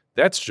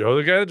 That's Joe,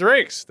 the guy that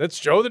drinks. That's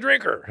Joe, the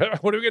drinker.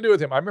 What are we going to do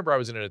with him? I remember I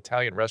was in an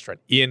Italian restaurant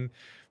in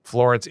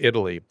Florence,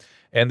 Italy,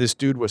 and this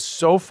dude was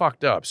so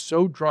fucked up,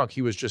 so drunk,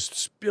 he was just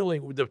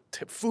spilling. The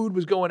food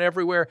was going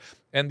everywhere,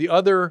 and the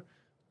other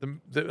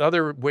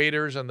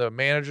waiters and the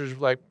managers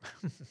were like,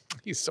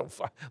 he's so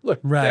fun. Look,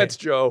 that's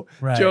Joe.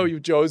 Right.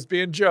 Joe's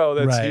being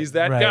Joe. He's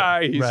that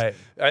guy.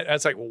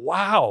 It's like,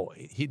 wow,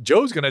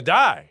 Joe's going to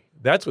die.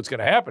 That's what's going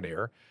to happen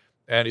here.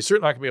 And he's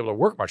certainly not going to be able to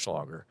work much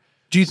longer.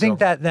 Do you think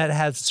that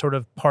has sort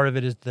of part of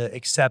it is the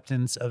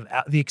acceptance of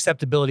the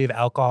acceptability of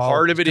alcohol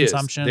part of it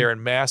consumption? Is they're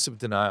in massive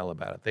denial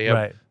about it.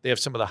 They have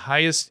some of the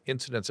highest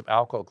incidence of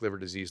alcoholic liver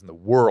disease in the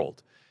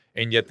world.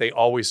 And yet they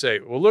always say,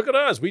 well, look at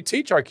us. We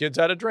teach our kids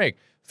how to drink.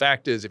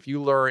 Fact is, if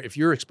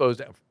you're exposed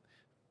to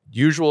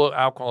usual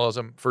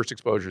alcoholism, first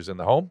exposure is in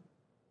the home.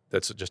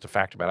 That's just a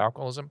fact about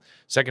alcoholism.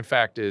 Second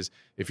fact is,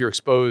 if you're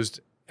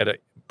exposed at a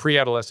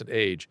pre-adolescent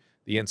age,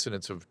 the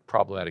incidence of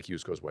problematic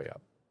use goes way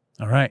up.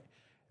 All right.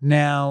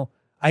 Now,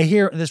 I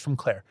hear this from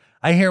Claire.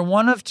 I hear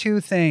one of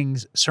two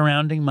things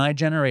surrounding my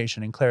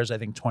generation, and Claire's, I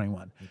think,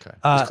 21.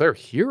 Okay. Is Claire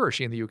here or is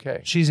she in the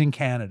UK? She's in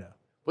Canada.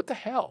 What the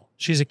hell?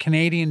 She's a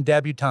Canadian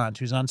debutante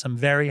who's on some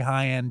very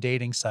high-end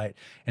dating site,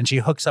 and she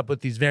hooks up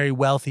with these very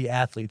wealthy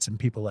athletes and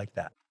people like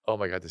that. Oh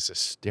my God, this is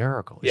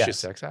hysterical. Is she a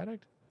sex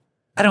addict?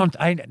 I don't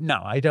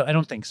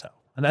think so.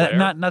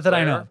 Not that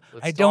I know of.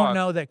 Let's I don't talk.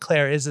 know that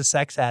Claire is a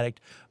sex addict,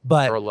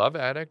 but Or a love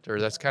addict, or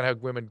that's kind of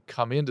how women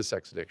come into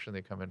sex addiction.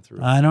 They come in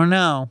through. I don't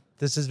know.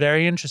 This is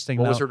very interesting.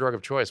 What though. was her drug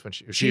of choice when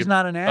She's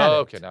not an addict. Oh,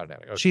 okay, not an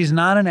addict. Okay. She's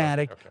not an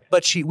addict, Okay.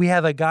 but we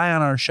have a guy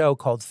on our show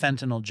called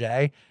Fentanyl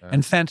J,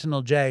 and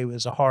Fentanyl J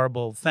was a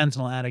horrible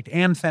fentanyl addict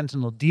and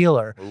fentanyl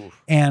dealer,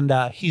 and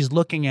he's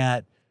looking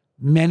at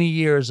many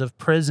years of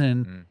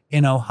prison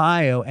in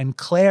Ohio, and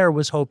Claire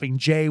was hoping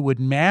Jay would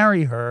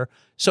marry her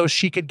so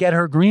she could get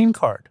her green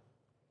card.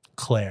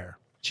 Claire.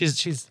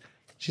 She's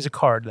a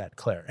card, that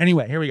Claire.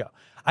 Anyway, here we go.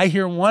 I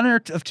hear one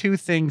of two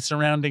things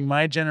surrounding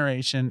my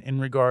generation in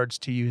regards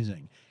to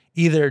using.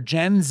 Either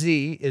Gen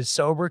Z is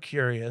sober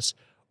curious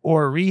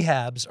or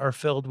rehabs are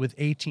filled with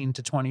 18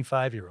 to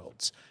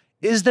 25-year-olds.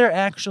 Is there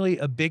actually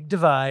a big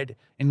divide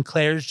in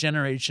Claire's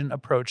generation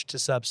approach to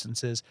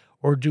substances,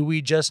 or do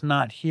we just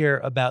not hear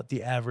about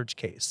the average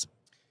case?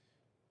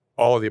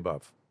 All of the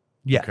above.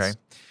 Yes.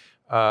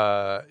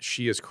 Okay.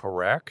 She is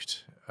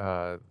correct.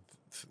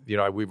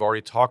 We've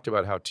already talked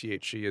about how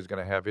THC is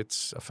going to have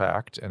its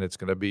effect, and it's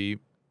going to be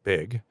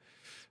big,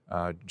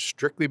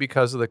 strictly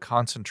because of the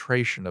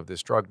concentration of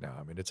this drug now.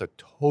 I mean, it's a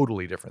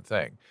totally different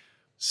thing.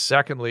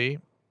 Secondly,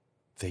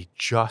 they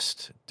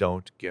just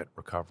don't get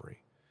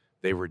recovery.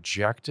 They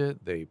reject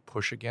it. They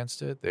push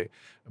against it.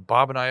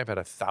 Bob and I have had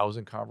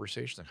 1,000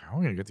 conversations. Like, how are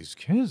we going to get these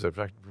kids to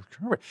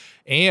recover?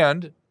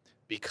 And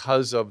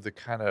because of the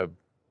kind of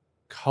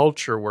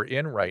culture we're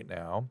in right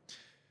now,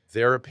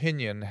 their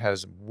opinion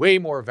has way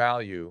more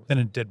value than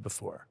it did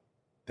before.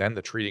 Than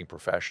the treating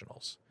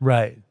professionals.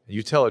 Right.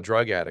 You tell a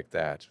drug addict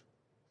that,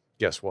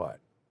 guess what?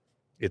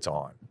 It's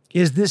on.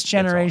 Is this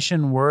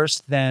generation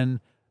worse than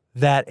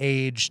that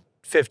age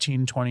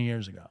 15, 20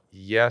 years ago?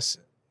 Yes,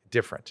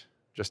 different.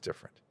 Just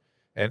different.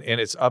 And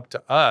it's up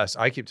to us.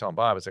 I keep telling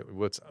Bob,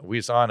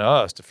 it's on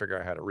us to figure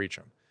out how to reach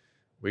them.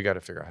 We got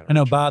to figure out how to reach them. I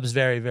know Bob's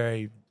very,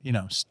 very,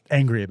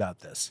 angry about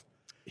this.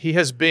 He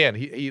has been.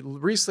 He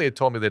recently had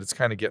told me that it's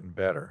kind of getting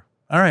better.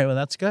 All right. Well,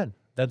 that's good.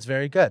 That's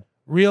very good.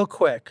 Real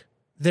quick,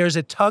 there's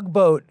a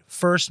tugboat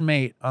first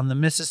mate on the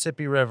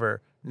Mississippi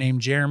River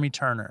named Jeremy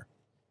Turner.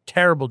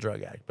 Terrible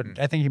drug addict, but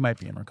I think he might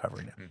be in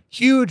recovery now.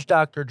 Huge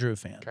Dr. Drew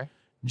fan. Okay.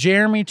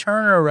 Jeremy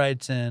Turner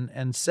writes in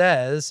and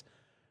says,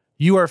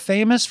 "You are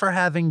famous for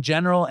having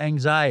general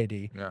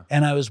anxiety,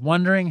 and I was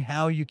wondering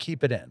how you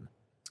keep it in."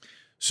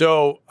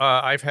 So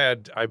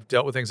I've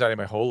dealt with anxiety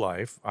my whole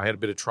life. I had a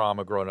bit of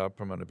trauma growing up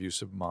from an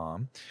abusive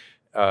mom.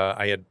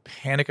 I had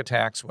panic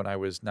attacks when I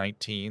was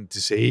 19,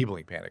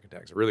 disabling panic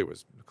attacks. It really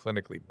was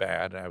clinically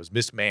bad, and I was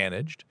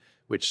mismanaged,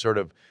 which sort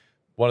of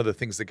one of the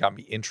things that got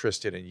me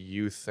interested in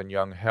youth and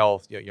young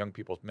health, young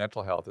people's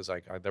mental health, is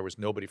there was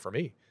nobody for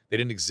me. They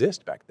didn't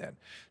exist back then.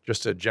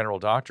 Just a general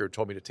doctor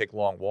told me to take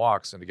long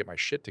walks and to get my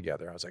shit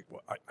together. I was like,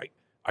 well,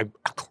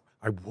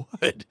 I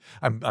would.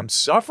 I'm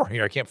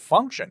suffering. I can't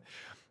function.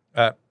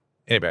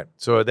 Anyway,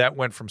 so that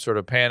went from sort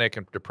of panic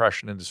and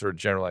depression into sort of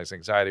generalized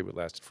anxiety, which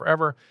lasted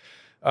forever.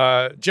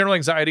 General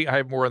anxiety, I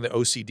have more on the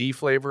OCD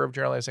flavor of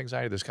generalized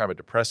anxiety. There's kind of a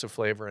depressive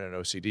flavor and an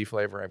OCD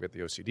flavor. I've got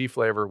the OCD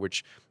flavor,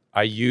 which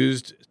I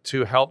used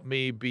to help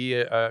me be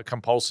a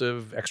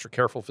compulsive, extra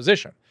careful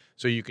physician.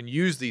 So you can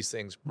use these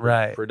things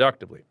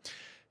productively.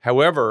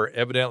 However,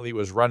 evidently it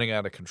was running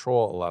out of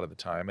control a lot of the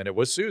time. And it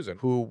was Susan,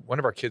 who, one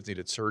of our kids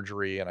needed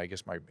surgery, and I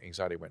guess my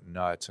anxiety went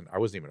nuts, and I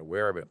wasn't even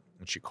aware of it.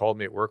 And she called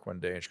me at work one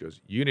day, and she goes,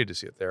 "You need to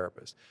see a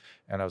therapist."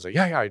 And I was like,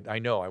 yeah, I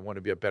know. I want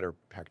to be a better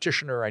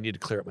practitioner. I need to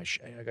clear up my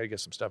I got to get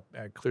some stuff,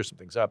 clear some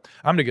things up.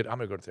 I'm going to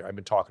go to therapy. I've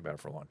been talking about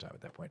it for a long time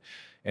at that point.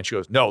 And she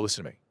goes, "No,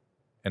 listen to me."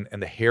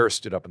 And the hair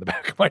stood up in the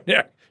back of my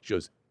neck. She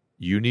goes,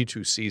 "You need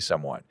to see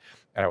someone."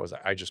 And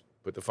I just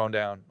put the phone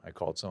down. I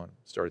called someone,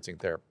 started seeing a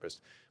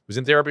therapist. Was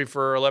in therapy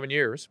for 11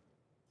 years,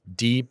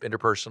 deep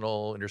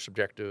interpersonal,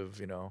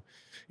 intersubjective,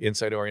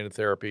 insight-oriented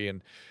therapy.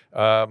 And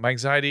my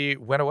anxiety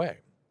went away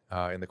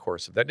in the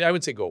course of that. I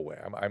wouldn't say go away.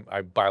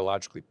 I'm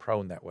biologically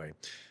prone that way.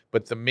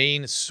 But the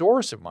main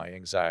source of my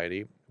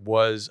anxiety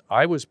was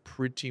I was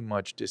pretty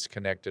much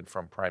disconnected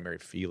from primary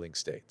feeling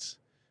states.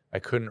 I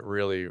couldn't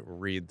really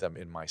read them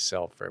in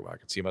myself very well. I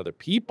could see them in other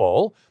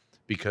people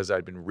because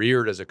I'd been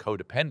reared as a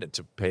codependent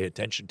to pay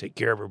attention, take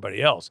care of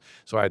everybody else.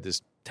 So I had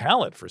this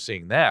talent for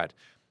seeing that.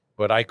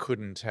 But I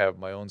couldn't have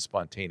my own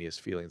spontaneous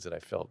feelings that I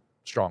felt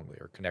strongly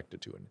or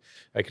connected to. And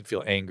I could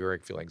feel anger, I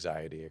could feel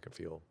anxiety,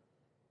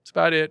 that's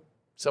about it.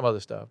 Some other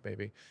stuff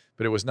maybe.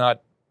 But it was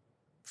not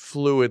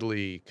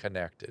fluidly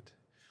connected.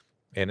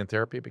 And in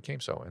therapy it became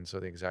so. And so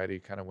the anxiety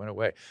kind of went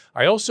away.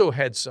 I also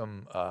had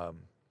some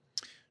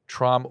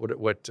trauma,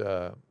 what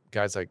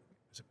guys like,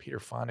 is it Peter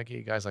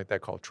Fonagy, guys like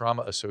that call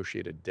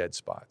trauma-associated dead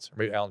spots. Or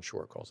maybe Alan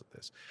Shore calls it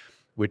this,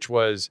 which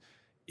was,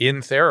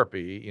 in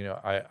therapy,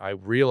 I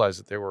realized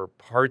that there were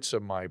parts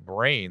of my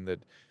brain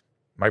that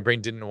my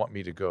brain didn't want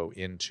me to go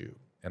into,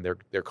 and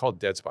they're called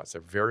dead spots.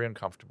 They're very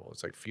uncomfortable.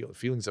 It's like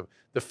feelings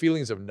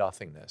of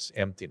nothingness,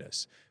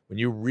 emptiness. When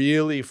you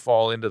really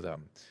fall into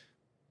them,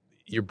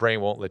 your brain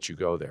won't let you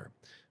go there.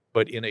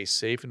 But in a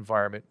safe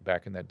environment,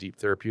 back in that deep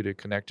therapeutic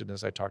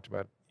connectedness I talked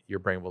about, your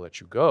brain will let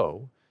you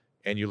go,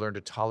 and you learn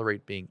to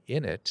tolerate being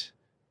in it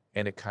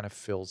and it kind of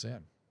fills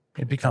in.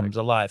 It becomes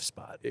a live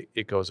spot.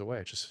 It goes away.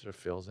 It just sort of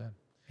fills in.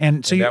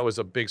 And so that was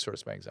a big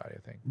source of anxiety, I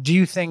think. Do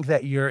you think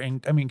that you're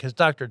in, I mean, because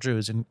Dr. Drew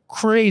is in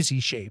crazy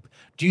shape.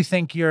 Do you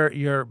think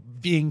you're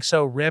being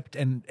so ripped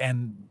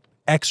and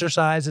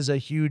exercise is a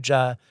huge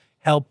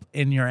help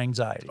in your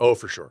anxiety? Oh,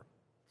 for sure.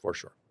 For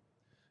sure.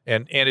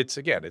 And it's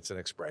an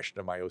expression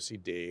of my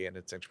OCD and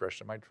it's an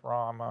expression of my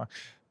trauma,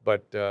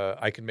 but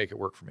I can make it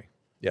work for me.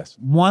 Yes.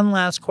 One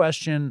last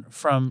question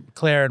from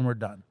Claire and we're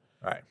done.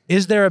 All right.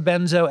 Is there a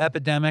benzo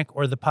epidemic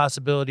or the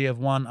possibility of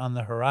one on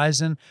the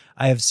horizon?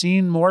 I have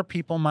seen more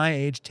people my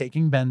age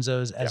taking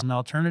benzos as an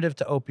alternative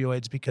to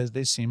opioids because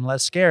they seem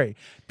less scary.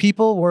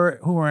 People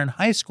who were in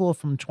high school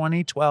from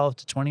 2012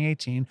 to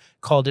 2018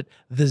 called it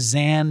the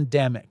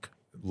Zandemic.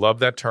 Love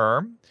that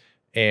term.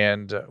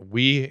 And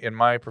we, in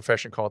my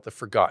profession, call it the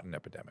forgotten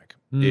epidemic.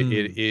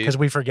 Because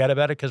we forget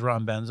about it because we're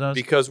on benzos?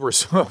 Because we're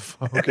so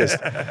focused.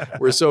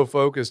 We're so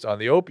focused on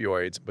the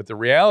opioids. But the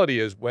reality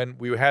is when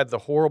we had the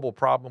horrible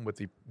problem with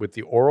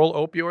the oral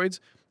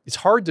opioids, it's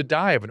hard to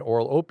die of an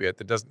oral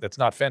opiate that's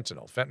not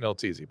fentanyl. Fentanyl,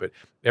 it's easy. But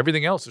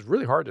everything else is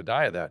really hard to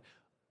die of that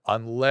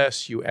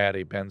unless you add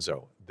a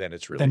benzo. Then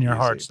it's really Then your easy.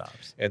 heart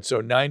stops. And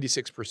so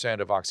 96%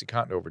 of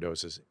OxyContin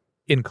overdoses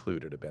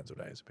included a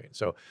benzodiazepine.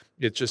 So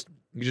it's just,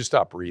 you just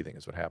stop breathing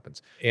is what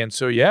happens. And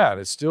so,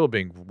 it's still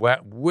being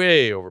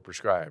way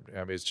overprescribed.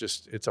 I mean,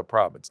 it's a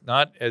problem. It's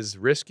not as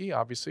risky,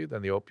 obviously,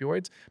 than the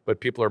opioids, but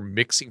people are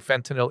mixing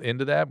fentanyl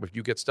into that. If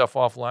you get stuff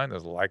offline,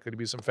 there's likely to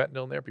be some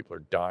fentanyl in there. People are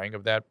dying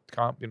of that,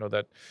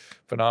 that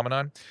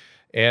phenomenon.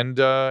 And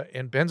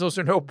benzos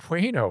are no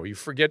bueno. You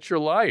forget your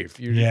life.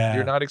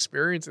 You're not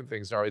experiencing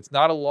things now. It's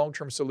not a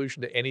long-term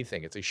solution to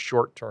anything. It's a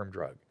short-term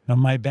drug. No,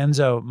 my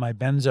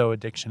benzo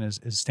addiction is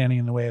standing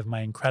in the way of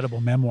my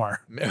incredible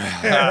memoir.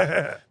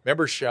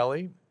 Remember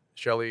Shelley?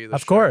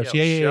 Of course.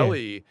 Yeah.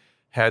 Shelley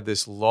had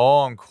this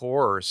long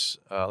course,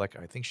 I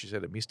think she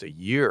said at least a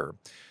year,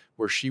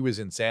 where she was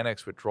in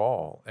Xanax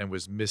withdrawal and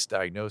was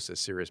misdiagnosed as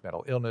serious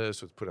mental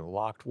illness, was put in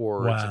locked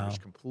wards, and was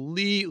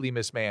completely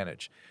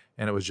mismanaged.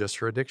 And it was just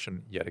her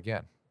addiction yet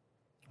again.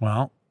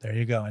 Well, there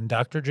you go. And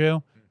Dr.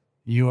 Drew,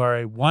 you are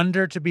a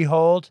wonder to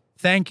behold.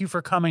 Thank you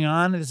for coming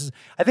on.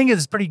 I think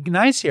it's pretty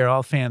nice here,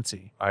 all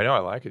fancy. I know, I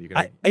like it.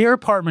 Your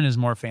apartment is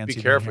more fancy.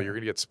 Be careful, you're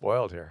going to get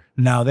spoiled here.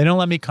 No, they don't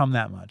let me come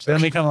that much. They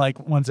let me come like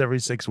once every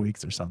 6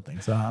 weeks or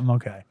something. So I'm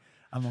okay.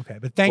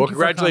 But thank you.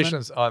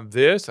 Congratulations on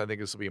this. I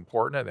think this will be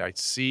important. I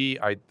see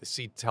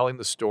telling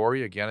the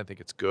story again. I think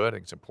it's good. I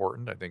think it's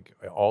important. I think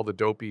all the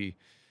Dopey.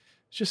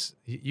 Just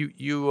you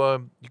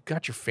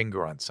got your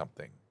finger on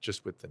something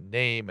just with the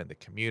name and the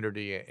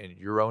community and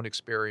your own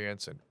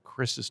experience and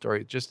Chris's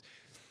story.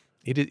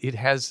 It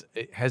has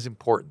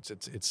importance.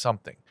 It's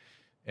something,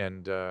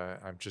 and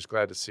I'm just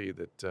glad to see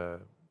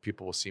that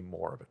people will see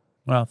more of it.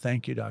 Well,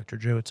 thank you, Dr.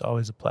 Drew. It's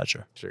always a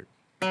pleasure. Sure.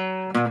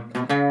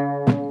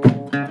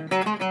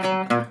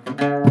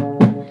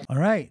 All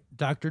right,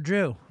 Dr.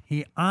 Drew.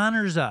 He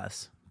honors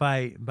us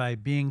by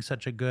being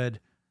such a good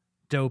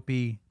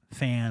Dopey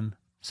fan.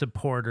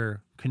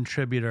 Supporter,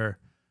 contributor.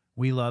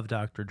 We love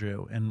Dr.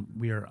 Drew, and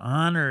we are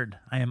honored.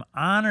 I am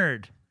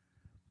honored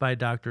by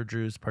Dr.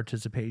 Drew's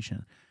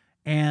participation.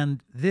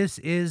 And this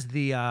is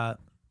the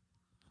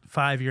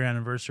 5-year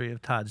anniversary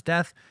of Todd's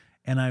death,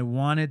 and I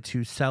wanted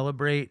to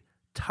celebrate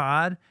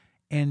Todd.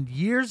 And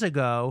years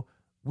ago,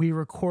 we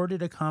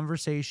recorded a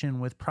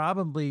conversation with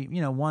probably,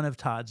 one of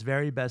Todd's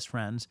very best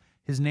friends.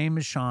 His name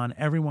is Sean.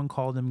 Everyone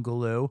called him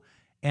Galoo.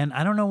 And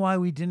I don't know why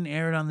we didn't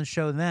air it on the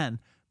show then,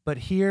 but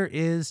here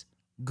is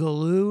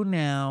Galoo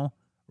now,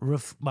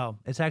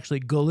 it's actually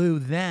Galoo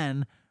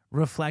then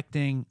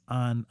reflecting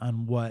on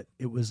what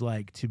it was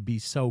like to be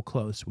so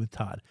close with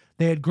Todd.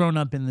 They had grown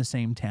up in the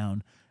same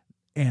town,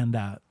 and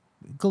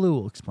Galoo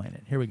will explain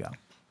it. Here we go.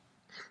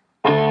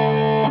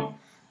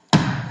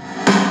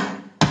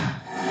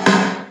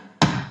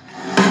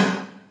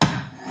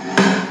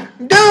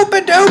 Dopey,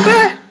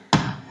 dopey,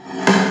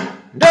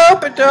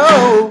 dopey,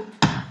 dope,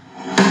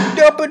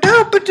 dopey,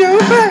 dopey,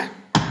 dopey,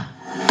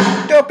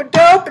 dopey,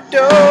 dopey,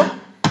 dope.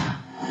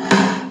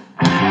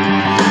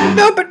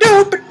 Dopey,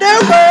 dopey,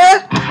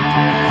 dopey.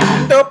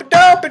 Dopey,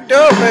 dopey,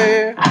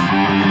 dopey.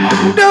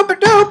 Dopey,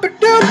 dopey,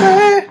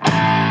 dopey.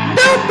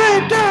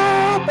 Dopey,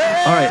 dopey.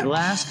 All right,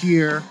 last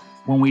year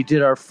when we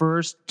did our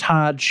first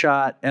Todd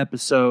Shot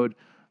episode,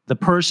 the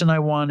person I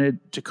wanted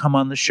to come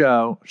on the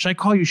show, should I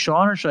call you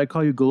Sean or should I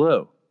call you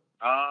Galoo?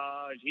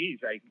 I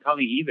can call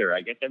me either.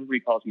 I guess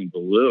everybody calls me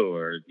Galoo,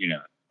 or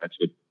that's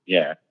what.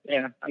 Yeah,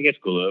 I guess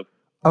Galoo.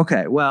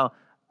 Okay, well,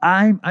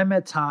 I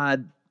met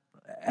Todd,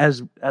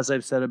 as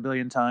I've said a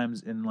billion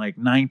times, in like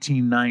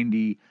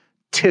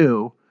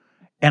 1992,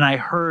 and I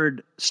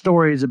heard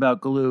stories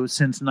about Galoo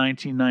since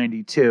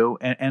 1992,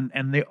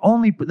 and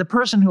the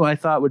person who I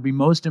thought would be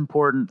most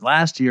important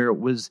last year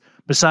was,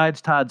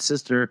 besides Todd's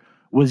sister,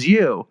 was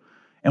you.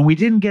 And we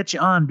didn't get you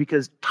on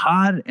because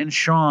Todd and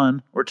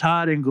Sean, or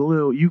Todd and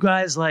Galoo, you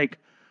guys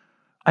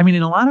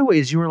in a lot of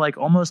ways, you were like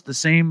almost the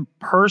same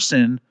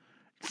person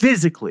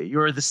physically. You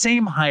were the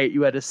same height.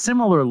 You had a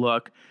similar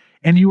look,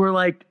 and you were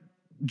like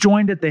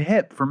joined at the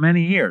hip for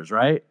many years,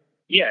 right?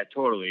 Yeah,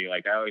 totally.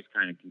 Like I always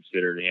kind of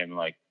considered him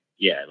like,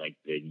 yeah, like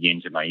the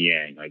yin to my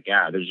yang. Like,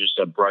 yeah, there's just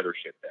a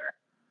brothership there.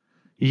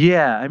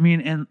 Yeah, I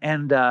mean,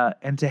 and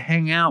to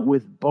hang out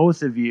with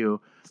both of you,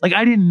 like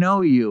I didn't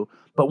know you,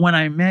 but when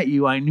I met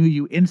you, I knew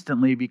you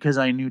instantly because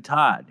I knew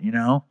Todd, you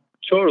know?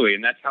 Totally,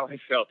 and that's how I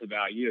felt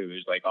about you. It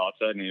was like all of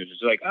a sudden, it was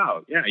just like,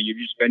 oh, yeah, you've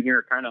just been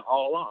here kind of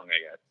all along,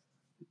 I guess.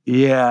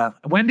 Yeah.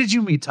 When did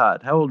you meet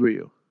Todd? How old were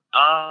you?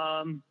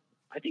 I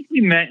think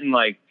we met in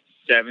like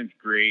 7th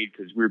grade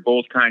because we were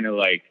both kind of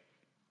like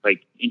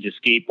into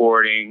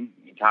skateboarding.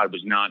 Todd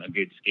was not a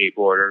good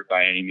skateboarder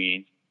by any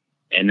means.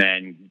 And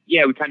then,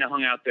 yeah, we kind of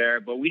hung out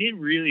there, but we didn't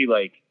really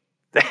like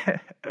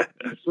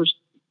first.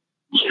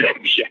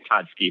 Yeah,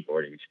 Todd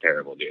skateboarding is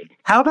terrible, dude.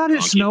 How about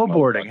his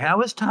snowboarding? How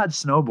was Todd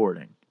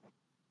snowboarding?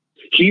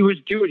 He was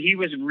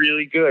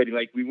really good.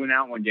 Like we went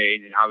out one day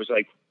and I was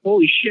like,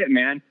 holy shit,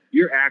 man,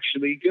 you're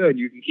actually good.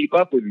 You can keep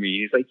up with me.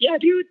 He's like, yeah,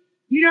 dude,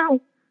 you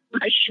know,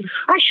 I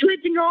shred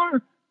the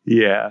arm.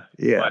 Yeah.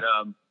 Yeah. But,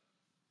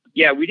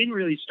 yeah, we didn't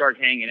really start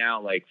hanging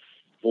out like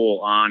full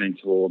on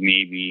until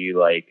maybe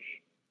like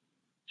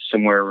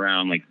somewhere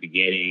around like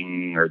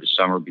beginning or the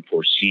summer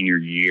before senior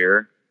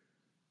year.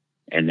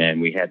 And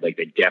then we had like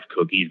the Def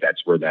Cookies.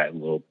 That's where that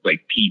little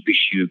like Pete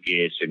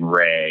Pashukas and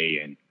Ray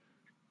and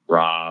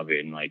Rob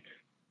and like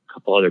a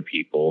couple other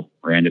people,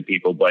 random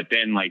people. But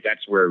then like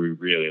that's where we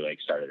really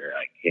like started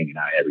like hanging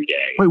out every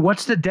day. Wait,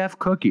 what's the Def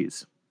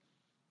Cookies?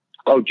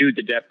 Oh, dude,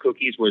 the Def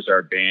Cookies was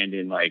our band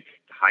in like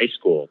high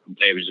school.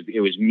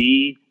 It was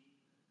me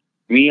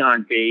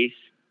on bass,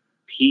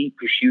 Pete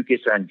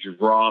Pashukas on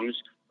drums.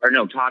 Or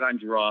no, Todd on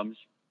drums,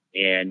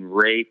 and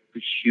Ray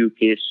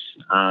Pashukas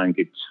on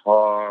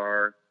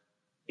guitar.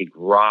 I think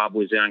Rob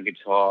was on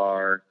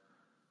guitar.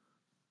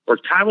 Or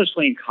Todd was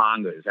playing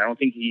congas. I don't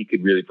think he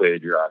could really play the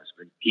drums,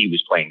 but he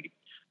was playing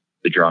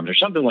the drums or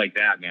something like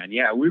that, man.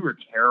 Yeah, we were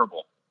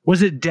terrible.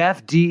 Was it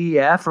Def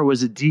DEF or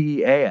was it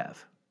DEAF?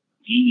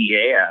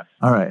 DEAF.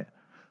 All right.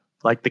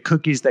 Like the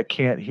cookies that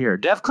can't hear.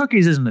 Def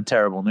Cookies isn't a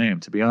terrible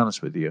name, to be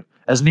honest with you.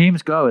 As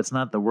names go, it's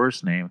not the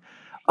worst name.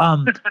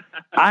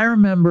 I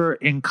remember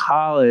in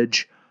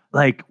college,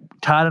 like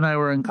Todd and I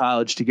were in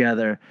college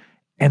together,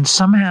 and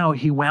somehow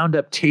he wound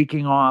up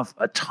taking off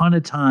a ton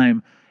of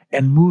time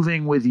and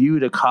moving with you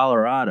to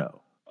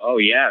Colorado. Oh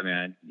yeah,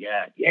 man.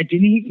 Yeah.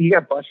 Didn't he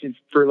got busted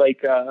for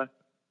like that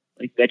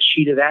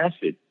sheet of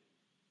acid?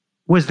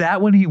 Was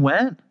that when he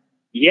went?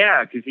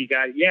 Yeah, because he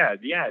got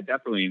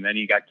definitely, and then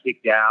he got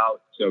kicked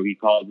out. So he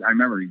called. I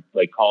remember he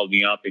like called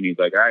me up and he's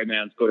like, "All right,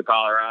 man, let's go to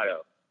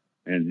Colorado,"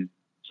 and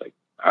it's like,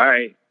 "All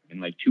right." And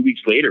like 2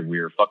 weeks later,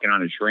 we were fucking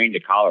on a train to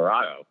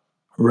Colorado.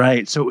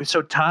 Right. So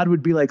Todd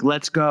would be like,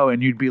 let's go.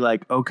 And you'd be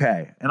like,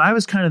 okay. And I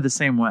was kind of the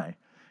same way,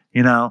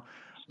 you know,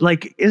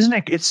 like, isn't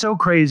it? It's so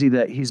crazy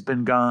that he's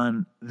been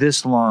gone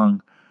this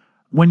long.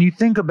 When you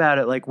think about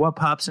it, like what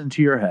pops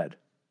into your head?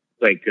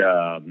 Like,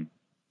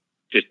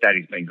 just that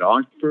he's been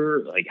gone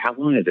for like, how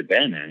long has it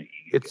been, man?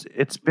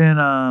 It's been,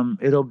 I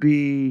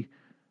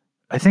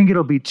think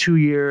it'll be 2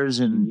 years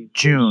in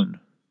June.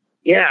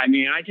 Yeah, I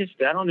mean, I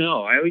don't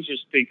know. I always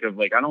just think of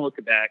like, I don't look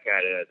back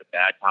at it as a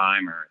bad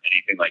time or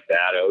anything like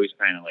that. I always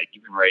kind of like,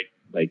 even right,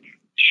 like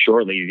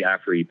shortly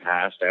after he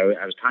passed, I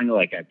was kind of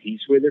like at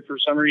peace with it for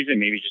some reason.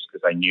 Maybe just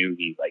because I knew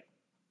he like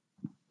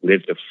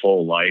lived a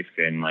full life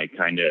and like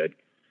kind of,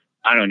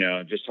 I don't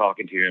know, just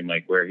talking to him,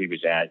 like where he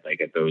was at,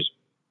 like at those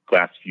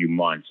last few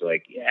months,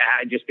 like, yeah,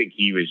 I just think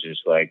he was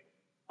just like,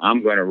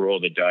 I'm going to roll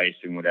the dice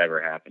and whatever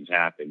happens,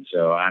 happens.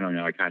 So I don't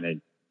know.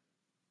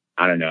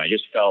 I don't know. I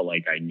just felt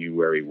like I knew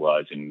where he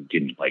was and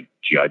didn't like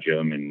judge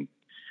him. And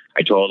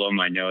I told him,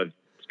 I know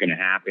it's going to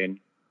happen.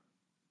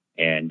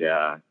 And,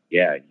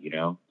 yeah, you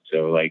know,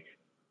 so like,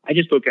 I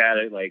just look at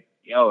it like,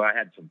 yo, I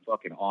had some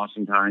fucking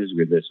awesome times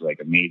with this like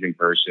amazing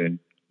person.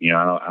 You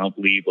know, I don't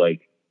believe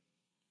like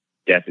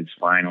death is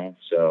final.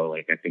 So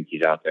like, I think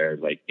he's out there,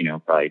 like, you know,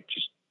 probably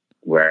just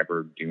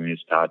wherever doing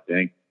his Todd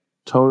thing.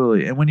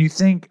 Totally. And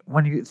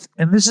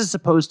and this is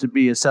supposed to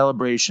be a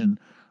celebration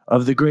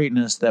of the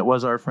greatness that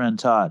was our friend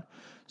Todd.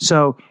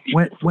 So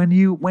when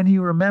you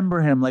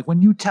remember him, like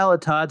when you tell a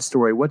Todd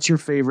story, what's your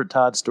favorite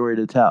Todd story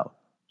to tell?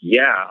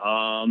 Yeah.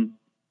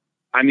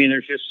 I mean,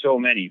 there's just so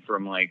many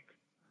from like,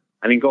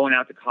 I mean, going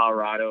out to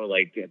Colorado,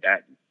 like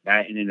that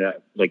ended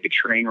up like the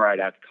train ride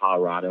out to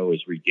Colorado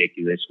is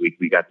ridiculous.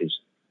 We got this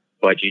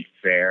budget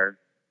fare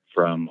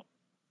from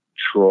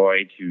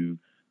Troy to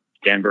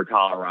Denver,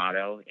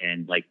 Colorado.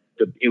 And like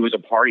it was a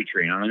party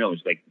train. I don't know. It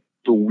was like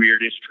the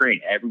weirdest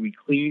train ever. We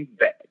cleaned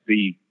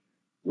the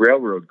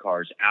railroad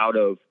cars out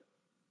of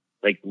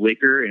like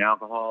liquor and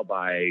alcohol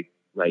by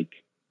like,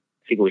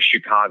 I think it was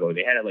Chicago.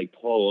 They had to like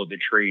pull the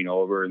train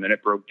over and then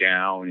it broke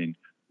down and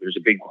there was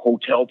a big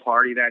hotel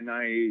party that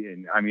night.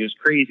 And I mean, it was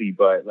crazy,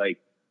 but like,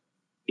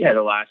 yeah,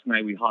 the last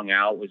night we hung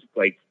out was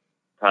like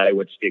probably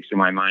what sticks in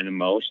my mind the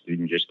most.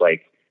 And just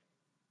like,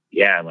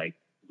 yeah, like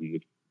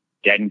we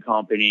Dead and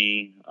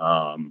Company,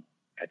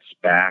 at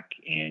SPAC.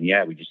 And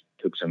yeah, we just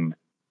took some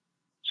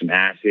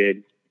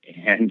acid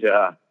and,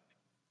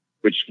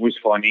 which was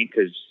funny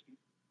because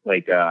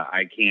like,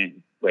 I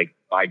can't like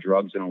buy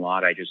drugs in a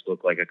lot, I just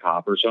look like a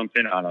cop or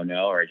something. I don't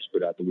know, or I just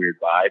put out the weird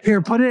vibe.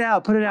 Here, put it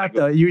out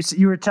though.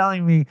 You were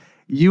telling me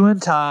you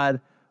and Todd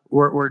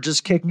were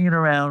just kicking it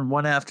around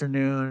one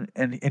afternoon,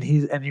 and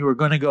you were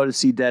going to go to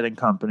see Dead and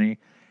Company,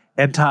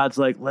 and Todd's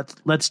like,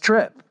 let's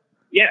trip.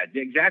 Yeah,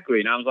 exactly.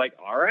 And I was like,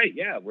 all right,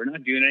 yeah, we're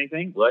not doing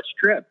anything. Let's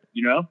trip,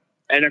 you know?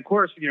 And of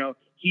course, you know,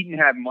 he didn't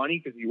have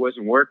money because he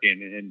wasn't working.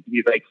 And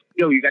he's like,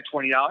 yo, you got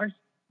 $20?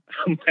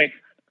 I'm like,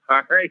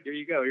 all right, here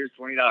you go. Here's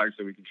 $20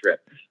 so we can trip.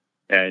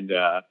 And,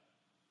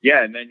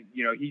 yeah, and then,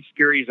 you know, he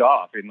scurries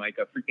off and like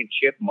a freaking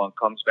chipmunk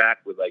comes back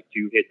with like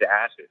 2 hits of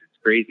acid. It's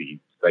crazy.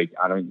 It's like,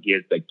 he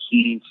has the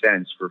keen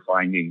sense for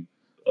finding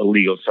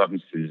illegal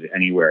substances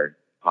anywhere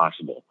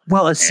possible.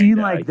 Well, a scene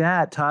like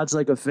that, Todd's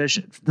like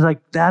efficient. Like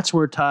that's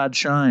where Todd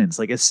shines.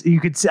 Like you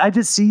could see, I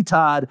just see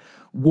Todd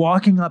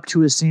walking up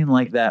to a scene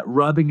like that,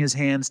 rubbing his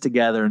hands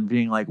together and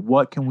being like,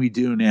 "What can we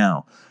do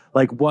now?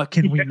 Like, what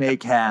can we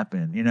make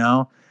happen?" You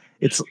know,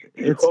 it's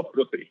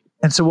totally.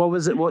 And so, what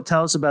was it?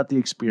 Tell us about the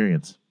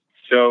experience.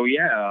 So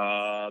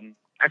yeah,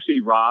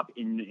 actually, Rob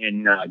and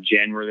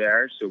Jen were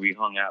there, so we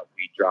hung out.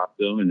 We dropped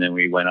them, and then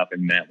we went up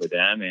and met with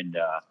them, and.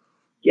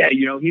 Yeah,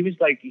 you know, he was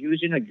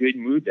in a good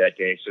mood that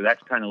day. So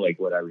that's kind of like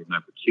what I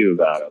remember too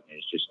about him.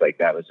 It's just like,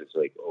 that was his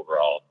like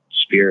overall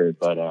spirit.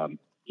 But,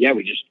 yeah,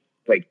 we just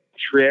like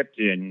tripped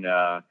and,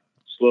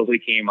 slowly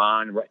came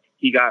on.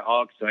 He got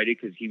all excited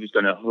because he was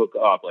going to hook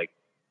up. Like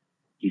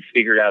he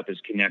figured out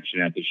this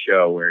connection at the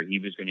show where he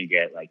was going to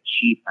get like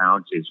cheap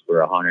ounces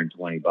for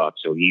 $120.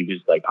 So he was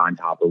like on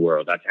top of the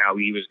world. That's how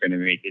he was going to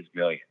make his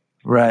million.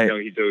 Right. So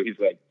he's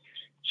like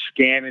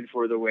scamming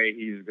for the way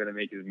he's going to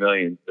make his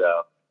million.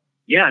 So.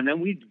 Yeah, and then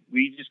we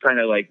just kind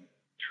of like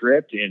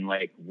tripped and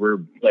like we're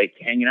like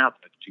hanging out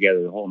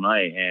together the whole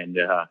night, and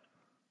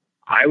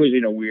I was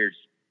in a weird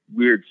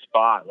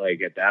spot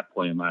like at that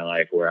point in my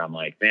life where I'm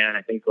like, man,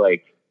 I think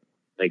like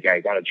I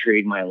got to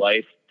trade my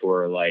life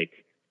for like,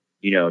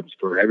 you know,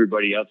 for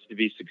everybody else to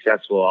be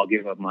successful. I'll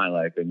give up my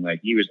life, and like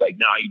he was like,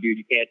 no,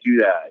 you can't do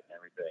that and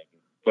everything.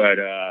 But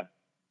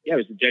yeah, it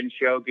was a Jen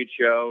show, good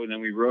show, and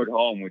then we rode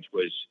home, which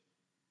was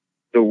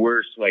the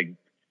worst like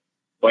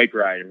bike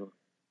ride.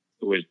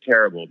 It was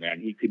terrible, man.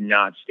 He could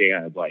not stay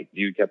on a bike.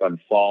 Dude kept on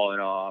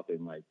falling off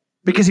and like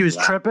because he was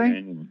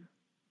tripping.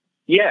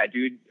 Yeah,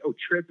 dude. Oh,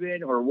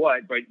 tripping or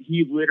what? But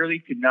he literally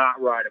could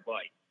not ride a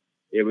bike.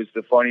 It was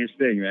the funniest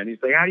thing, man.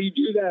 He's like, "How do you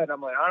do that?"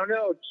 I'm like, "I don't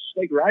know. It's just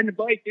like riding a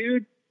bike,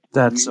 dude."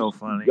 That's so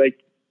funny.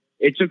 Like,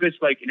 it took us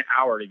like an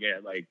hour to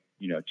get like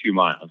 2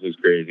 miles. It was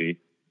crazy.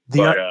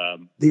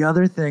 The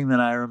other thing that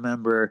I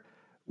remember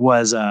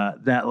was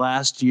that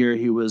last year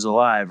he was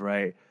alive,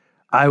 right?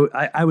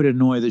 I would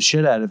annoy the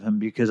shit out of him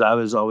because I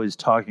was always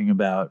talking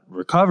about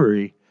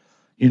recovery,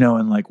 you know,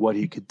 and like what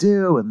he could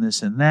do and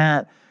this and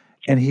that.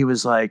 And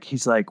he's like,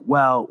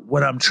 well,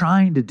 what I'm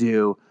trying to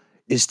do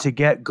is to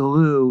get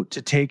Galoo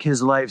to take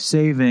his life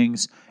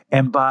savings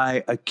and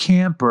buy a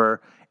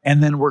camper.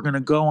 And then we're going to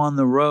go on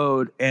the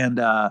road and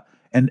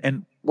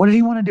what did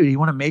he want to do? Did he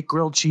want to make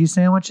grilled cheese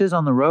sandwiches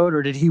on the road,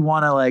 or did he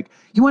want to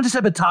he wanted to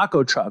have a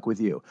taco truck with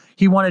you?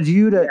 He wanted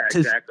you to,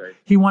 exactly.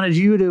 He wanted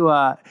you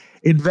to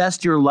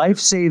invest your life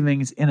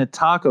savings in a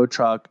taco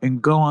truck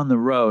and go on the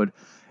road.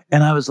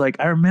 And I was like,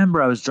 I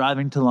remember I was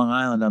driving to Long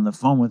Island on the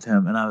phone with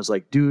him, and I was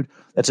like, dude,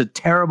 that's a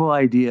terrible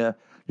idea.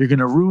 You're going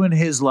to ruin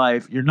his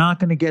life. You're not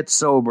going to get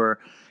sober.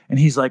 And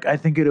he's like, I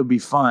think it'll be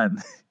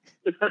fun.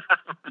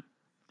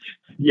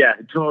 Yeah,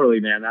 totally,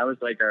 man. That was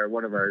like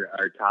one of our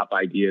top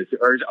ideas.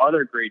 Or his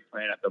other great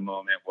plan at the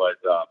moment was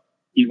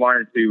he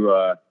wanted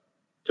to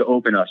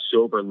open a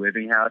sober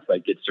living house,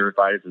 like get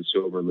certified as a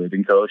sober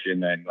living coach,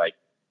 and then like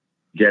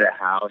get a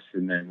house,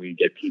 and then we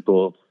get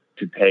people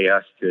to pay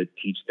us to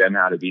teach them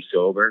how to be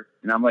sober.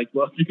 And I'm like,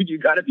 well, dude, you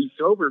got to be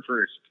sober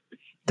first.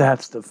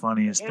 That's the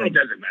funniest thing. It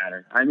doesn't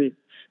matter. I mean,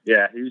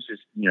 yeah, he was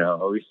just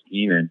always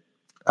scheming.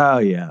 Oh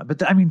yeah, but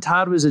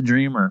Todd was a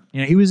dreamer.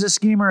 He was a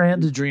schemer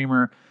and a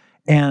dreamer.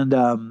 And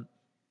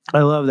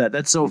I love that.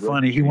 That's so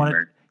funny. He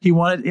wanted.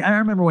 I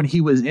remember when he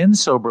was in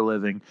sober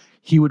living,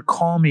 he would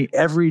call me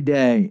every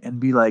day and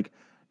be like,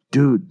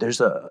 "Dude,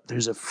 there's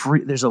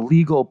a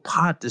legal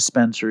pot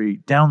dispensary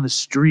down the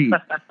street,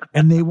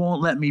 and they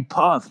won't let me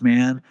puff,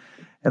 man."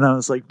 And I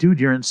was like, "Dude,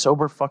 you're in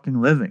sober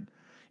fucking living."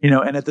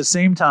 And at the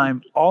same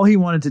time, all he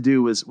wanted to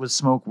do was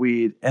smoke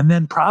weed, and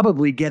then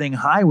probably getting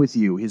high with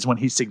you is when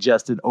he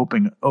suggested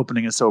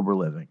opening a sober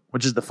living,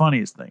 which is the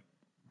funniest thing.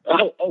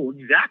 Oh,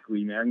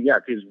 exactly, man. Yeah,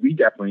 because we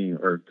definitely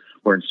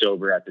weren't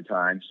sober at the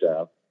time.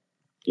 So,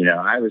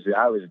 I was like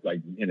I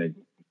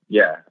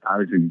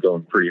was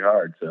going pretty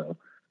hard. So,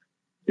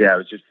 yeah, it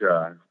was just,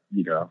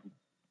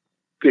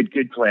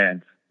 good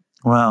plans.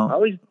 Wow. I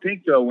always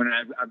think though, when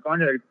I've gone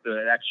to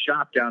that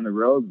shop down the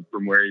road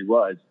from where he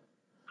was,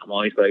 I'm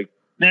always like,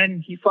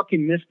 man, he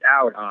fucking missed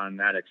out on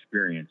that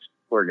experience.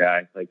 Poor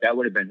guy. Like that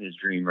would have been his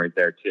dream right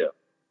there too.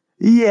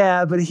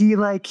 Yeah, but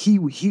I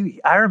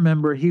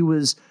remember he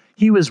was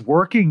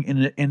working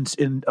in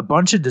a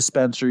bunch of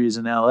dispensaries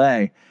in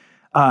LA.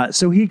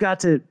 So he got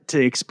to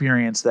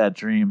experience that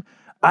dream.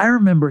 I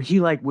remember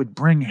he would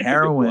bring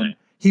heroin.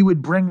 he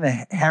would bring the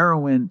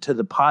heroin to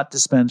the pot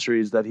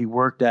dispensaries that he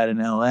worked at in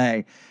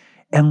LA,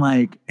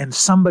 and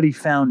somebody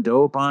found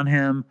dope on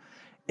him,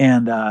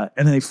 and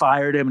then they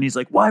fired him, and he's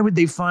like, why would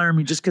they fire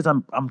me just because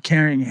I'm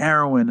carrying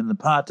heroin in the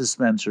pot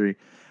dispensary?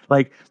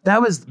 Like,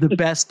 that was the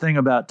best thing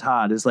about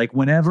Todd, is like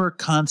whenever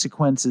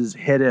consequences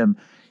hit him,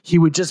 he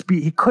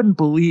couldn't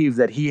believe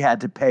that he had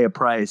to pay a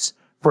price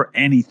for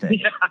anything.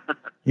 Yeah.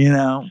 You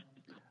know,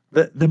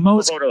 the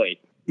most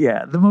totally.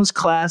 Yeah, the most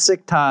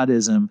classic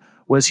Toddism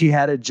was he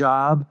had a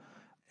job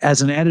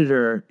as an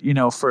editor, you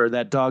know, for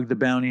that Dog the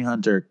Bounty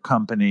Hunter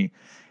company.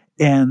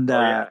 And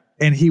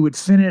and he would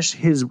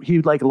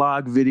he'd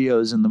log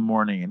videos in the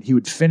morning, and he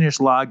would finish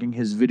logging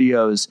his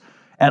videos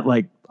at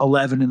like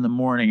 11 in the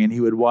morning, and he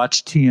would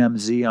watch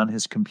TMZ on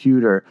his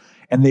computer,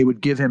 and they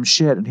would give him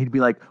shit, and he'd be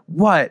like,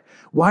 what?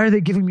 Why are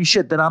they giving me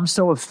shit that I'm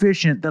so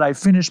efficient that I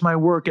finish my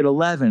work at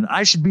 11?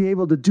 I should be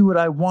able to do what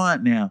I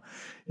want now.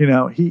 You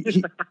know,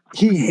 he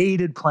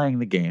hated playing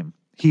the game.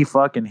 He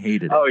fucking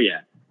hated it. Oh,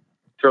 yeah.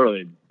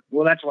 Totally.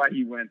 Well, that's why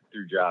he went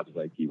through jobs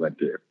like he went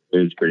through. It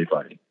was pretty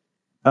funny.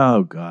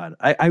 Oh, God.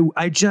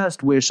 I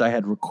just wish I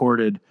had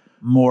recorded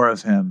more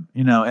of him,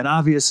 you know, and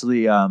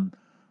obviously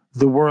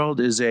the world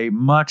is a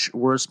much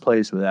worse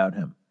place without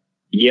him.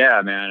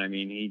 Yeah, man. I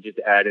mean, he just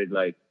added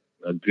like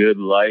a good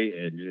light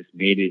and just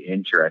made it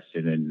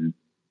interesting. And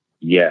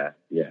yeah.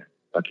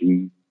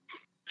 Fucking.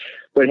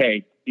 But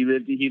hey,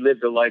 he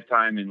lived a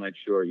lifetime in like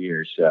short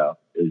years, so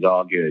it was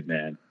all good,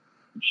 man.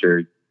 I'm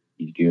sure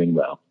he's doing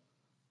well.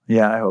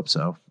 Yeah, I hope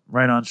so.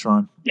 Right on,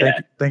 Sean. Yeah.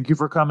 Thank you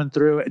for coming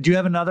through. Do you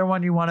have another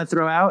one you want to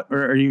throw out,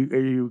 or are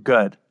you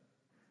good?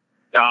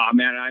 Oh,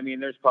 man, I mean,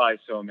 there's probably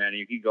so many.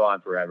 You could go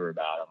on forever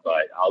about them,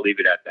 but I'll leave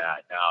it at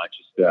that. No, it's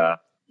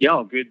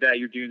just, good that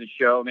you're doing the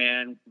show,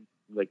 man,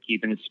 like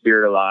keeping the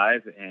spirit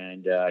alive.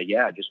 And,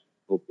 just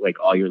hope, like,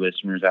 all your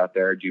listeners out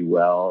there do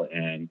well.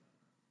 And,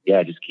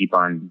 just keep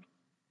on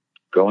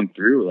going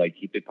through, like,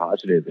 keep it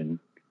positive and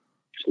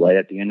just light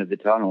at the end of the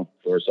tunnel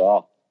for us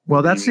all.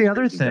 Well, that's the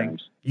other thing.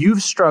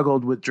 You've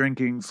struggled with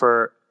drinking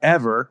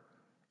forever,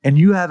 and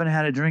you haven't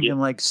had a drink in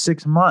like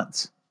 6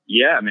 months.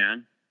 Yeah,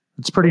 man.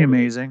 It's pretty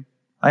amazing.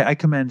 I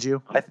commend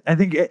you. I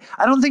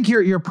don't think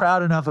you're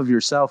proud enough of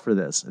yourself for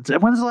this.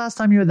 When's the last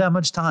time you had that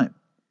much time?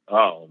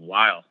 Oh, a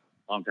while.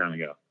 Long time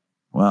ago.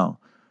 Well,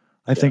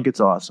 I think it's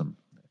awesome.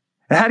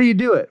 How do you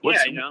do it?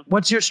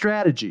 What's your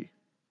strategy?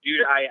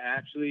 Dude, I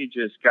actually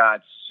just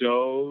got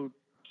so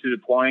to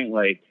the point,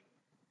 like,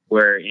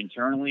 where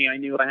internally I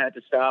knew I had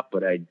to stop,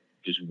 but I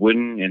just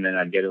wouldn't. And then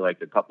I'd get it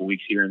like a couple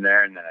weeks here and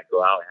there. And then I'd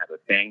go out and have a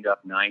banged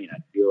up night, and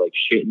I'd feel like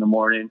shit in the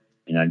morning,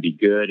 and I'd be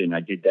good. And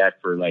I did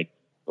that for like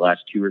the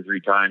last 2 or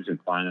 3 times. And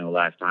finally the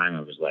last time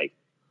I was like,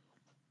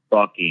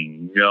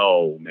 fucking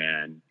no,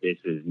 man, this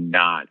is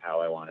not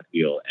how I want to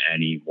feel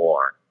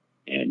anymore.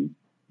 And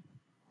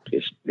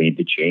just made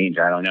the change.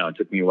 I don't know. It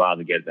took me a while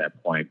to get to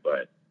that point,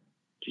 but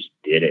just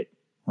did it.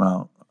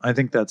 Well, I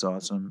think that's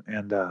awesome.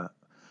 And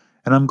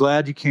I'm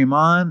glad you came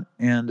on,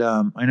 and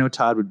I know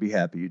Todd would be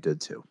happy you did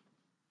too.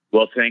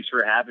 Well, thanks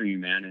for having me,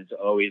 man. It's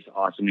always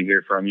awesome to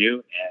hear from you.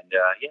 And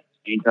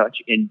stay in touch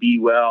and be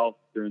well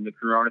during the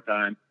Corona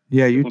time.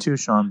 Yeah, you too,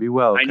 Sean. Be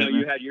well. I know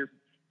you had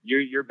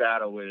your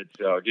battle with it,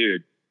 so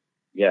dude,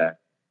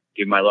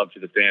 give my love to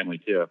the family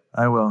too.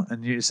 I will,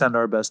 and you send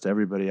our best to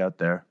everybody out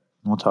there.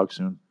 We'll talk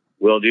soon.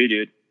 Will do,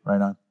 dude.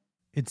 Right on.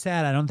 It's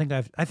sad.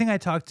 I think I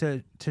talked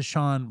to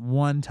Sean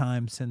one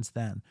time since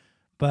then,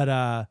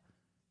 but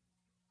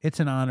it's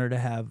an honor to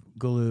have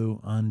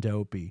Galoo on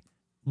Dopey.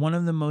 One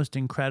of the most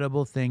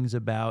incredible things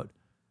about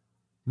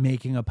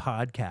making a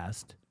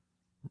podcast,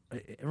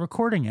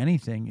 recording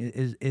anything,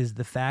 is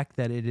the fact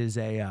that it is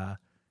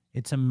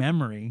it's a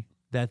memory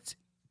that's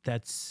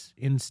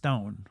in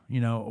stone,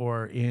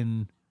 or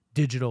in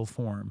digital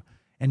form,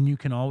 and you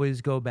can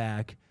always go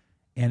back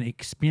and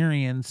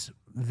experience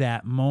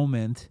that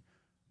moment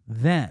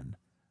then,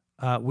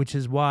 which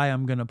is why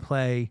I'm going to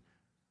play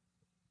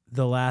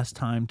the last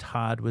time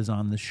Todd was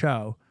on the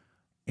show.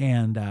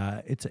 And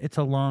it's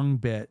a long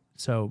bit,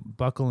 so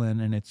buckle in,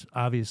 and it's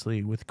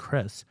obviously with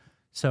Chris.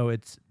 So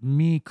it's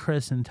me,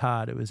 Chris, and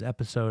Todd. It was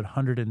episode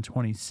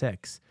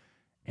 126,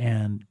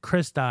 and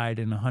Chris died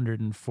in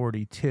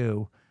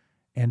 142,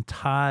 and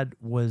Todd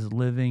was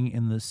living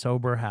in the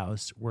sober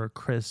house where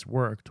Chris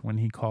worked when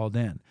he called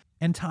in.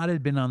 And Todd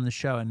had been on the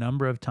show a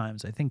number of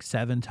times, I think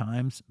 7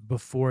 times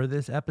before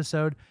this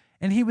episode,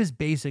 and he was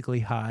basically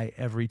high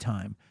every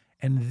time.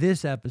 And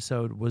this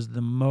episode was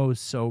the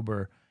most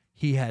sober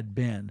he had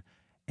been.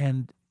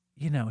 And,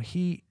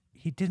 he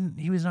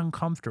was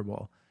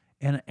uncomfortable.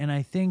 And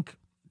I think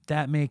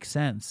that makes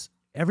sense.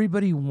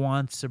 Everybody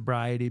wants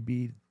sobriety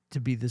to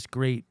be this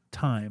great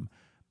time.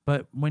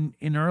 But when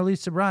in early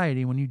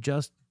sobriety, when you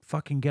just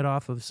fucking get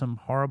off of some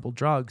horrible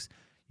drugs,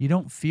 you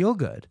don't feel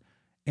good.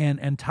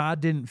 And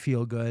Todd didn't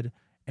feel good.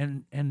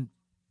 And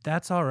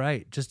that's all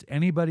right. Just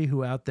anybody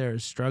who out there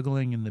is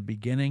struggling in the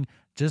beginning,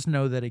 just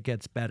know that it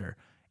gets better.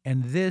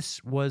 And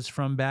this was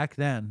from back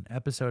then,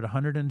 episode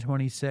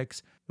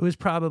 126. It was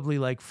probably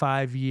like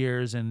 5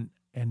 years and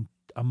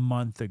a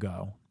month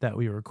ago that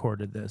we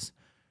recorded this.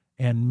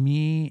 and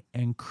me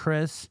and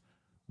Chris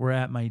were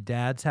at my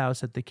dad's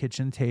house at the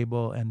kitchen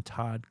table, and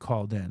Todd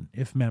called in,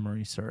 if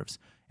memory serves.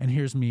 And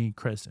here's me,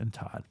 Chris, and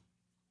Todd.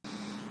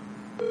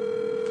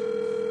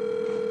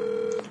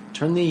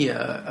 Turn the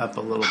up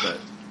a little bit.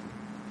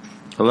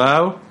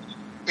 Hello?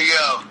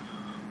 Yo.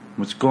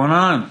 What's going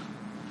on?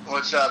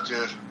 What's up,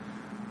 dude? You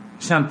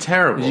sound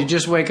terrible. Did you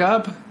just wake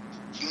up?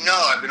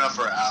 No, I've been up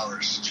for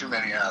hours. Too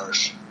many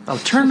hours. Oh,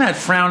 turn that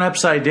frown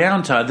upside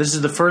down, Todd. This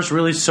is the first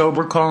really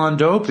sober call on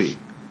Dopey.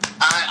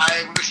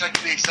 I wish I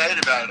could be excited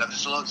about it. I'm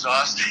just a little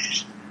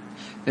exhausted.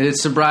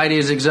 Sobriety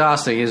is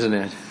exhausting, isn't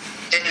it?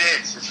 It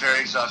is. It's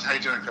very exhausting. How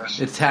you doing, Chris?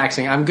 It's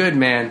taxing. I'm good,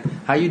 man.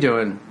 How you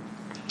doing?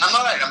 I'm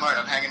all right.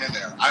 I'm hanging in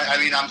there. I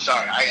mean, I'm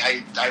sorry.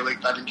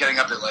 I've been getting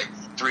up at like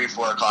 3 or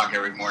 4 o'clock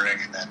every morning,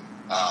 and then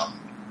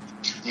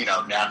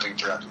napping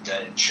throughout the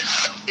day and shit.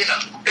 So,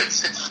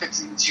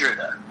 it's easier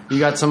there. You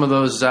got some of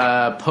those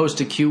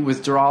post-acute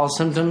withdrawal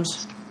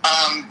symptoms?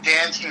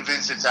 Dan's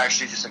convinced it's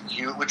actually just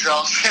acute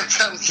withdrawal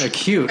symptoms.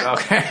 Acute,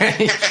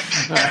 okay.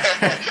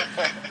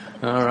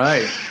 All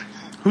right.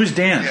 Who's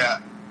Dan? Yeah.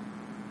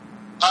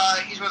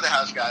 He's one of the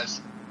house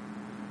guys.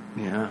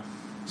 Yeah.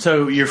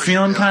 So you're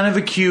feeling kind of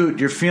acute.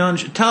 You're feeling.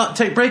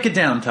 Break it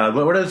down, Todd.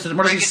 What are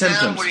these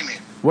symptoms? What do you mean?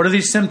 What are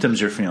these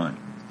symptoms you're feeling?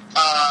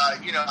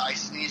 I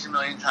sneeze a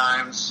million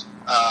times.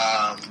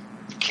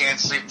 Can't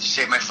sleep to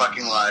save my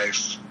fucking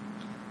life.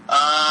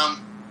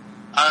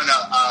 I don't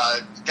know.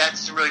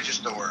 That's really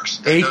just the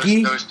worst.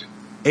 Achy?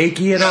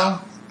 Achy at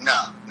all?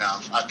 No.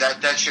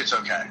 That shit's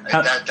okay.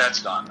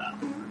 That's gone now.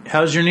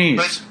 How's your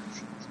knees?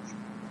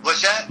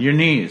 What's that? Your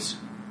knees.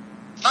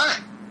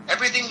 Fine.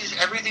 Everything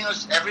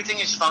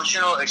is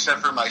functional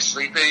except for my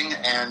sleeping,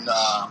 and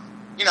I'm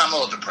a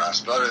little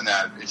depressed. But other than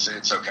that,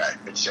 it's okay.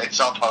 It's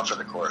all par for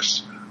the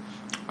course.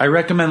 I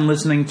recommend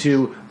listening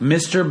to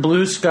Mr.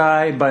 Blue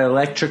Sky by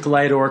Electric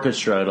Light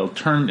Orchestra. It'll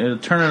turn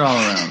it all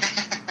around.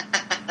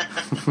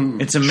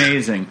 It's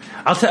amazing.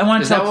 Is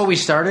that what we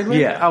started with?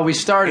 Yeah. Oh, we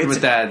started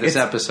with that this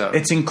episode.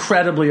 It's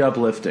incredibly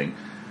uplifting.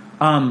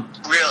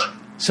 Really?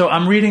 So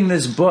I'm reading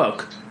this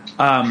book.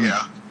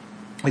 Yeah.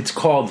 It's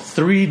called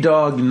 3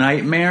 Dog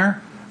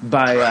Nightmare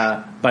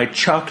by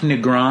Chuck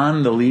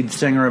Negron, the lead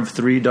singer of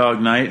 3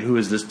 Dog Night, who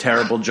is this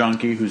terrible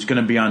junkie who's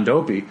going to be on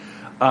Dopey.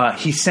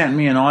 He sent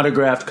me an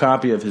autographed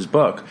copy of his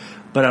book.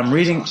 But I'm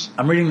reading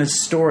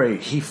this story.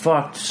 He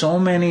fucked so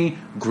many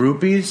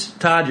groupies.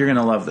 Todd, you're going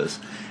to love this.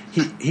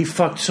 He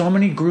fucked so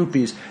many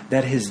groupies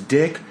that his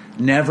dick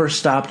never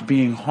stopped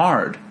being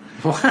hard.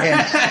 What?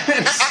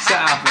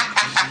 Stop.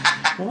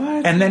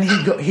 What? And then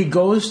he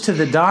goes to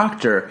the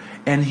doctor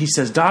and he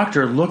says,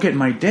 "Doctor, look at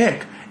my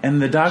dick."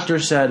 And the doctor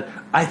said,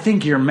 "I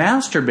think you're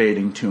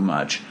masturbating too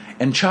much."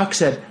 And Chuck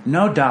said,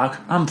 "No, doc,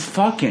 I'm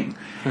fucking."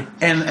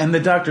 And the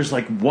doctor's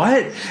like,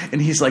 "What?"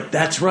 And he's like,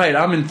 "That's right,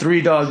 I'm in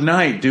 3 Dog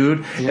Night,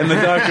 dude." And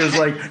the doctor's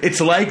like,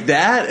 "It's like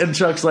that?" And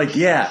Chuck's like,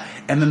 "Yeah."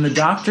 And then the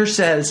doctor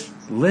says,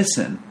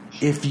 "Listen,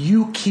 if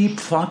you keep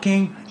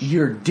fucking,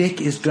 your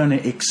dick is going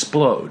to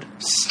explode."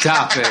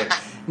 Stop it.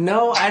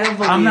 No, I don't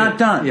believe I'm not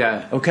done.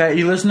 Yeah. Okay,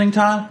 you listening,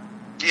 Todd?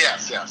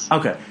 Yes.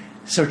 Okay.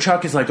 So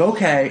Chuck is like,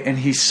 okay, and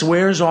he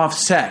swears off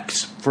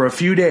sex for a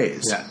few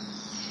days. Yeah.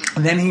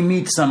 And then he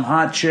meets some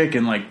hot chick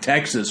in like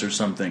Texas or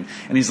something,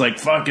 and he's like,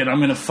 "Fuck it, I'm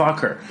gonna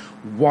fuck her."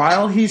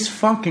 While he's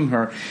fucking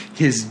her,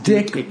 his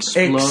dick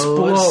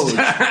explodes.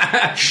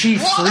 She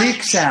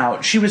freaks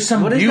out. She was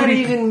some beauty. What does that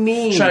even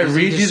mean? Should I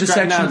read you the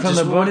section from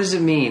the book? What does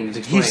it mean?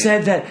 He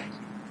said that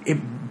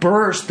it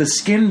burst, the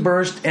skin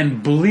burst,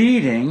 and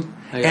bleeding.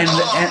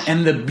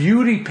 And the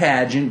beauty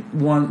pageant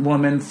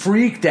woman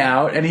freaked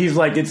out, and he's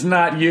like, "It's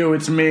not you,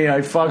 it's me.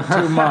 I fucked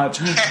too much."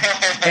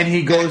 And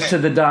he goes to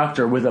the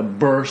doctor with a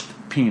burst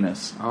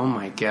penis. Oh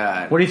my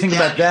god! What do you think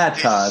about that,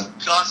 Todd?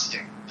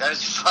 Disgusting. That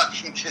is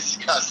fucking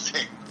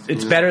disgusting.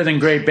 It's better than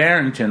Great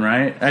Barrington,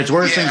 right? It's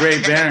worse than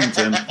Great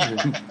Barrington.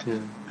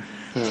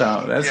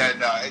 So that's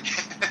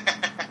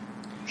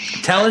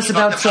Tell us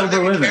about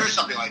sober living. Or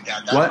something like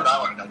that. That's what I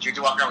want to know. Do you have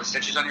to walk around with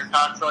stitches on your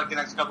cock for like the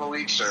next couple of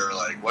weeks, or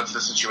like what's the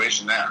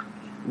situation there?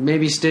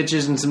 Maybe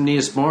stitches and some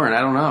Neosporin.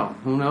 I don't know.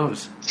 Who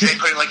knows? Do they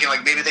put it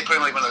maybe they put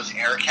in like one of those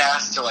air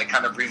casts to like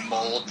kind of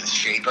remold the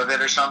shape of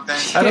it or something?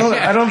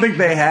 I don't think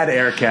they had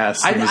air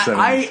casts in the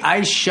 70s.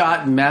 I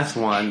shot meth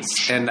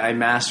once and I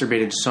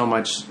masturbated so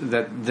much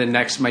that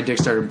my dick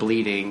started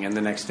bleeding, and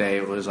the next day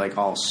it was like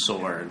all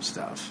sore and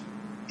stuff.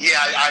 Yeah,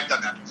 I've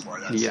done that before.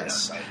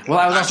 Yes. Well,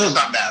 I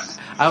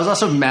was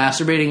also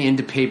masturbating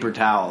into paper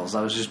towels.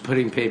 I was just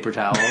putting paper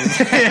towels.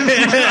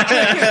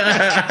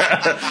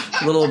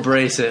 A little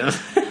abrasive.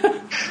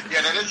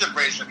 Yeah, that is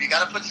abrasive. You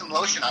got to put some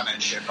lotion on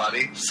that shit,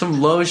 buddy.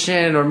 Some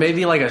lotion, or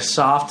maybe like a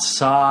soft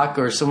sock,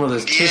 or some of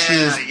those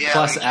tissues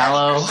plus like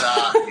aloe,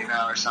 sock,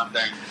 or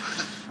something.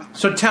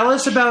 So tell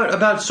us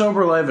about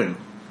sober living.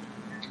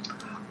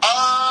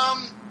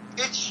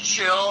 It's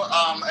chill.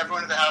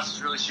 Everyone in the house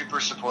is really super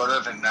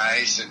supportive and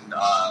nice, and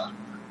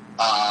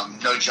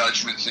no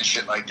judgments and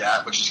shit like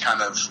that, which is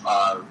kind of,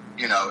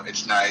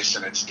 it's nice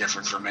and it's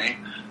different for me.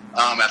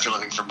 After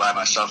living by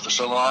myself for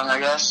so long, I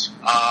guess.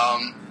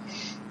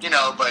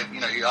 but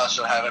you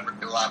also have a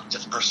lot of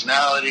different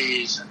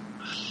personalities, and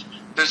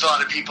there's a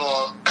lot of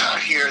people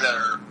here that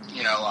are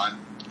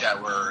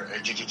that were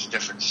addicted to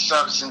different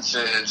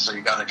substances, so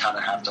you got to kind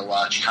of have to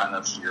watch kind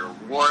of your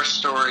war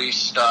story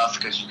stuff,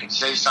 because you can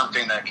say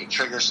something that could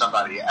trigger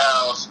somebody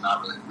else and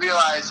not really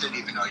realize it,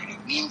 even though you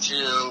didn't mean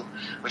to,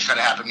 which kind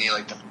of happened to me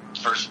like the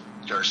first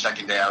or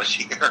second day I was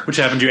here. Which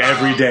happened to you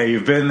every day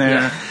you've been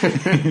there.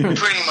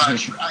 Pretty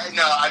much.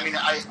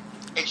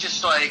 It's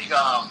just like,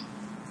 I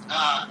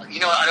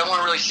don't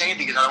want to really say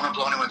anything because I don't want to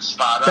blow anyone's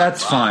spot up.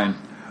 That's fine.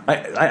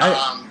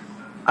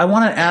 I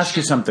want to ask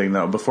you something,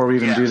 though, before we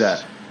even do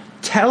that.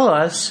 Tell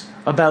us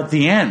about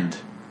the end.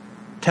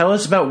 Tell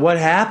us about what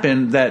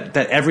happened that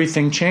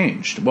everything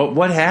changed.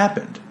 What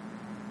happened?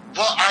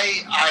 Well,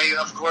 I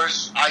of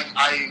course,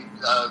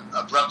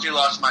 abruptly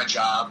lost my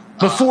job.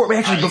 Before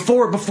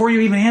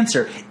you even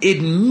answer,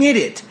 admit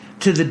it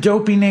to the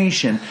Dopey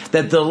Nation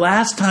that the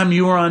last time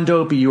you were on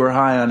Dopey, you were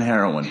high on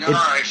heroin. All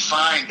right,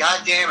 fine.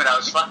 God damn it, I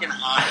was fucking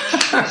high.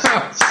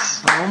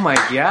 Oh my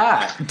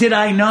God! Did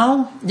I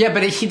know? Yeah,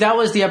 but that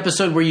was the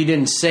episode where you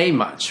didn't say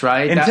much,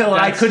 right? Until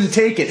I couldn't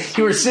take it.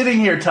 You were sitting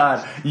here,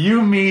 Todd.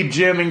 You, me,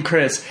 Jim, and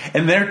Chris,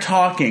 and they're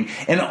talking,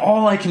 and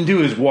all I can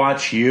do is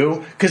watch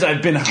you because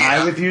I've been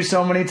high with you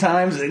so many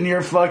times, and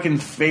you're fucking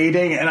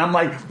fading, and I'm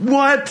like,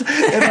 what?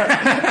 And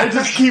I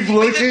just keep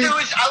looking.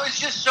 I was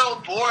just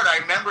so bored. I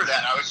remember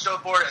that. I was so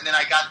bored, and then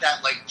I got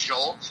that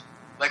jolt,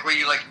 where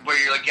you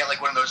get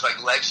one of those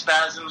leg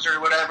spasms or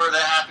whatever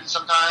that happens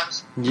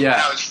sometimes. Yeah.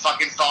 And I was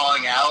fucking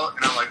falling out,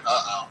 and I'm like,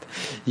 uh-oh.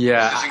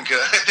 Yeah. This isn't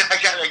good. I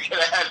gotta get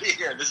out of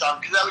here. Because I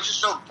was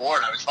just so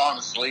bored. I was falling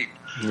asleep.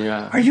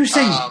 Yeah. Are you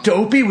saying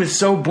Dopey was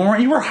so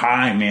boring? You were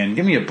high, man.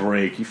 Give me a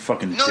break. You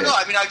fucking dick. No.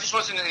 I mean, I just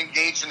wasn't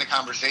engaged in the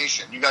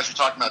conversation. You guys were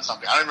talking about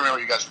something. I don't remember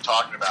what you guys were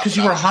talking about. Because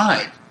you were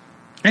high.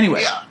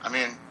 Anyway. Yeah,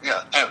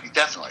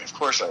 definitely. Of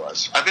course I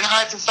was. I've been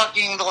high for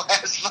the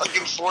last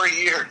 4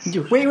 years.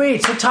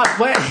 Wait. So Todd,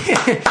 what?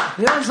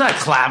 That's not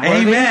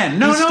clapworthy. Amen.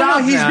 No.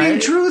 He's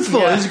being truthful.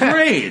 Yeah. It's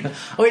great.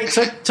 Wait,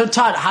 so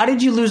Todd, how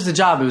did you lose the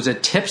job? It was a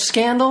tip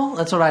scandal?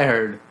 That's what I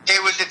heard.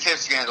 It was a tip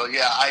scandal,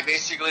 yeah. I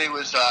basically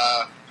was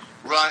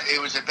it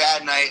was a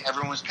bad night.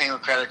 Everyone was paying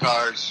with credit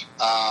cards.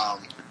 I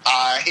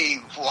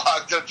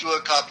walked up to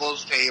a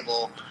couple's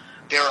table.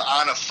 They were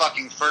on a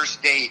fucking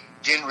first date.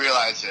 Didn't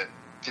realize it.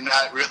 Did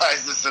not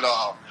realize this at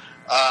all.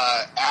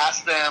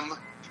 Asked them.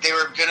 They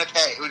were gonna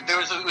pay.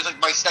 It was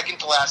my second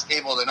to last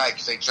table of the night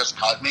because they just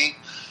cut me.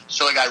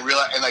 So I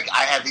realized, and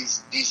I had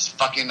these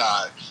fucking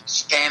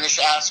Spanish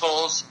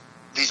assholes,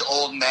 these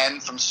old men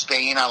from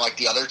Spain on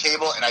the other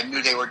table, and I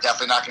knew they were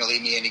definitely not going to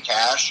leave me any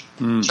cash.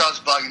 So I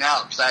was bugging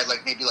out because I had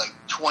maybe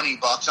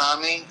 $20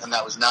 on me, and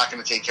that was not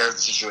going to take care of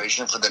the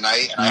situation for the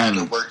night, and I had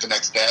to work the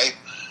next day.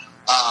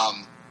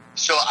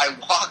 So I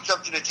walked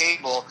up to the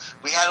table.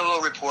 We had a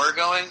little rapport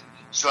going.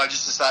 So I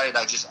just decided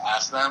I just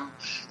asked them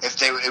if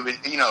they're like, can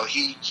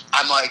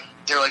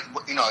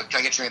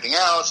I get you anything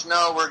else?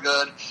 No, we're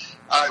good.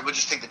 All right, we'll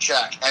just take the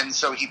check. And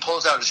so he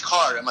pulls out his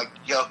card. I'm like,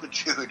 yo, dude,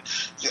 do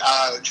you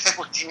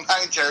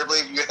mind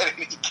terribly if you had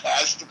any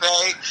cash to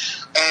pay?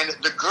 And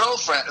the girl,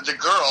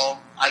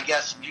 I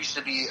guess, used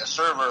to be a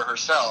server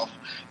herself.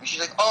 And she's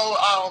like,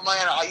 oh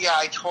man, yeah,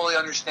 I totally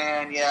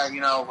understand. Yeah,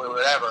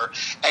 whatever.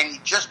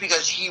 And just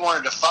because he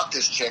wanted to fuck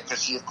this chick,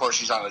 because of course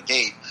she's on a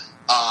date,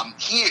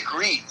 he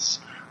agrees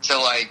to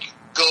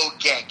go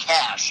get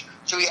cash.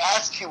 So he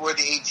asked me where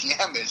the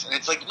ATM is, and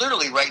it's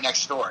literally right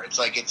next door. It's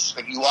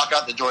you walk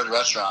out the door of the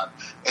restaurant,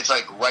 it's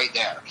right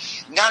there.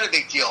 Not a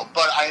big deal,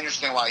 but I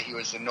understand why he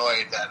was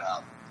annoyed that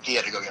he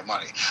had to go get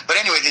money. But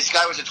anyway, this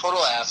guy was a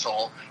total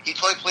asshole. He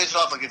totally plays it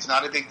off like it's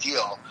not a big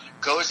deal.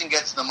 Goes and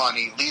gets the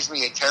money, leaves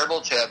me a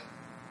terrible tip,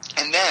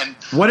 and then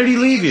what did he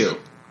leave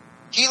you?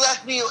 He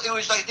left me. It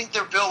was I think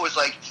their bill was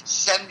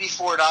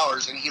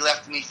 $74, and he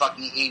left me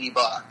fucking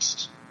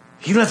 $80.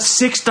 He left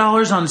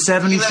 $6 on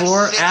 74 he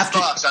left after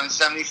 $6 on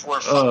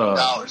 74 fucking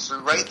dollars. So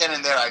right then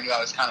and there, I knew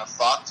I was kind of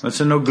fucked. That's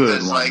a no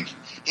good one.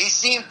 They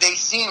seemed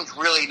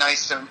really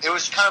nice to him. It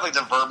was kind of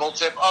the verbal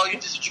tip. Oh, you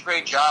did such a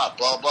great job,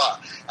 blah blah.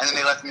 And then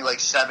they left me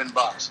 $7.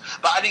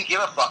 But I didn't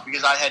give a fuck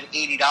because I had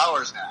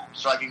 $80 now,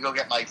 so I could go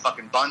get my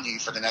fucking Bundy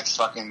for the next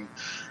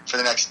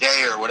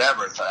day or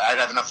whatever. I'd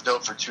have enough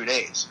dope for 2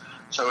 days.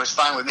 So it was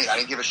fine with me. I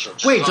didn't give a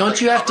shit. Wait,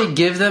 don't you have to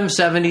give them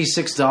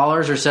 $76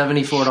 or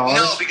 $74?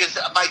 No, because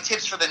my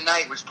tips for the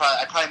night was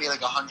I probably made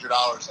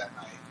 $100 that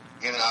night.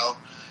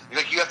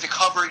 You have to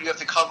cover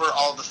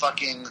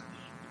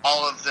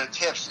all of the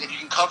tips. If you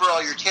can cover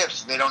all your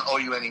tips, they don't owe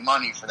you any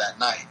money for that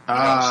night. You know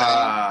what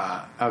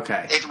I'm saying?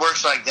 Okay. It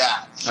works like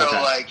that. So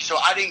okay. So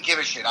I didn't give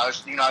a shit. I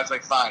was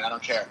fine. I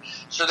don't care.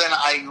 So then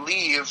I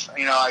leave.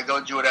 I go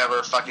do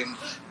whatever. Fucking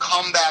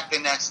come back the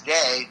next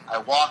day. I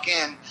walk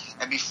in,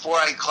 and before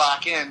I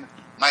clock in,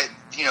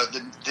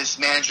 this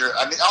manager.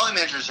 I mean, all the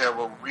managers there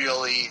were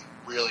really,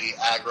 really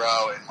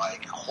aggro and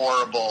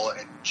horrible,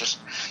 and just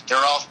they're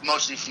all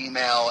mostly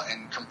female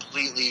and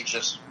completely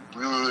just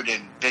rude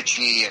and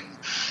bitchy, and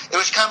it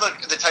was kind of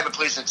like the type of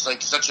place that's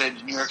like such a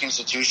New York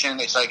institution.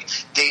 It's like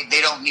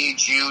they don't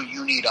need you,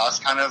 you need us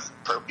kind of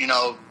kind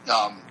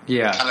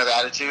of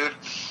attitude.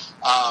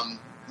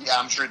 Yeah,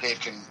 I'm sure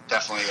Dave can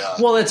definitely.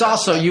 Well, it's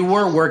also you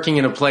were working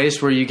in a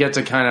place where you get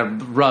to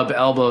kind of rub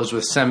elbows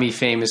with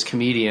semi-famous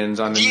comedians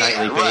on a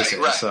nightly basis.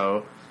 Right.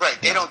 So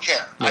they don't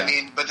care. Yeah. I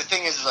mean, but the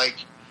thing is like,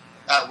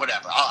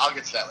 whatever. I'll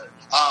get to that later.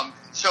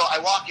 So I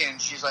walk in.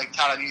 She's like,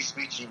 Todd, I need to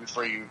speak to you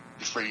before you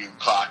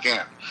clock in.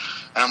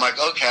 And I'm like,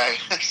 okay.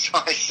 So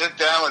I sit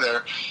down with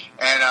her,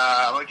 and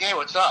I'm like, hey,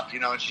 what's up?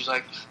 And she's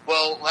like,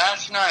 well,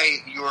 last night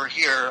you were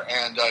here,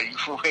 and you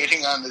were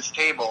waiting on this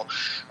table,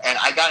 and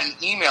I got an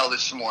email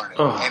this morning,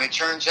 and it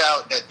turns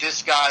out that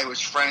this guy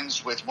was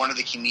friends with one of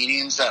the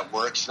comedians that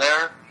works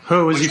there.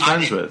 Who was he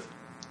friends with?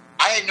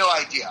 I had no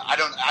idea. I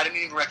didn't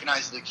even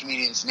recognize the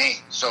comedian's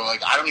name. So,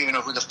 like, I don't even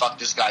know who the fuck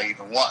this guy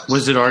even was.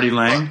 Was it Artie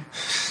Lang?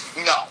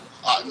 No.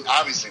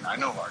 Obviously not. I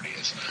know who Artie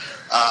is.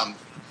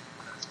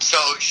 So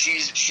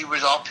she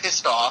was all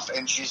pissed off,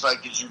 and she's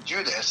like, did you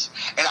do this?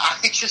 And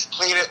I just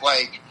played it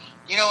like,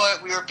 you know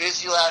what, we were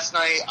busy last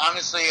night.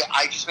 Honestly,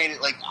 I just made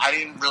it like I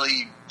didn't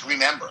really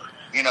remember.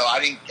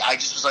 I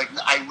just was like,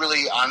 I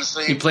really,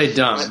 honestly. You played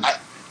dumb.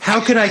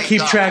 How could I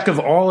keep track of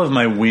all of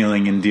my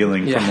wheeling and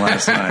dealing from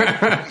last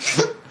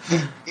night?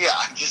 Yeah,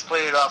 I just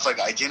played it off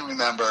like I didn't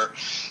remember.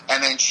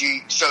 And then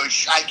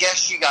I guess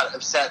she got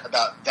upset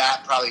about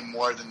that probably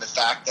more than the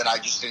fact that I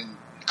just didn't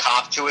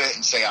cop to it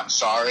and say I'm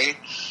sorry.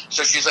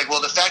 So she's like,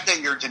 well, the fact that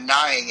you're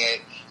denying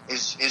it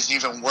is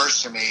even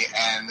worse to me,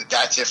 and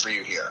that's it for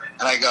you here.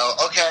 And I go,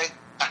 okay.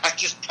 I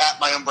just tapped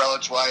my umbrella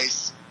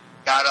twice,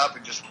 got up,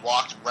 and just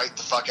walked right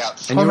the fuck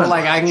out. And you were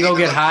like, I can go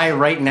get high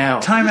right now.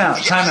 Time out.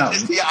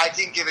 I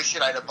didn't give a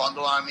shit. I had a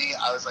bundle on me.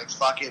 I was like,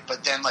 fuck it.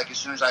 But then, like, as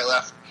soon as I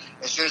left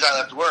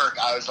work,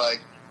 I was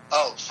like,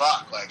 oh,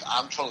 fuck, like,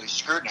 I'm totally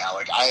screwed now.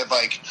 Like, I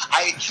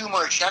had 2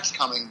 more checks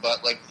coming,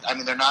 but, like, I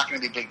mean, they're not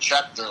going to be big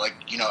checks. They're, like,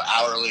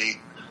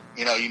 hourly,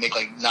 you make,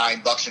 like,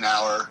 $9 an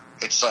hour.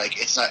 It's, like,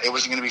 it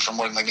wasn't going to be for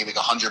more than, like, maybe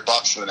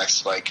 $100 for the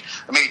next, like,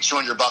 or maybe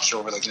 $200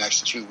 over, like, the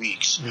next 2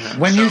 weeks. Yeah.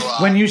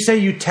 When you say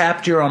you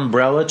tapped your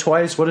umbrella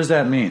twice, what does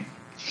that mean?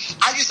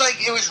 I just, like,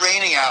 it was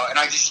raining out, and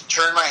I just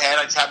turned my head,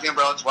 I tapped the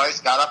umbrella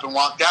twice, got up and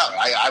walked out.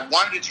 I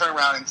wanted to turn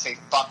around and say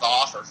fuck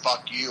off or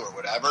fuck you or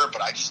whatever,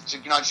 but I just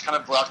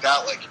kind of walked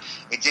out like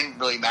it didn't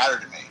really matter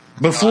to me.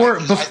 Before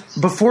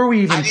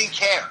we even... I didn't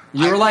care.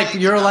 You're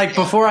like,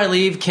 before I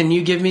leave, can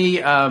you give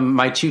me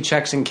my 2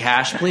 checks in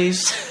cash,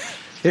 please?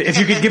 If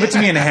you could give it to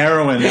me in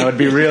heroin, that would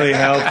be really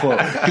helpful.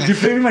 Could you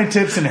pay me my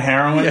tips in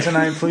heroin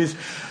tonight, please?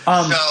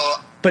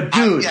 But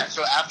dude...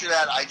 so after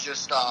that, I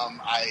just,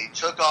 I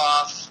took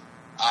off.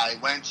 I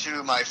went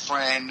to my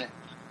friend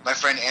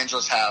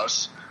Angela's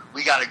house.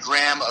 We got a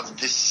gram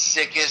of the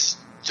sickest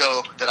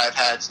dope that I've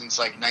had since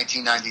like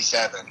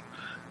 1997.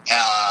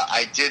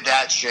 I did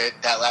that shit.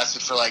 That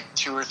lasted for like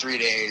 2 or 3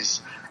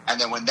 days. And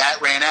then when that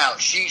ran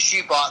out,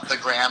 she bought the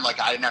gram. Like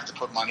I didn't have to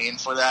put money in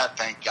for that,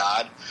 thank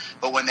God.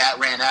 But when that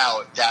ran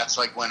out, that's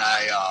like when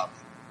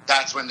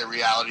that's when the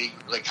reality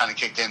like kind of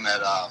kicked in that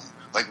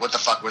like what the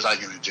fuck was I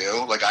going to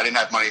do? Like I didn't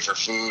have money for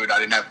food. I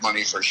didn't have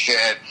money for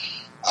shit.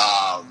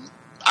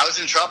 I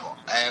was in trouble,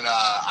 and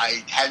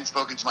I hadn't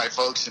spoken to my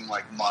folks in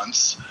like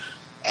months,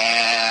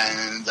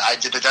 and I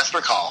did the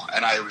desperate call,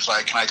 and I was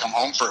like, can I come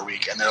home for a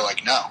week? And they're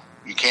like, no,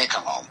 you can't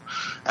come home.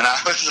 And I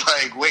was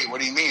like, wait,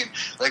 what do you mean?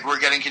 Like, we're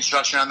getting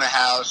construction on the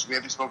house, we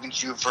haven't spoken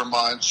to you for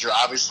months, you're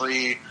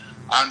obviously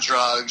on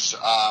drugs,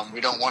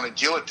 we don't want to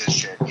deal with this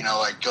shit,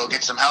 like, go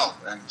get some help.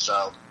 And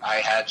so I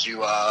had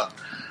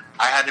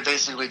to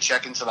basically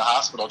check into the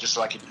hospital just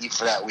so I could eat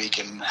for that week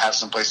and have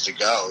some place to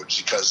go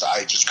because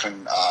I just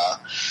couldn't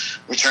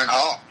return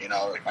home.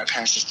 Like my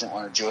parents just didn't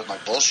want to deal with my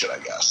bullshit, I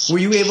guess. Were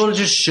you able to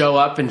just show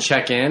up and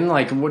check in?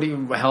 Like,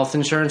 health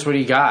insurance? What do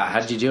you got? How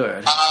did you do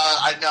it?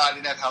 I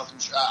didn't have health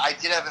insurance. I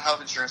did have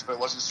health insurance, but it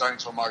wasn't starting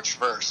until March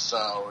 1st.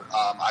 So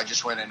I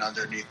just went in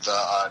underneath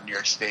the New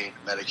York State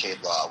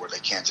Medicaid law where they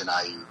can't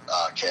deny you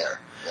care,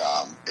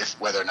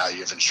 whether or not you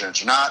have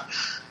insurance or not.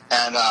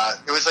 And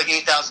it was like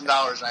 $8,000, and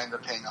I ended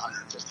up paying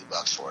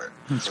 $150 for it.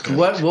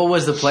 What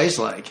was the place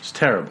like? It's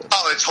terrible.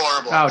 Oh, it's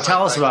horrible. Oh,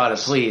 tell us about it,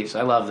 please.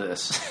 I love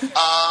this.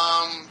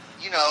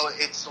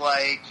 It's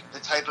like the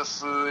type of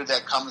food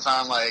that comes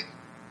on like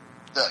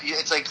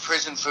it's like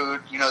prison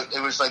food.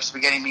 It was like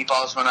spaghetti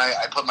meatballs when I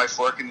put my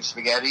fork in the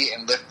spaghetti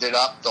and lifted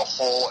up the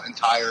whole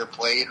entire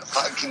plate of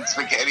fucking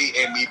spaghetti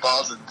and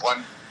meatballs in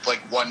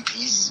one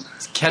piece.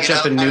 It's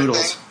ketchup and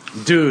noodles.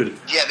 Dude.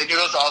 Yeah, the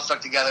noodles all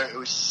stuck together. It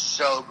was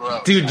so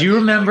gross. Dude, do you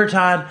remember,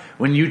 Todd,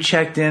 when you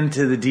checked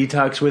into the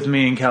detox with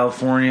me in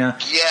California?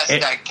 Yes,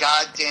 that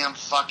goddamn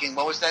fucking,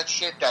 what was that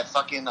shit? That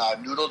fucking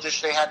noodle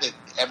dish they had that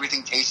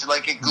everything tasted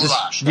like it?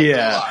 Goulash.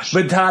 Goulash.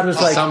 But Todd was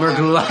like... Summer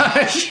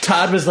goulash.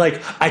 Todd was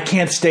like, I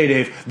can't stay,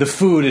 Dave. The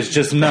food is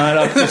just not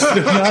up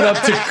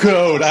to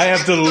code. I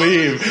have to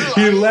leave.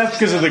 He left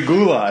because of the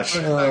goulash.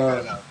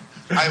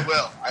 I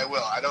will.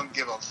 I don't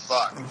give a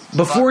fuck.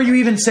 Before you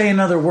even say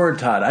another word,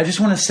 Todd, I just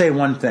want to say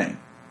one thing.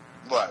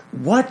 What?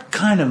 What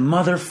kind of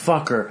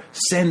motherfucker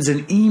sends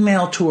an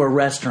email to a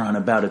restaurant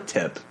about a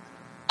tip?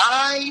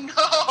 I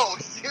know,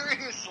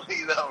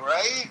 seriously though,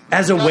 right?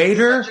 As a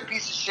waiter, such a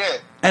piece of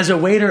shit. As a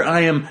waiter,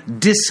 I am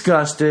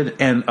disgusted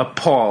and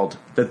appalled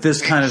that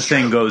this kind of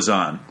thing goes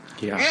on.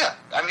 Yeah.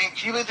 I mean,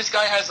 can you believe this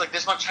guy has like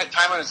this much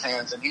time on his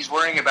hands and he's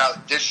worrying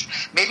about this?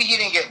 Maybe he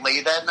didn't get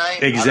laid that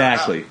night.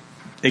 Exactly.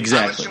 I'm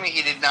assuming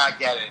he did not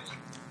get it.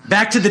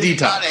 Back to the If he detox.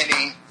 got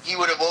any, he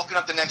would have woken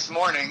up the next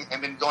morning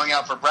and been going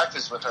out for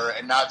breakfast with her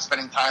and not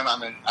spending time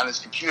on his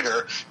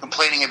computer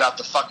complaining about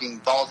the fucking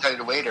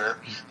bald-headed waiter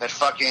that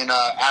fucking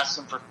asked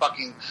him for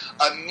fucking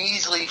a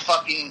measly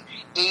fucking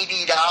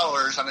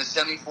 $80 on a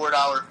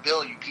 $74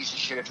 bill, you piece of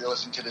shit, if you're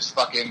listening to this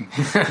fucking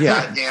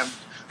goddamn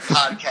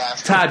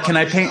podcast. Todd,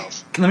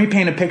 let me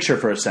paint a picture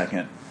for a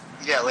second.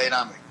 Yeah, lay it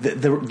on me.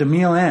 The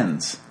meal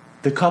ends.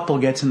 The couple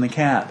gets in the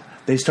cab.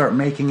 They start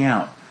making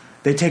out.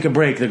 They take a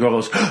break. The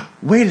girl goes,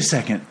 wait a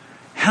second.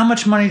 How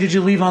much money did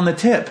you leave on the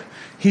tip?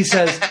 He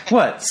says,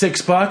 what,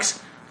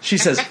 $6? She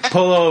says,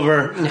 pull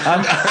over.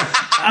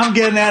 I'm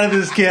getting out of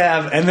this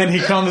cab. And then he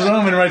comes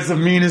home and writes the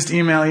meanest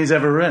email he's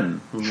ever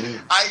written.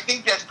 I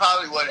think that's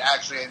probably what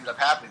actually ended up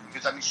happening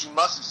because, I mean, she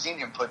must have seen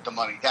him put the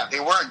money down. They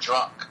weren't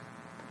drunk.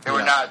 They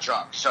were not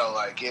drunk. So,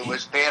 like,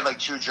 they had like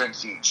 2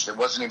 drinks each. It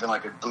wasn't even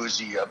like a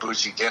boozy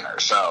dinner.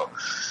 So,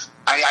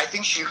 I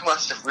think she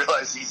must have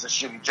realized he's a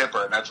shitty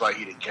tipper, and that's why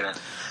he didn't get it.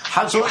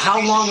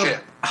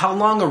 How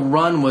long a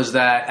run was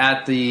that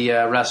at the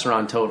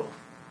restaurant total?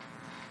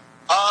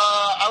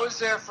 I was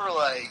there for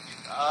like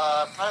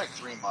probably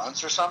 3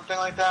 months or something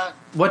like that.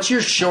 What's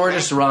your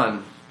shortest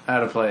run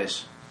at a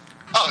place?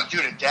 Oh,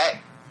 dude, a day.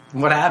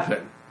 What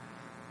happened?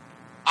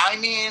 I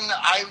mean,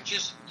 I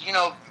just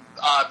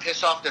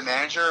piss off the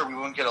manager. We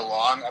wouldn't get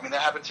along. I mean,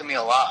 that happened to me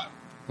a lot.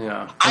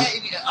 Yeah.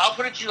 I'll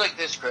put it to you like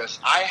this, Chris.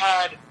 I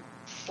had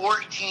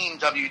 14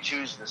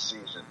 W-2s this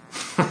season.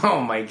 Oh,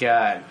 my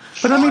God.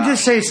 But let me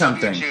just say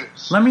something.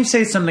 Let me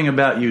say something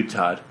about you,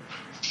 Todd.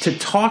 To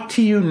talk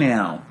to you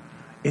now,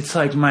 it's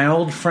like my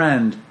old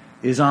friend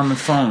is on the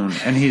phone,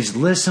 and he's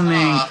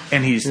listening,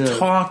 and he's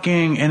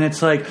talking, and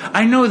it's like,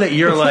 I know that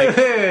you're like...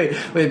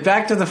 Wait,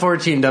 back to the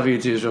 14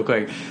 W-2s real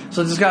quick.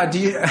 So, Todd, do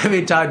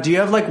you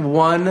have, like,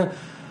 one...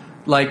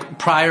 like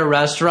prior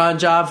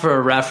restaurant job for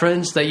a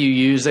reference that you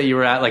use that you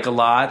were at like a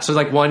lot? So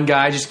like one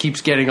guy just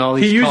keeps getting all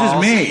these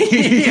calls. He uses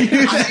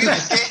me. I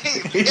use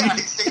Dave. Yeah, I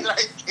say that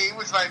Dave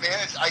was my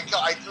manager. I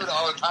do it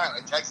all the time. I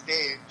text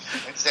Dave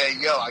and say,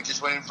 yo, I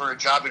just went in for a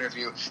job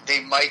interview.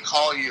 They might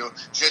call you.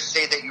 Just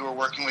say that you were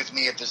working with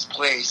me at this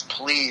place,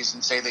 please,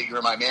 and say that you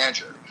were my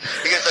manager.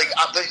 Because like,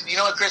 you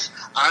know what, Chris?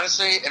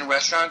 Honestly, in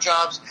restaurant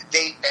jobs,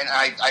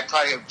 I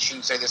probably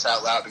shouldn't say this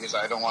out loud because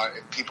I don't want,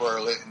 if people are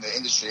in the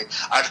industry,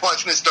 I don't want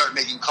them to start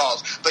making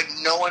calls, but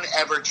no one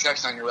ever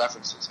checks on your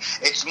references.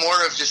 It's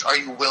more of just, are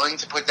you willing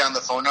to put down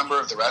the phone number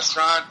of the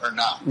restaurant or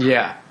not?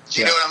 Yeah. Do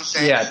you know what I'm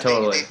saying? Yeah,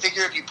 totally. They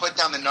figure if you put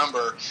down the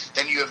number,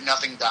 then you have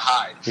nothing to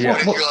hide. Yeah.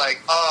 But if you're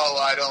like,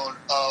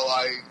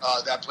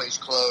 that place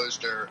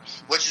closed, or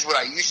which is what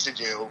I used to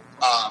do.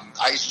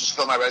 I used to just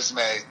fill my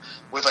resume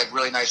with like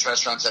really nice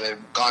restaurants that had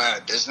gone out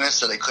of business,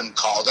 so they couldn't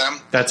call them.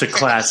 That's a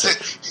classic.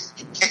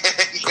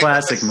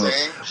 Classic move.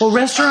 Well,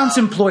 restaurants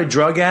employ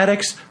drug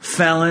addicts,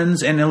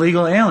 felons, and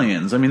illegal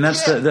aliens. I mean,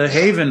 that's the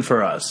haven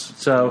for us.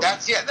 So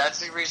that's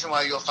the reason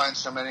why you'll find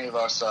so many of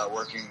us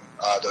working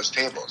those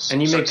tables.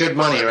 And you make good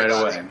money right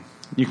away.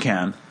 You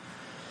can.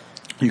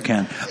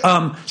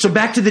 So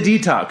back to the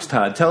detox,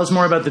 Todd. Tell us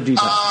more about the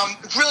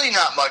detox. Really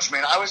not much,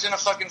 man. I was in a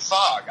fucking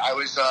fog. I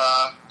was,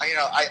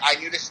 I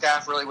knew the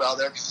staff really well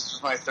there because this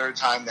was my 3rd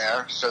time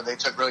there. So they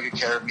took really good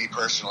care of me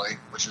personally,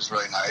 which was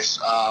really nice.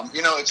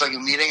 It's like a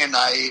meeting at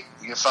night.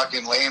 You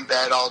fucking lay in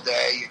bed all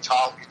day. You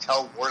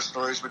tell war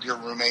stories with your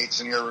roommates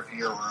in your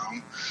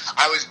room.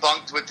 I was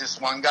bunked with this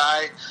one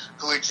guy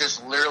who would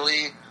just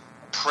literally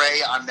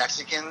prey on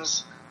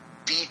Mexicans,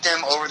 beat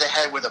them over the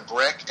head with a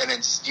brick, and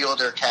then steal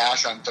their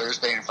cash on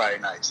Thursday and Friday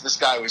nights. This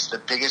guy was the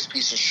biggest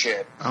piece of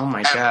shit. Oh my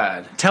ever.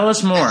 God. Tell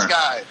us more. This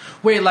guy.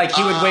 Wait, like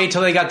he would wait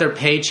till they got their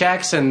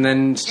paychecks and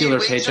then steal their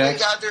Till they paychecks?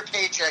 got their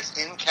paychecks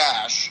in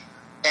cash,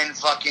 and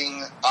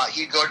fucking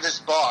he'd go to this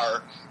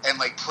bar and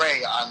like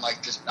prey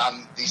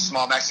on these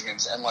small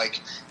Mexicans, and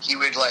like he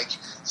would like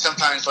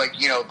sometimes like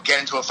get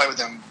into a fight with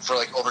them for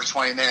like over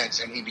 20 minutes,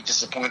 and he'd be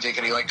disappointed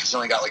because he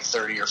only got like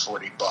 $30 or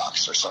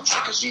 $40 or something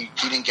because he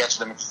didn't get to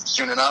them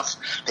soon enough.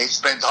 They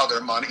spent all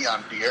their money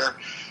on beer.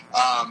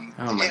 Oh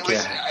my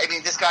God. I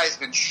mean, this guy's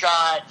been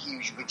shot.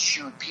 He would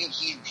shoot.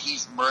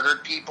 He's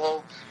murdered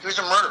people. He was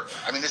a murderer.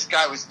 I mean, this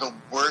guy was the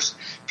worst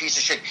piece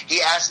of shit.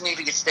 He asked me if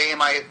he could stay in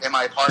my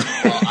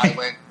apartment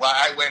while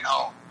I went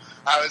home.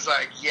 I was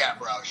like, yeah,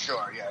 bro,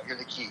 sure, yeah, here are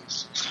the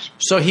keys.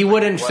 So he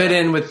wouldn't fit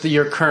in with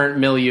your current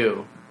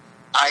milieu?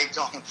 I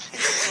don't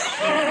think so.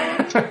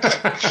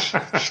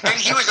 And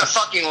he was a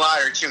fucking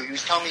liar, too. He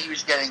was telling me he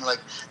was getting, like,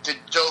 the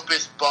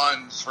dopest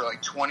buns for,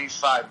 like,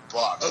 $25.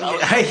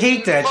 I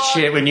hate that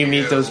shit when you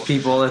meet those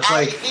people. It's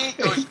I like... hate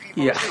those people.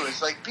 people too.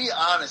 It's like, be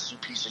honest, you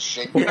piece of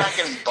shit. You're not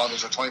getting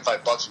bundles for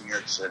 $25 in New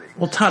York City.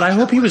 Well, Todd, I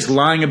hope he was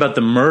lying about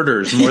the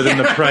murders more than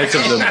the price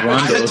of the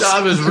bundles.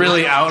 Todd was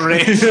really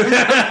outraged.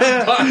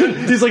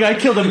 He's like, I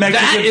killed a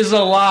Mexican. That is a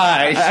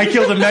lie. I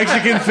killed a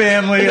Mexican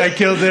family. I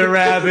killed their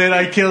rabbit.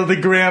 I killed the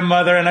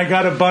grandmother, and I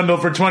got a bundle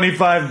for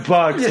 $25.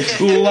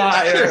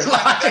 Liar. That's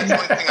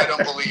one thing I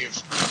don't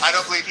believe. I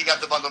don't believe he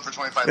got the bundle for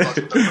 $25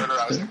 with the murder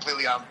I was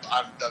completely on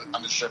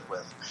the ship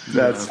with.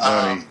 That's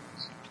funny.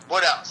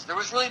 What else? There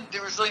was really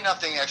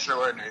nothing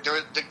extraordinary. There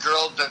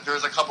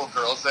was a couple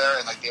girls there,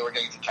 and like they were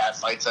getting into cat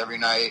fights every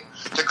night.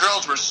 The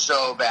girls were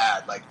so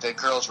bad. Like the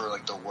girls were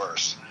like the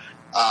worst.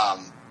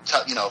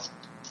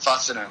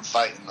 Fussing and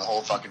fighting the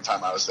whole fucking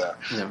time I was there.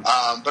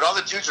 Yeah. But all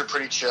the dudes were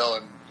pretty chill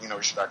and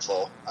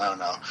respectful. I don't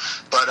know.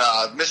 But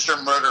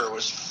Mr. Murder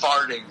was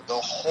farting the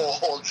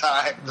whole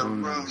time. The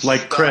room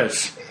like stunk.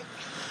 Chris.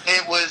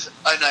 It was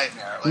a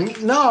nightmare.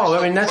 Like, no,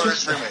 I mean that's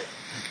worst for me.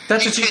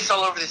 He pissed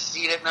all over the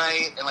seat at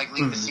night and like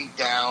leave the seat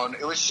down.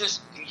 He was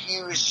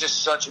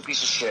just such a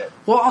piece of shit.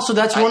 Well, also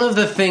that's one of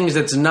the things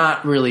that's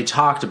not really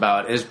talked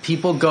about is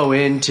people go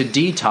into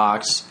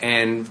detox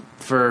and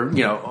for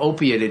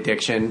opiate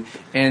addiction,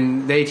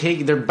 and they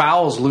take their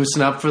bowels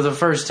loosen up for the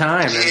first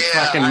time in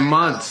fucking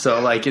months. So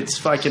like it's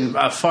fucking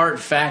a fart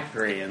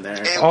factory in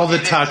there. All the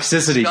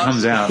toxicity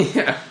comes out.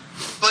 Yeah.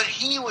 But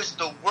he was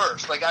the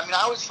worst. Like, I mean,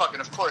 I was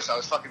fucking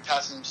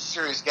passing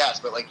serious gas,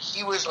 but like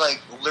he was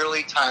like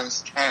literally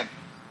times 10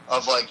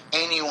 of like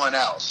anyone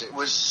else. It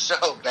was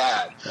so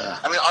bad.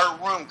 I mean, our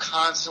room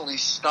constantly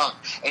stunk,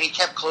 and he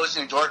kept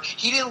closing the door.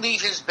 He didn't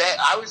leave his bed.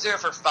 I was there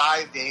for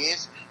 5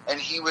 days, and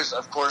he was,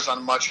 of course, on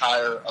a much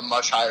higher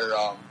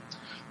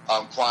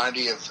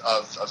quantity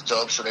of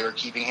dope, so they were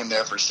keeping him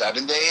there for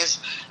 7 days.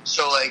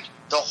 So like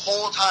the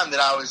whole time that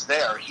I was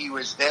there, he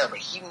was there, but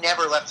he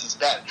never left his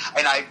bed.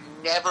 And I've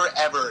never,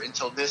 ever,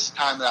 until this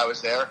time that I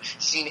was there,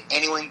 seen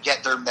anyone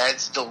get their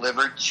meds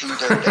delivered to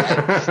their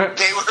bed.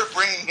 They were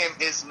bringing him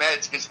his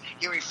meds because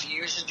he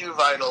refused to do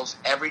vitals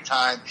every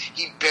time.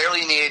 He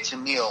barely made it to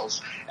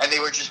meals, and they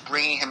were just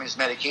bringing him his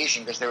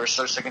medication because they were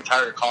so sick and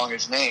tired of calling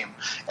his name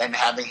and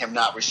having him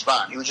not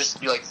respond. He would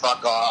just be like,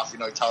 fuck off,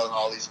 telling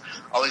all these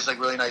like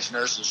really nice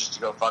nurses just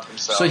to go fuck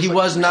themselves. So he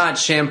was not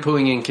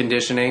shampooing and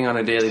conditioning on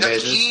a daily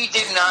basis? He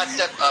did not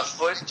step a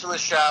foot into a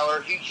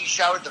shower. He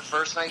showered the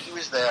first night he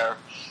was there,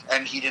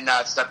 and he did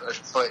not step a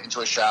foot into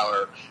a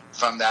shower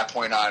from that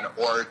point on,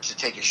 or to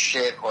take a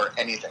shit or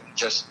anything.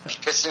 Just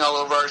pissing all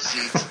over our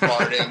seats,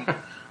 farting,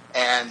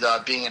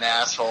 and being an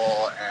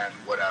asshole and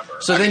whatever.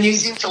 So he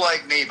seemed to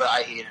like me, but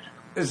I hated him.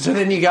 So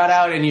then you got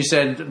out and you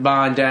said,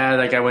 Mom, Dad,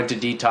 like I went to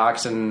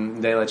detox,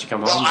 and they let you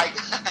come home? Well, I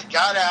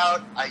got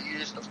out. I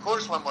used, of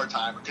course, one more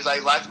time because I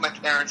lied to my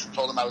parents and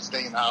told them I was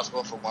staying in the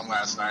hospital for one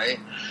last night.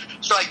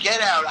 So I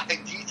get out. I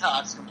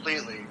detox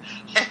completely.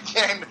 And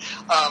then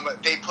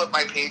they put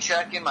my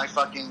paycheck in my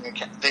fucking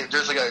account.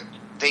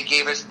 They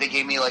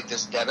gave me like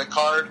this debit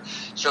card.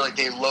 So like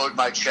they load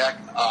my check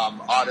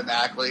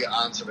automatically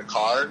onto the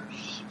card.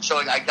 So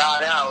like I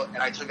got out and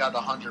I took out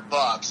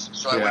 $100.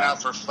 So I went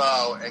out for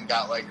pho and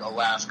got like a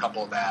last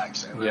couple of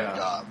bags. And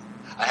I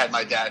had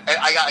my dad.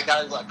 I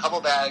got a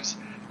couple bags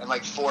and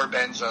like 4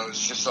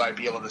 benzos just so I'd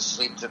be able to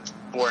sleep the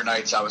 4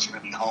 nights I was going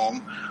to be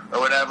home or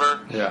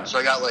whatever. Yeah. So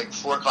I got like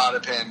 4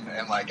 Klonopin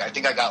and like I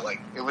think I got like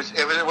it wasn't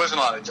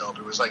a lot of dope.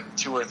 It was like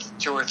 2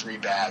 or 3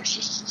 bags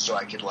just so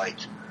I could like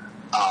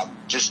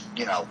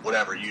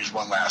whatever, use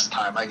one last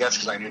time, I guess,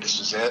 because I knew this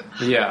was it.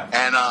 Yeah.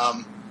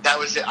 And that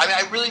was it. I mean,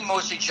 I really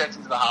mostly checked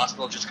into the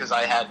hospital just because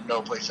I had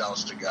no place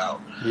else to go.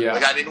 Yeah.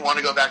 Like, I didn't want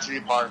to go back to the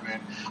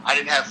apartment. I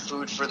didn't have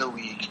food for the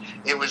week.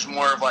 It was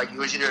more of like, it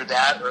was either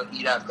that or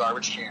eat out of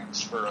garbage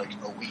cans for like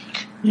a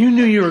week. You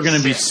knew you were going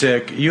to be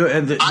sick.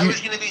 I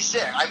was going to be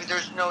sick. I mean,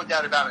 there's no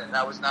doubt about it. And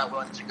I was not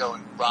willing to go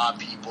and rob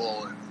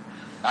people. And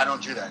I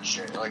don't do that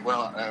shit. Like,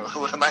 what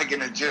am I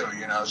going to do?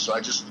 So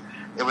I just...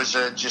 It was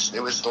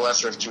the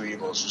lesser of two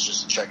evils. It was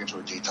just to check into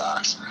a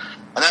detox.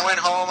 And I went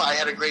home. I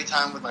had a great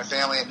time with my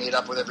family. I made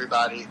up with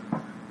everybody.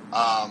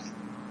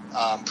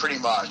 Pretty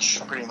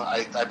much.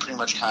 I pretty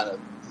much kind of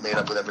made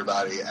up with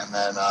everybody. And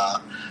then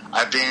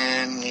I've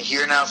been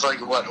here now for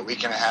like, a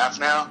week and a half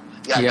now?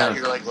 Yeah, I got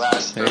here like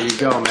last Thursday. There you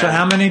go, man. So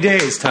how many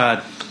days,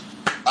 Todd?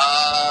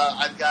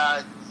 I've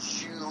got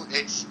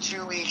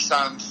 2 weeks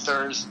on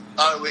Thursday.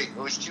 Oh, wait, it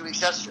was 2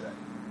 weeks yesterday.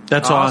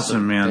 That's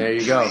awesome, man. There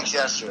you go.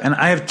 And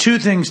I have 2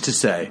 things to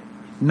say.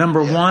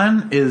 Number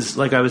one is,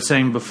 like I was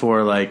saying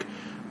before, like,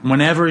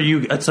 whenever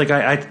it's like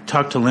I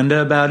talked to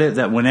Linda about it,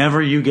 that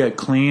whenever you get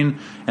clean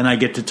and I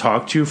get to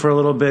talk to you for a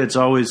little bit, it's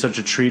always such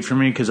a treat for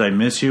me because I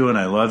miss you and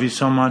I love you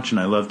so much and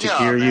I love to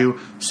hear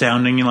you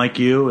sounding like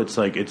you. It's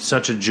like, it's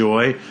such a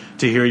joy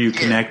to hear you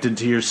connected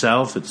to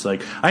yourself. It's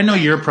like, I know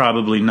you're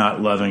probably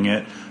not loving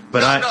it,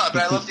 but but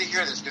I love to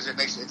hear this because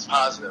it's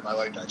positive. I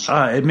like that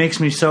shit. It makes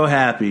me so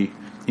happy.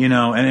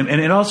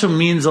 And it also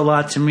means a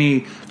lot to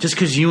me just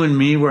because you and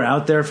me were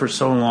out there for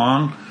so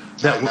long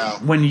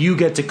that when you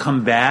get to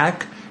come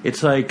back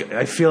it's like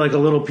I feel like a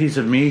little piece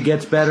of me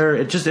gets better.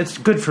 It's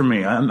good for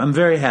me. I'm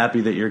very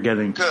happy that you're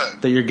getting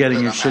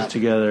your shit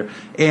together.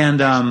 And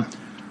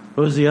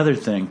what was the other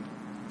thing?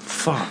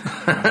 Fuck,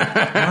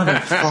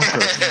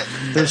 motherfucker.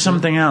 There's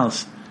something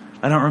else.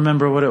 I don't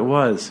remember what it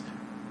was.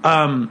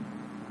 But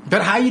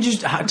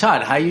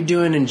Todd, how you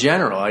doing in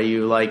general? Are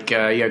you like,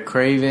 you have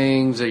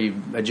cravings? Are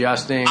you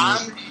adjusting?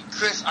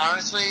 Chris,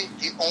 honestly,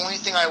 the only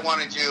thing I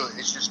want to do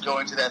is just go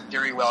into that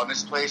Theory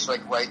Wellness place,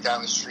 like right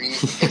down the street.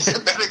 It's the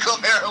medical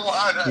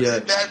marijuana. Yeah.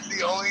 That's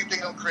the only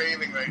thing I'm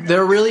craving right now.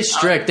 They're really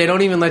strict. They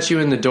don't even let you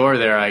in the door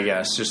there, I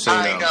guess, just so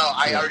you know. I know.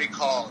 I already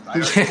called. I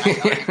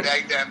already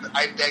begged them.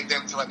 I begged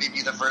them to let me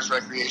be the first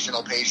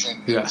recreational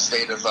patient in the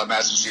state of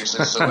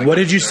Massachusetts. So, like, what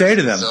did you say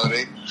to them?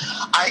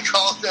 I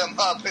called them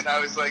up and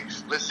I was like,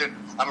 listen,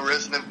 I'm a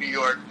resident of New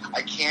York.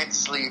 I can't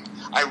sleep.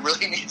 I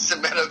really need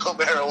some medical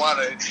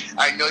marijuana.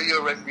 I know you're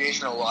a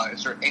recreational law.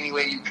 Is there any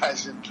way you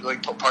guys can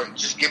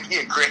just give me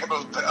a gram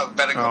of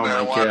medical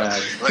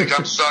marijuana? Like,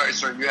 I'm sorry,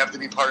 sir. You have to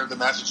be part of the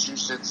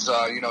Massachusetts,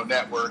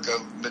 network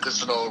of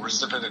medicinal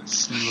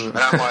recipients. And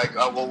I'm like,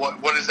 well,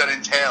 what does that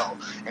entail?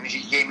 And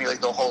he gave me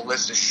like the whole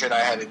list of shit I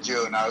had to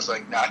do, and I was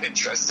like, not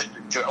interested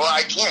in doing it. Well,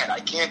 I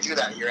can't do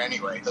that here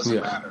anyway. It doesn't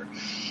matter.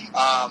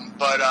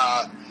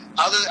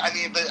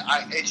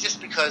 It's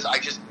just because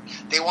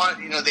they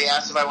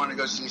asked if I want to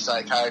go see a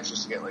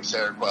psychiatrist to get like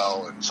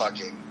Seroquel and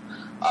fucking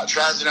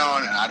trazodone,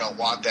 and I don't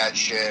want that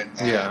shit.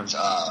 And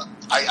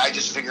I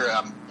just figure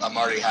I'm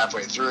already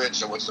halfway through it,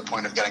 so what's the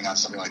point of getting on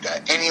something like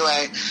that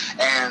anyway?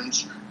 And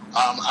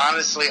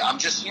honestly, I'm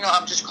just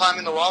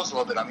climbing the walls a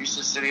little bit. I'm used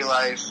to city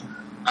life.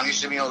 I'm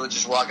used to being able to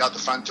just walk out the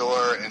front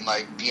door and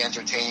like be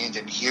entertained.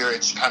 And here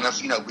it's kind of,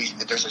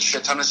 there's a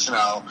shit ton of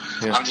snow.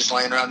 Yeah. I'm just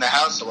laying around the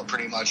house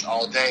pretty much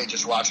all day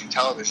just watching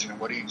television. And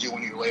what do you do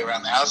when you lay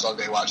around the house all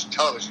day watching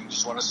television? You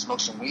just want to smoke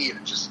some weed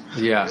and just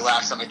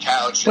relax on the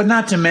couch. But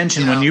not to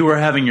mention, when you were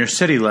having your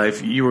city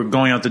life, you were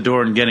going out the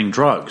door and getting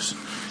drugs.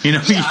 You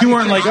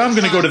weren't like, I'm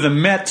going to go to the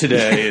Met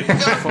today. No,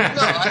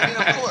 I mean,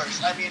 of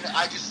course. I mean,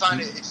 I just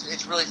find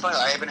it's really funny.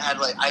 I've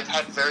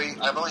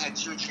only had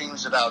 2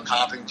 dreams about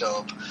copping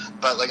dope,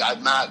 but like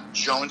I'm not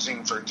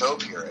jonesing for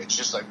dope here. It's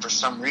just like for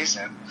some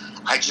reason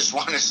I just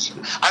want to.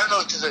 I don't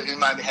know, because in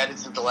my head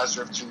it's like the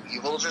lesser of 2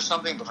 evils or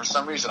something. But for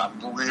some reason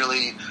I'm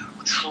really,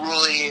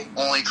 truly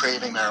only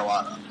craving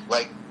marijuana.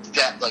 Like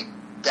that, like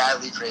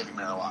badly craving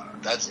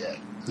marijuana. That's it.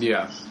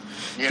 Yeah.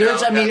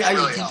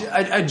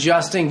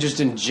 Adjusting just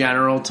in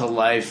general to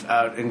life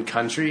out in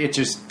country, it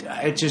just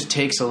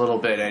takes a little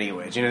bit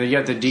anyways. You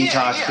got the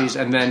detox piece,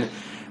 and then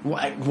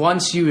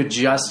once you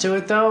adjust to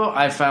it, though,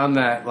 I found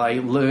that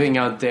like living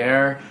out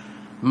there,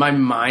 my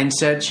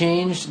mindset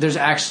changed. There's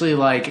actually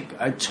like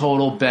a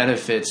total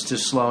benefits to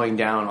slowing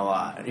down a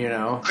lot.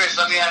 Chris,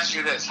 let me ask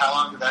you this: how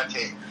long did that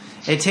take?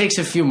 It takes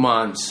a few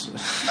months. A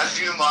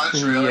few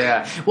months, really?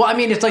 Yeah. Well, I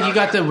mean, it's like you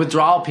got the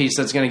withdrawal piece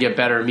that's going to get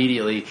better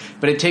immediately,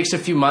 but it takes a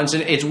few months,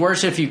 and it's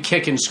worse if you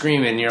kick and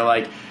scream and you're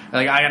like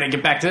I got to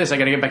get back to this, I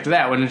got to get back to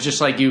that, when it's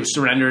just like you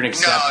surrender and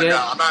accept it. No,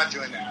 I'm not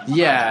doing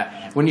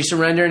that. When you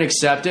surrender and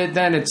accept it,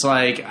 then it's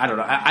like, I don't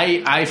know.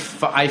 I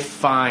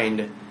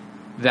find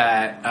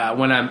that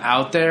when I'm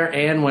out there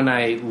and when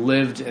I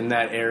lived in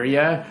that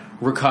area,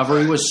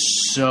 recovery was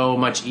so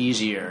much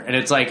easier. And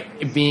it's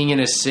like being in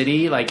a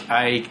city, like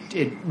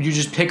you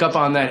just pick up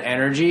on that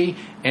energy,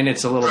 and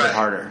it's a little bit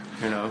harder,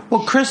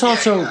 Well, Chris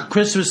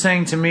was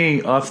saying to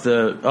me off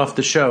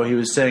the show, he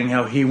was saying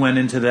how he went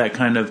into that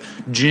kind of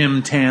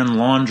gym, tan,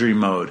 laundry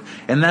mode.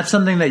 And that's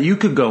something that you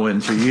could go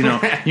into,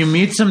 You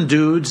meet some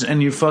dudes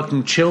and you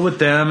fucking chill with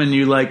them, and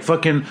you like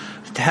fucking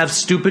have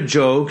stupid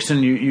jokes,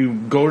 and you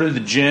go to the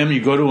gym,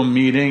 you go to a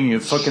meeting, you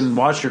fucking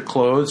wash your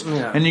clothes,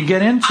 and you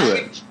get into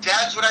it.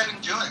 That's what I've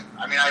been doing.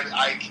 I mean,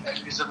 I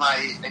because of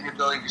my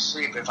inability to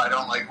sleep, if I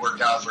don't like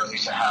work out for at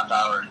least a half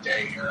hour a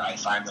day here, I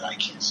find that I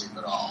can't sleep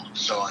at all.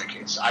 So like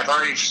I've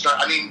already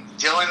started. I mean,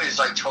 Dylan is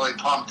like totally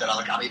pumped that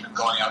I'm even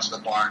going out to the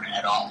barn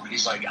at all.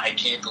 He's like, I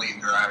can't believe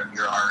you're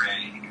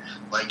already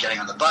like getting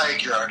on the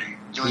bike. You're already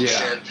doing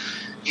shit.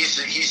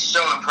 He's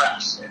so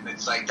impressed, and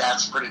it's like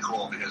that's pretty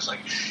cool because like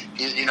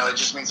it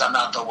just means I'm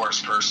not the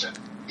worst person.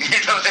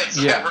 That's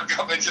ever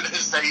come into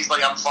this. That he's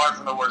like, I'm far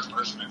from the worst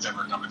person that's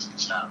ever come into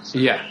this house.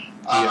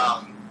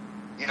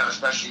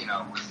 Especially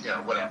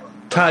whatever.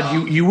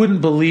 Todd, you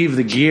wouldn't believe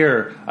the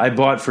gear I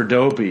bought for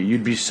Dopey.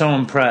 You'd be so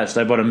impressed.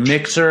 I bought a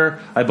mixer.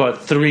 I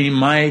bought 3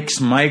 mics,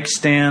 mic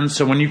stands.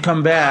 So when you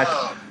come back,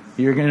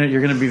 you're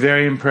gonna be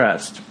very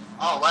impressed.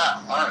 Oh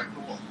wow! All right,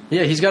 cool.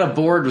 Yeah, he's got a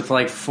board with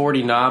like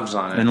 40 knobs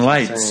on it. And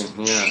lights.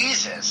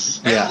 Jesus.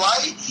 And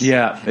lights?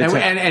 Yeah.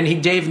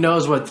 And Dave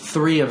knows what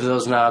 3 of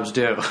those knobs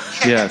do.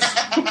 Yes.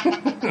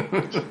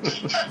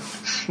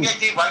 Yeah,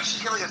 Dave, why don't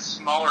you get like a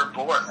smaller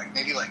board? Like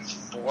maybe like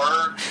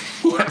 4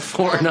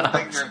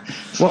 knobs.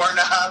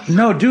 Knobs?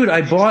 No, dude,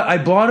 I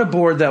bought a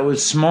board that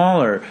was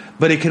smaller,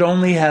 but it could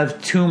only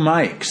have 2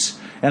 mics.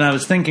 And I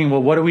was thinking,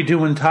 well, what do we do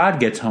when Todd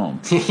gets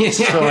home? So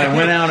I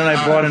went out and I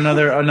bought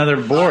another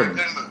board.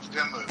 Good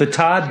move. The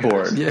Todd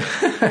board. Yeah,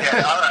 all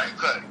right,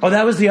 good. Oh,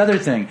 that was the other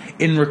thing.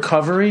 In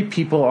recovery,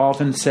 people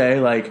often say,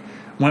 like,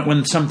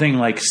 when something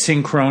like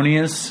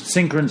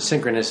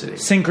synchronicity.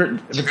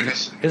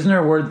 Isn't there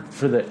a word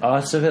for the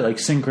us of it, like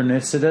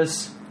synchronous?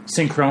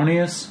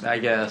 I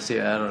guess,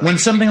 yeah. I don't know. When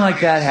something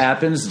like that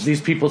happens,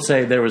 these people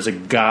say there was a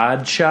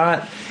God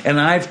shot, and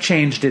I've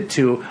changed it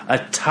to a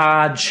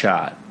Todd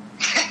shot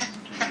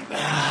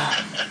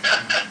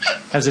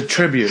as a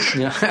tribute.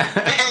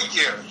 Thank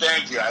you.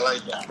 I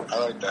like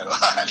that a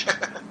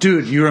lot.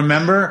 Dude, you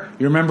remember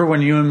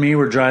when you and me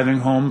were driving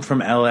home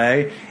from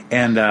L.A.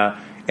 and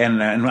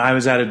I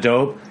was out of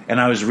dope, and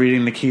I was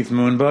reading the Keith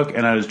Moon book,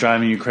 and I was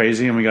driving you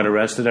crazy, and we got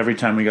arrested every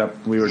time we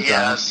were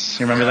driving.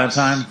 You remember that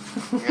time?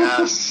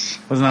 Yes.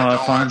 Wasn't that a lot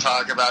of fun? I don't want to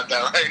talk about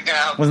that right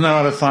now. Wasn't that a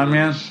lot of fun,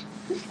 man?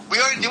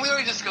 Did we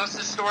already discuss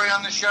this story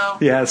on the show?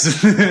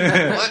 Yes.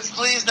 Let's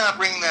please not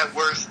bring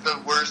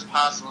the worst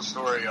possible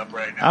story up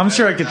right now. I'm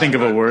sure I could think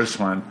of a worse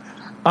one.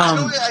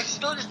 I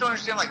still just don't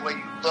understand why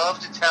you love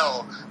to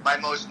tell my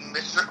most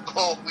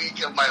miserable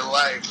week of my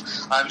life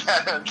on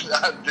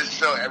this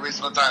show every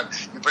single time.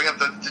 You bring up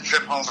the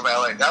trip home from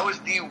LA. That was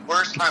the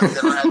worst time we've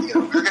ever had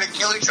together. We were going to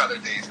kill each other,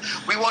 Dave.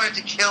 We wanted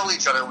to kill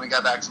each other when we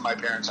got back to my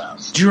parents'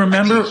 house. Do you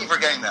remember? I keep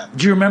forgetting that.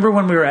 Do you remember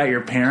when we were at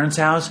your parents'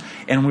 house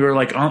and we were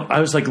like,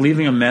 I was like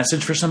leaving a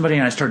message for somebody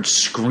and I started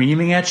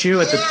screaming at you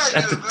at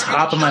the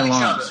top of my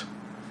lungs.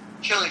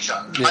 Kill each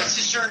other. Yeah. My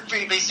sister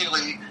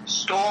basically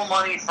stole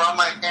money from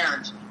my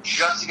parents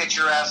just to get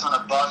your ass on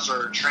a bus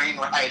or a train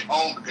ride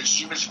home because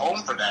she was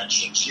home for that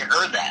shit. She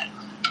heard that.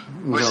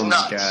 It was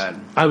nuts. God.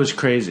 I was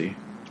crazy.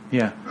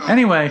 Yeah.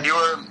 Anyway. You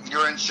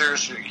were in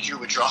serious acute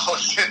withdrawal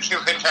at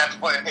that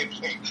point, I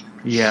think.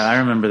 Yeah, I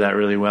remember that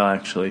really well,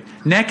 actually.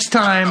 Next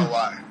time,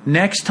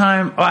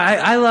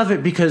 I love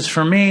it because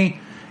for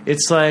me,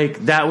 it's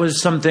like that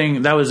was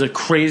a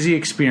crazy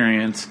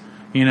experience.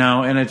 You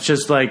know, and it's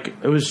just like,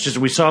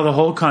 we saw the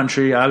whole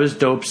country. I was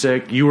dope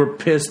sick. You were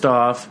pissed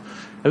off.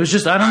 It was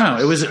just, I don't know.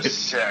 It was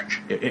sick.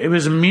 It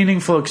was a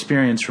meaningful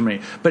experience for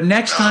me. But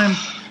next time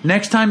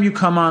you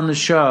come on the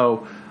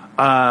show,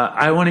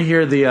 I want to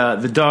hear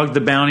the dog, the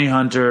bounty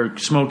hunter,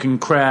 smoking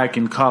crack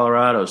in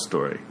Colorado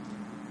story.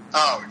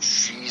 Oh,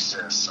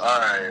 Jesus. All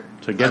right.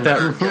 So get that.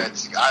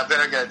 I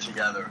better get it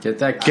together. Get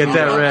that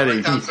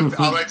ready.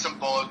 I'll write some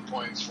bullet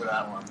points for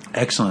that one.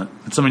 Excellent.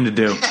 It's something to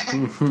do.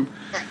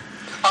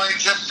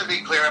 Just to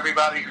be clear,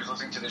 everybody who's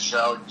listening to the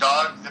show,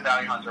 Dog the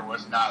Bounty Hunter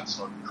was not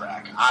smoking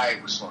crack. I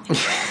was smoking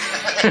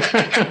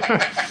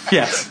crack.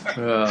 Yes.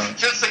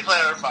 Just to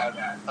clarify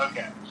that.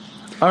 Okay.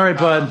 All right,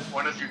 bud.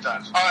 One a few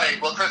times. All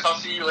right. Well, Chris, I'll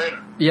see you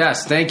later.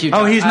 Yes, thank you.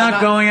 Oh, he's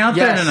not going out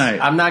there tonight.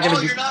 I'm not going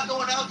to. You're not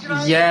going out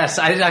tonight? Yes,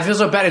 I feel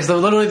so bad. It's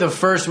literally the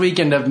first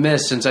weekend I've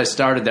missed since I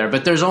started there.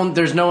 But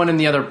there's no one in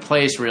the other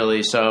place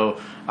really.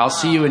 So I'll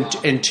see you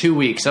in 2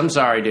 weeks. I'm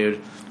sorry,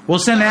 dude. We'll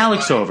send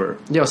Alex over.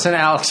 Yo, send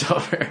Alex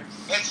over.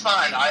 It's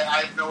fine.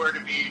 I have nowhere to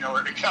be,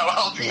 nowhere to go.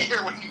 I'll be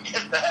here when you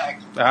get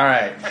back. All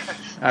right.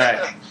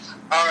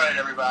 All right,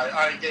 everybody. All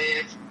right,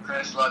 Dave,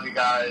 Chris, love you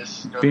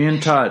guys. Be in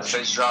touch.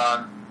 Stay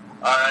strong.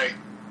 All right.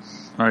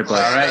 All right, bud.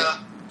 All right.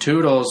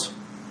 Toodles.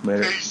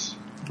 Later. Peace.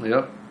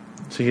 Yep.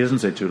 So he doesn't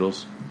say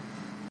toodles.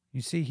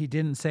 You see, he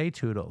didn't say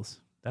toodles.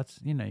 That's,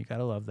 you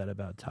gotta love that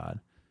about Todd.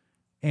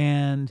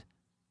 And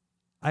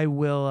I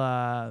will,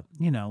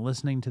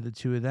 listening to the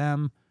two of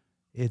them,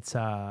 it's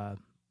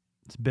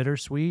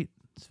bittersweet.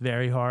 It's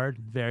very hard,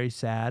 very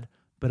sad,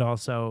 but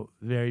also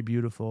very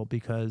beautiful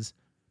because,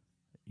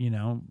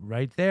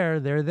 right there,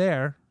 they're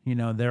there.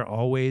 They're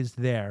always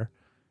there,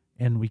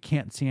 and we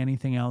can't see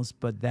anything else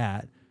but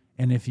that.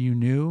 And if you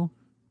knew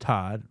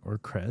Todd or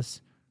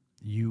Chris,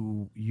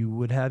 you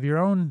would have your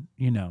own,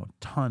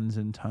 tons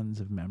and tons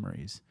of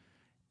memories.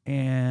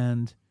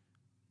 And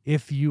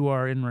if you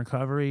are in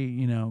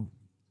recovery,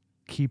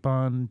 keep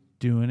on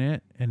doing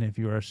it. And if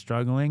you are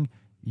struggling,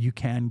 you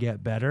can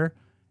get better.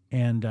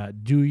 And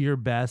do your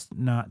best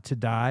not to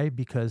die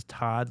because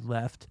Todd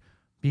left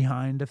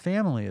behind a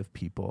family of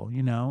people.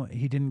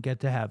 He didn't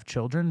get to have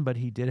children, but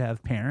he did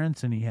have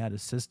parents, and he had a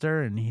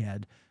sister, and he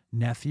had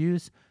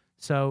nephews.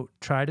 So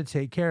try to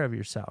take care of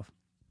yourself.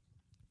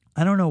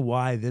 I don't know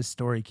why this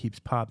story keeps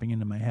popping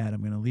into my head.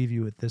 I'm going to leave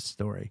you with this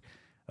story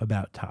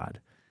about Todd.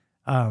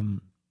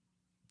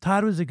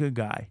 Todd was a good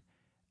guy.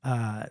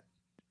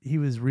 He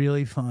was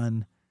really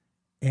fun,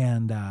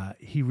 and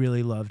he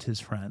really loved his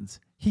friends.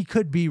 He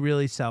could be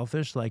really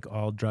selfish, like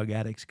all drug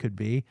addicts could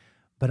be.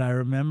 But I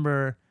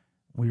remember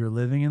we were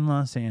living in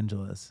Los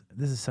Angeles.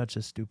 This is such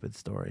a stupid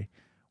story.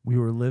 We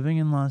were living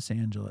in Los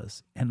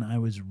Angeles, and I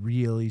was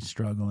really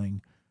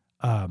struggling.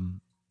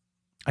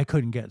 I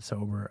couldn't get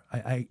sober.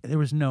 There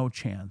was no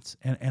chance,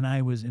 and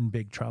I was in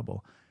big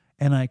trouble.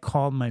 And I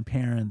called my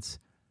parents,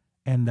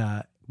 and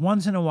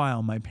once in a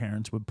while, my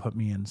parents would put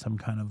me in some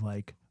kind of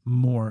like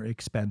more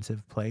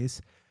expensive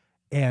place.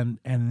 And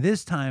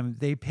this time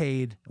they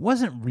paid, it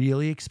wasn't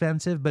really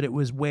expensive, but it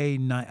was way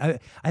nice.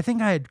 I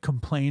think I had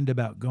complained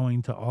about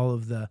going to all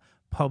of the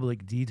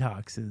public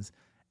detoxes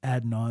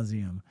ad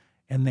nauseum,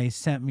 and they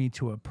sent me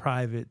to a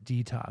private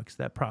detox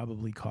that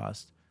probably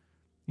cost,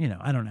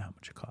 I don't know how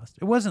much it cost.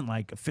 It wasn't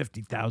like a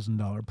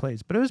 $50,000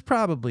 place, but it was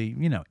probably,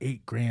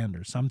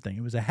 $8,000 or something.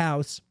 It was a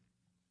house,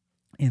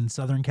 in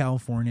Southern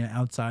California,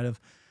 outside of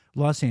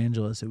Los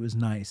Angeles. It was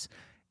nice.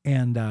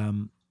 And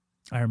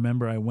I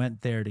remember I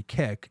went there to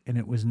kick, and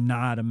it was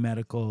not a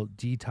medical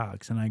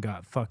detox, and I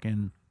got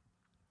fucking,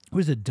 it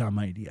was a dumb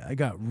idea. I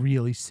got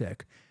really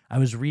sick. I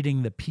was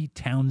reading the Pete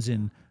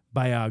Townsend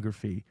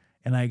biography,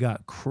 and I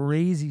got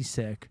crazy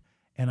sick,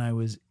 and I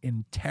was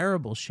in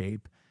terrible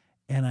shape,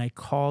 and I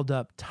called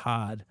up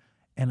Todd,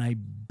 and I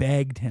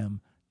begged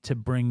him to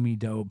bring me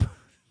dope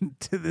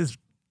to this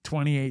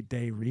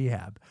 28-day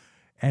rehab.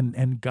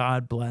 And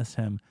God bless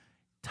him.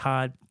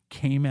 Todd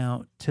came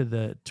out to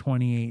the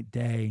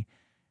 28-day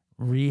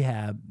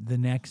rehab the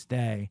next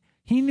day.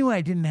 He knew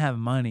I didn't have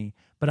money,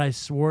 but I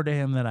swore to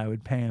him that I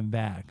would pay him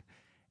back.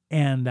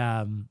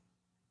 And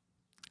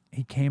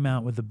he came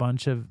out with a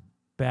bunch of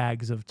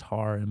bags of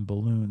tar and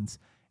balloons,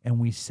 and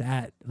we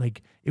sat,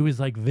 like, it was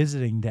like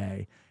visiting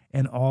day,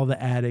 and all the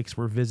addicts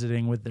were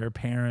visiting with their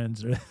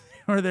parents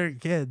or their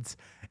kids,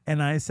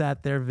 and I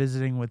sat there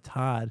visiting with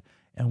Todd,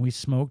 and we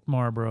smoked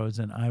Marlboros,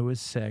 and I was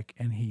sick,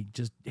 and he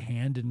just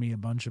handed me a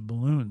bunch of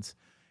balloons.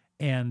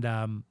 And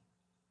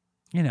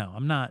you know,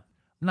 I'm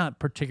not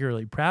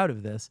particularly proud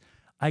of this.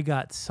 I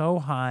got so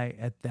high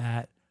at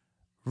that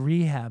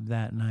rehab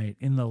that night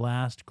in the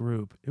last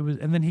group. It was,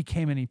 and then he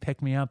came and he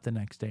picked me up the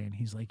next day, and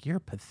he's like, "You're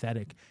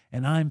pathetic,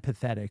 and I'm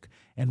pathetic,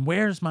 and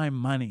where's my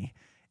money?"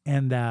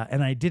 And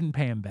I didn't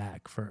pay him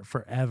back for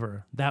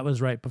forever. That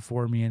was right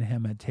before me and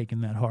him had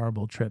taken that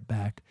horrible trip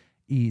back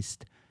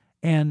east.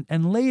 And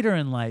later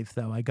in life,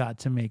 though, I got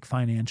to make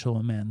financial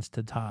amends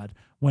to Todd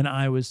when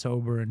I was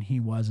sober and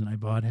he wasn't. I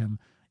bought him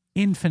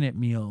infinite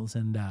meals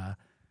and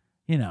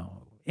you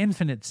know,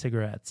 infinite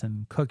cigarettes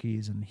and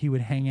cookies, and he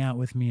would hang out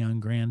with me on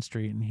Grand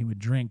Street, and he would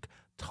drink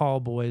tall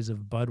boys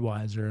of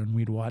Budweiser, and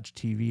we'd watch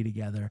TV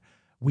together.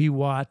 We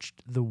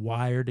watched The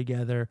Wire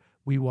together.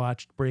 We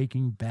watched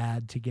Breaking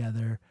Bad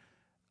together.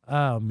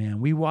 Oh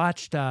man, we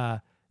watched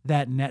that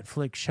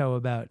Netflix show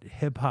about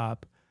hip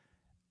hop.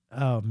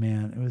 Oh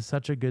man, it was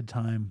such a good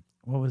time.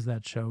 What was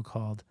that show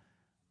called?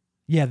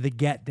 Yeah, The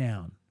Get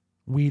Down.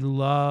 We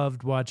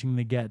loved watching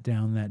The Get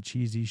Down, that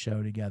cheesy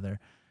show together.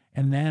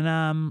 And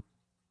then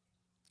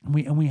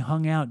we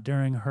hung out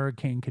during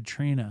Hurricane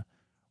Katrina,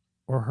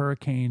 or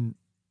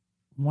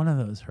one of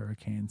those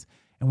hurricanes,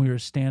 and we were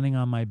standing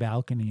on my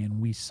balcony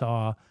and we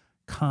saw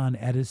Con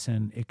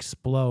Edison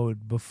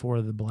explode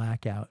before the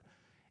blackout.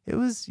 It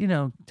was, you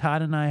know,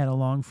 Todd and I had a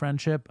long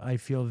friendship. I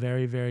feel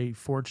very, very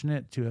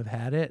fortunate to have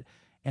had it.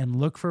 And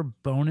look for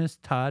bonus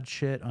Todd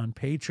shit on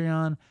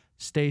Patreon.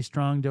 Stay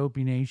strong,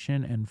 Dopey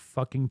Nation, and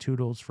fucking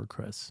toodles for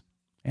Chris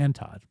and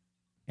Todd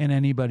and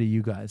anybody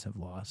you guys have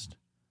lost.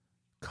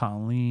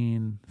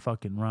 Colleen,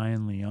 fucking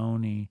Ryan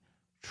Leone,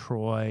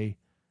 Troy,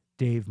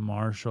 Dave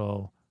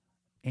Marshall,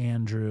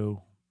 Andrew.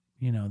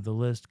 You know, the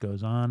list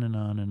goes on and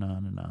on and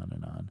on and on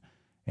and on.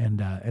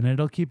 And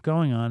it'll keep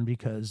going on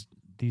because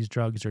these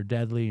drugs are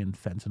deadly and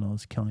fentanyl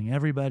is killing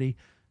everybody.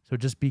 So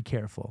just be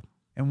careful.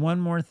 And one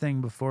more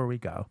thing before we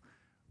go.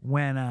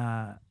 When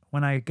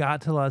I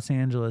got to Los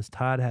Angeles,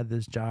 Todd had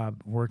this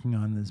job working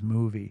on this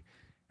movie.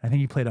 I think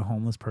he played a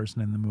homeless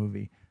person in the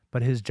movie,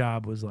 but his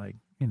job was like,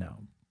 you know,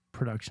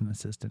 production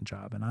assistant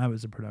job, and I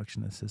was a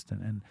production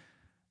assistant, and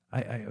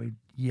I would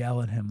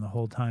yell at him the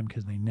whole time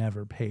because they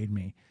never paid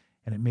me,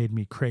 and it made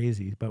me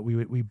crazy. But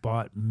we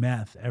bought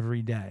meth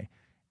every day,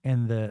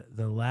 and the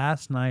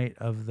last night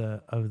of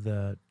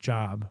the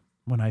job,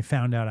 when I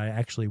found out I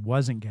actually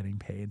wasn't getting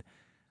paid.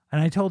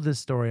 And I told this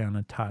story on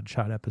a Todd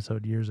Shot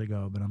episode years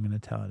ago, but I'm going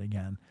to tell it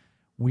again.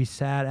 We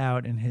sat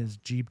out in his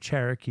Jeep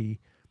Cherokee,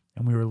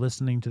 and we were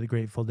listening to the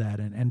Grateful Dead,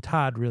 and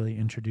Todd really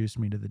introduced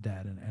me to the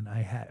Dead, and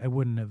I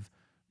wouldn't have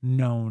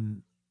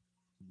known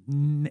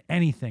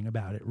anything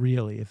about it,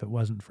 really, if it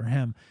wasn't for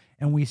him.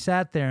 And we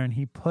sat there, and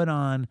he put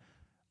on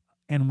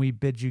And We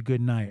Bid You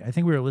Good Night. I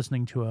think we were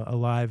listening to a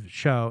live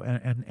show,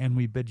 and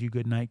We Bid You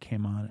Good Night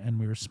came on,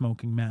 and we were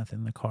smoking meth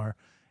in the car.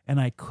 And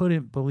I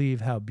couldn't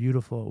believe how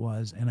beautiful it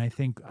was. And I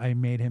think I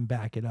made him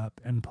back it up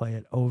and play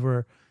it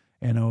over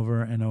and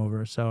over and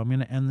over. So I'm going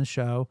to end the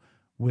show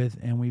with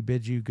And We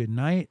Bid You Good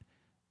Night.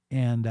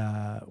 And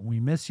we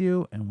miss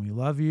you and we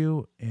love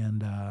you.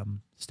 And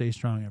stay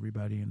strong,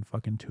 everybody, and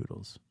fucking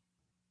toodles.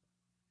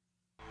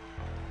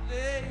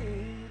 Lay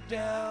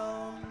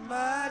down,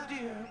 my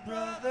dear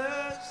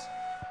brothers.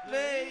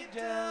 Lay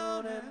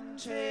down and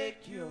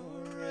take your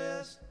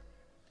rest.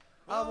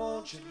 I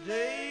want you to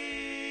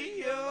lay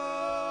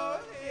your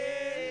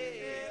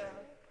head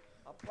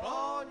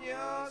upon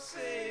your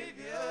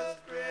Savior's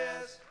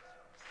breast.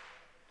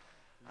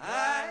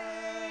 I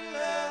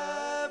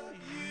love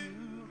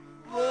you,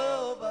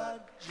 oh,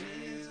 but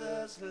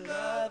Jesus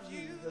loves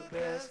you the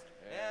best.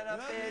 And I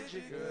bid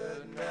you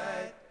good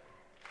night,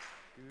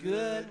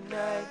 good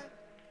night,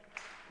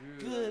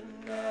 good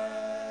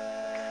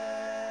night.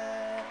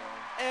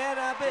 And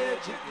I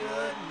bid you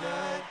good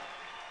night,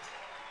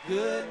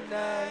 good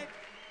night.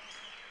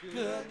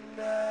 Good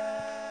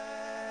night,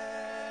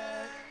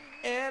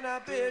 and I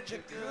bid you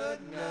good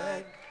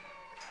night,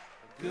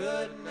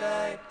 good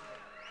night,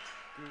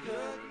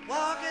 good.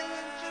 Walking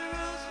in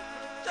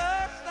Jerusalem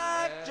just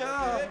like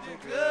John, you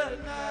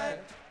good night.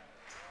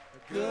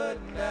 Good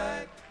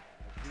night.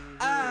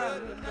 I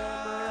remember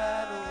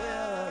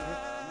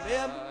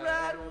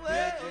right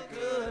away.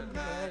 Good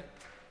night.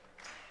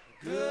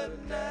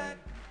 Good night.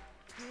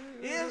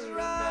 His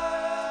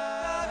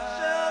right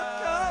shall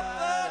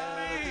comfort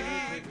me.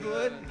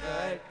 Good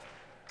night.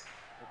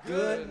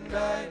 Good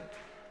night.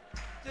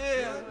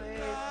 Still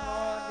ain't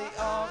on the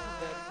arm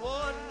that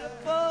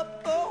wonderful.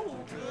 Oh,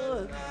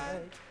 good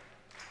night.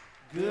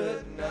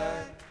 Good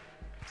night.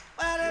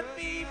 Let it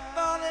be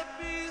for the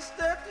beast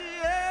at the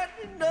end,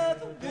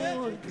 another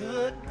one.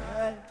 Good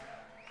night.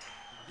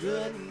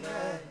 Good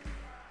night.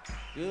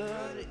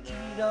 Good to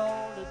eat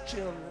on the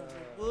children.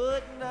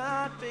 Would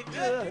not be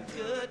good.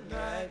 Good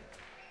night.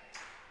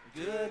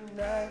 Good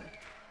night.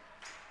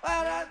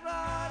 But I'd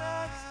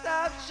rather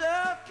stop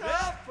shall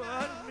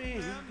comfort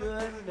me.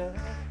 Good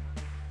night.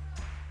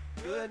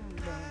 Good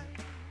night.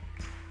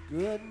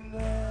 Good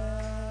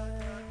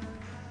night.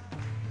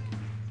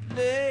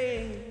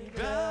 Lay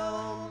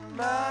down,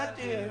 my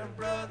dear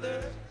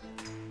brother.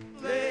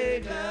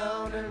 Lay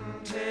down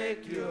and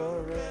take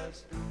your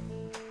rest.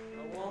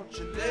 Won't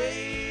you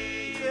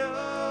lay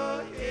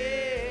your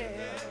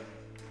head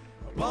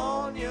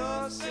upon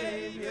your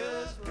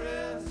Savior's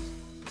breast?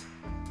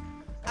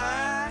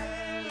 I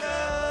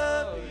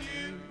love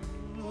you,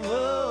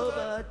 oh,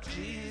 but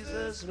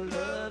Jesus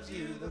loves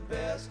you the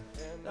best.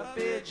 And I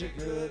bid you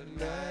good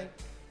night,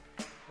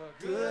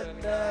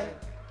 good night,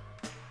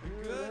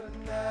 good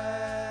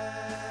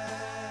night.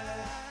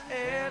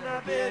 And I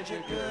bid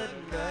you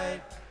good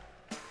night,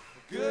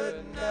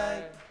 good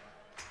night,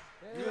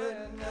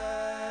 good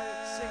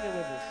night. Sing it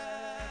with us.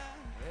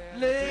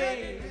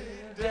 Lay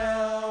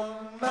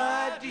down,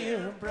 my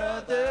dear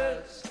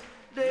brothers.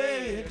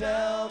 Lay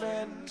down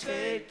and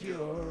take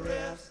your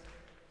rest.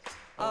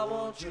 I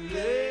want you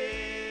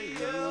lay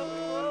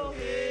your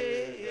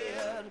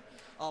head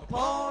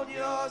upon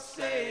your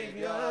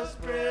Savior's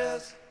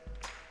breast.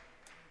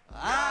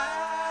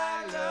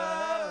 I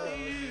love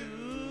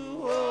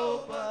you,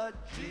 oh, but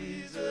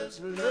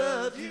Jesus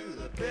loves you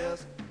the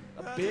best.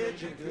 I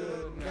bid you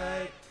good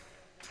night,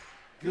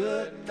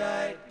 good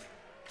night,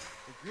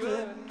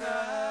 good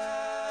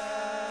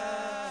night.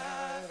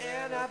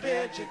 And I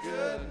bid you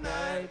good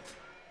night,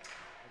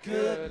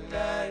 good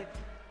night,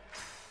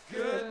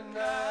 good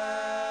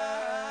night.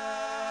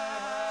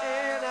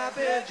 And I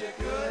bid you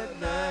good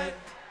night,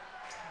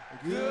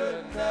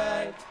 good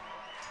night,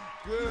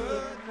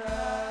 good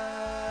night.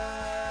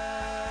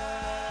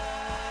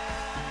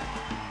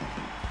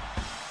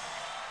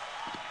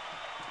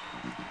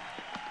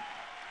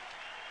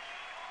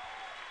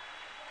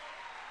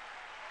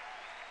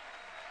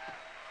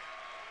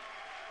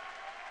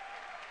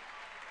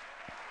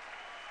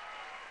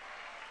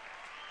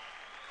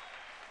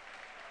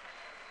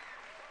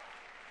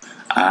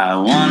 I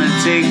wanna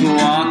take a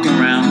walk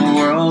around the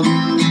world.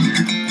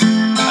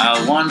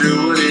 I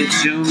wonder would it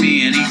do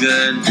me any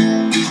good?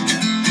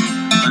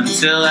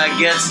 Until I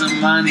get some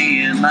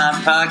money in my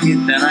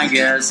pocket, then I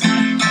guess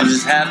I'll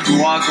just have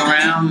to walk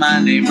around my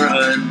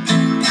neighborhood.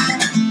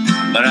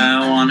 But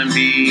I wanna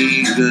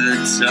be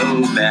good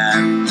so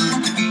bad.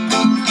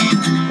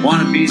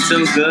 Wanna be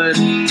so good,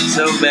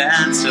 so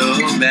bad, so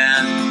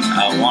bad.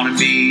 I wanna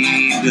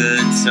be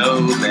good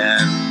so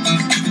bad.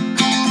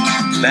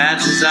 Bad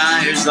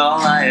desire's all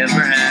I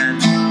ever had.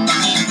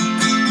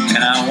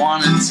 And I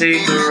wanna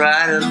take a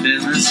ride up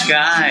in the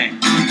sky.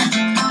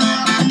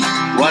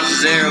 Watch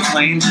this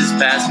aeroplane just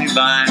pass me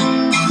by.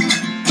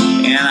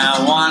 And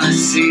I wanna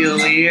see a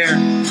Lear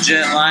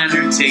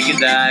jetliner take a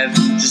dive,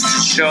 just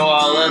to show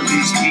all of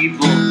these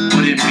people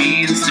what it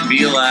means to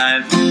be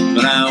alive.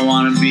 But I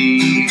wanna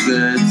be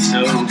good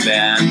so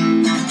bad.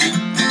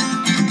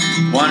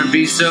 Wanna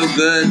be so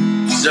good,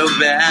 so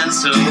bad,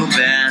 so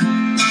bad.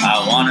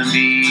 I wanna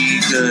be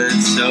good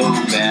so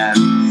bad.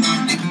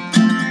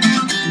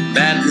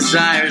 Bad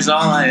desire's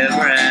all I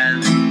ever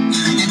had.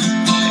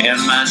 And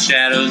my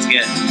shadow's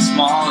getting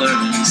smaller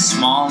and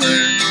smaller.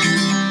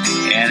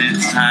 And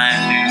it's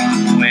time to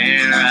know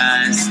where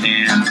I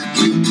stand.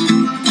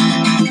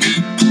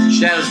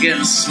 Shadow's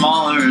getting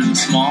smaller and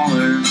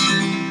smaller.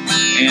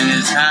 And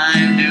it's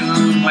time to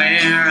know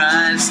where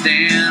I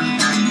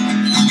stand.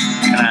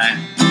 And I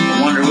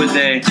wonder would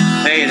they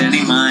pay it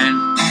any mind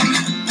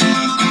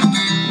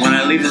when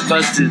I leave this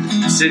busted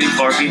city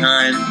far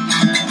behind.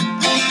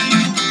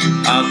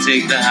 I'll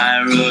take the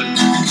high road,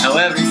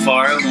 however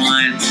far it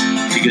winds,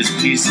 because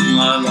peace and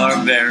love are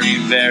very,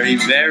 very,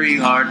 very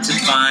hard to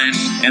find.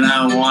 And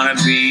I wanna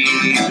be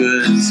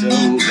good so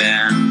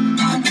bad.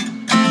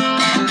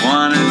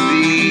 Wanna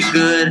be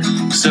good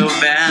so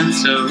bad,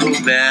 so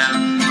bad.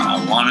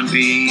 I wanna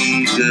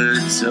be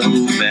good so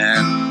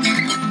bad.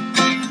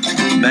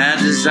 Bad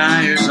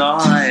desire's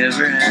all I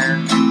ever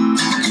had.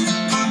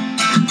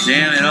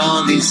 Damn it,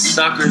 all these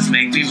suckers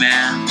make me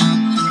mad.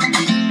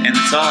 And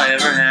it's all I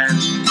ever had.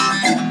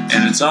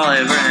 And it's all I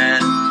ever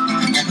had.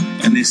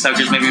 And these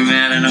suckers make me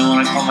mad, and I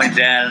wanna call my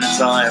dad. And it's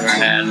all I ever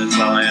had. And it's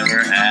all I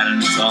ever had.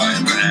 And it's all I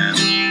ever had.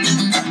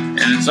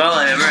 And it's all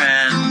I ever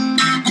had.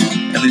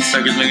 And these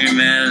suckers make me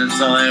mad, and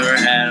that's all I ever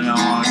had. And I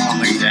wanna call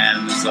my dad,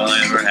 and that's all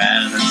I ever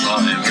had, and that's all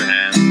I ever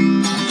had.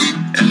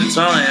 And that's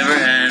all I ever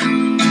had.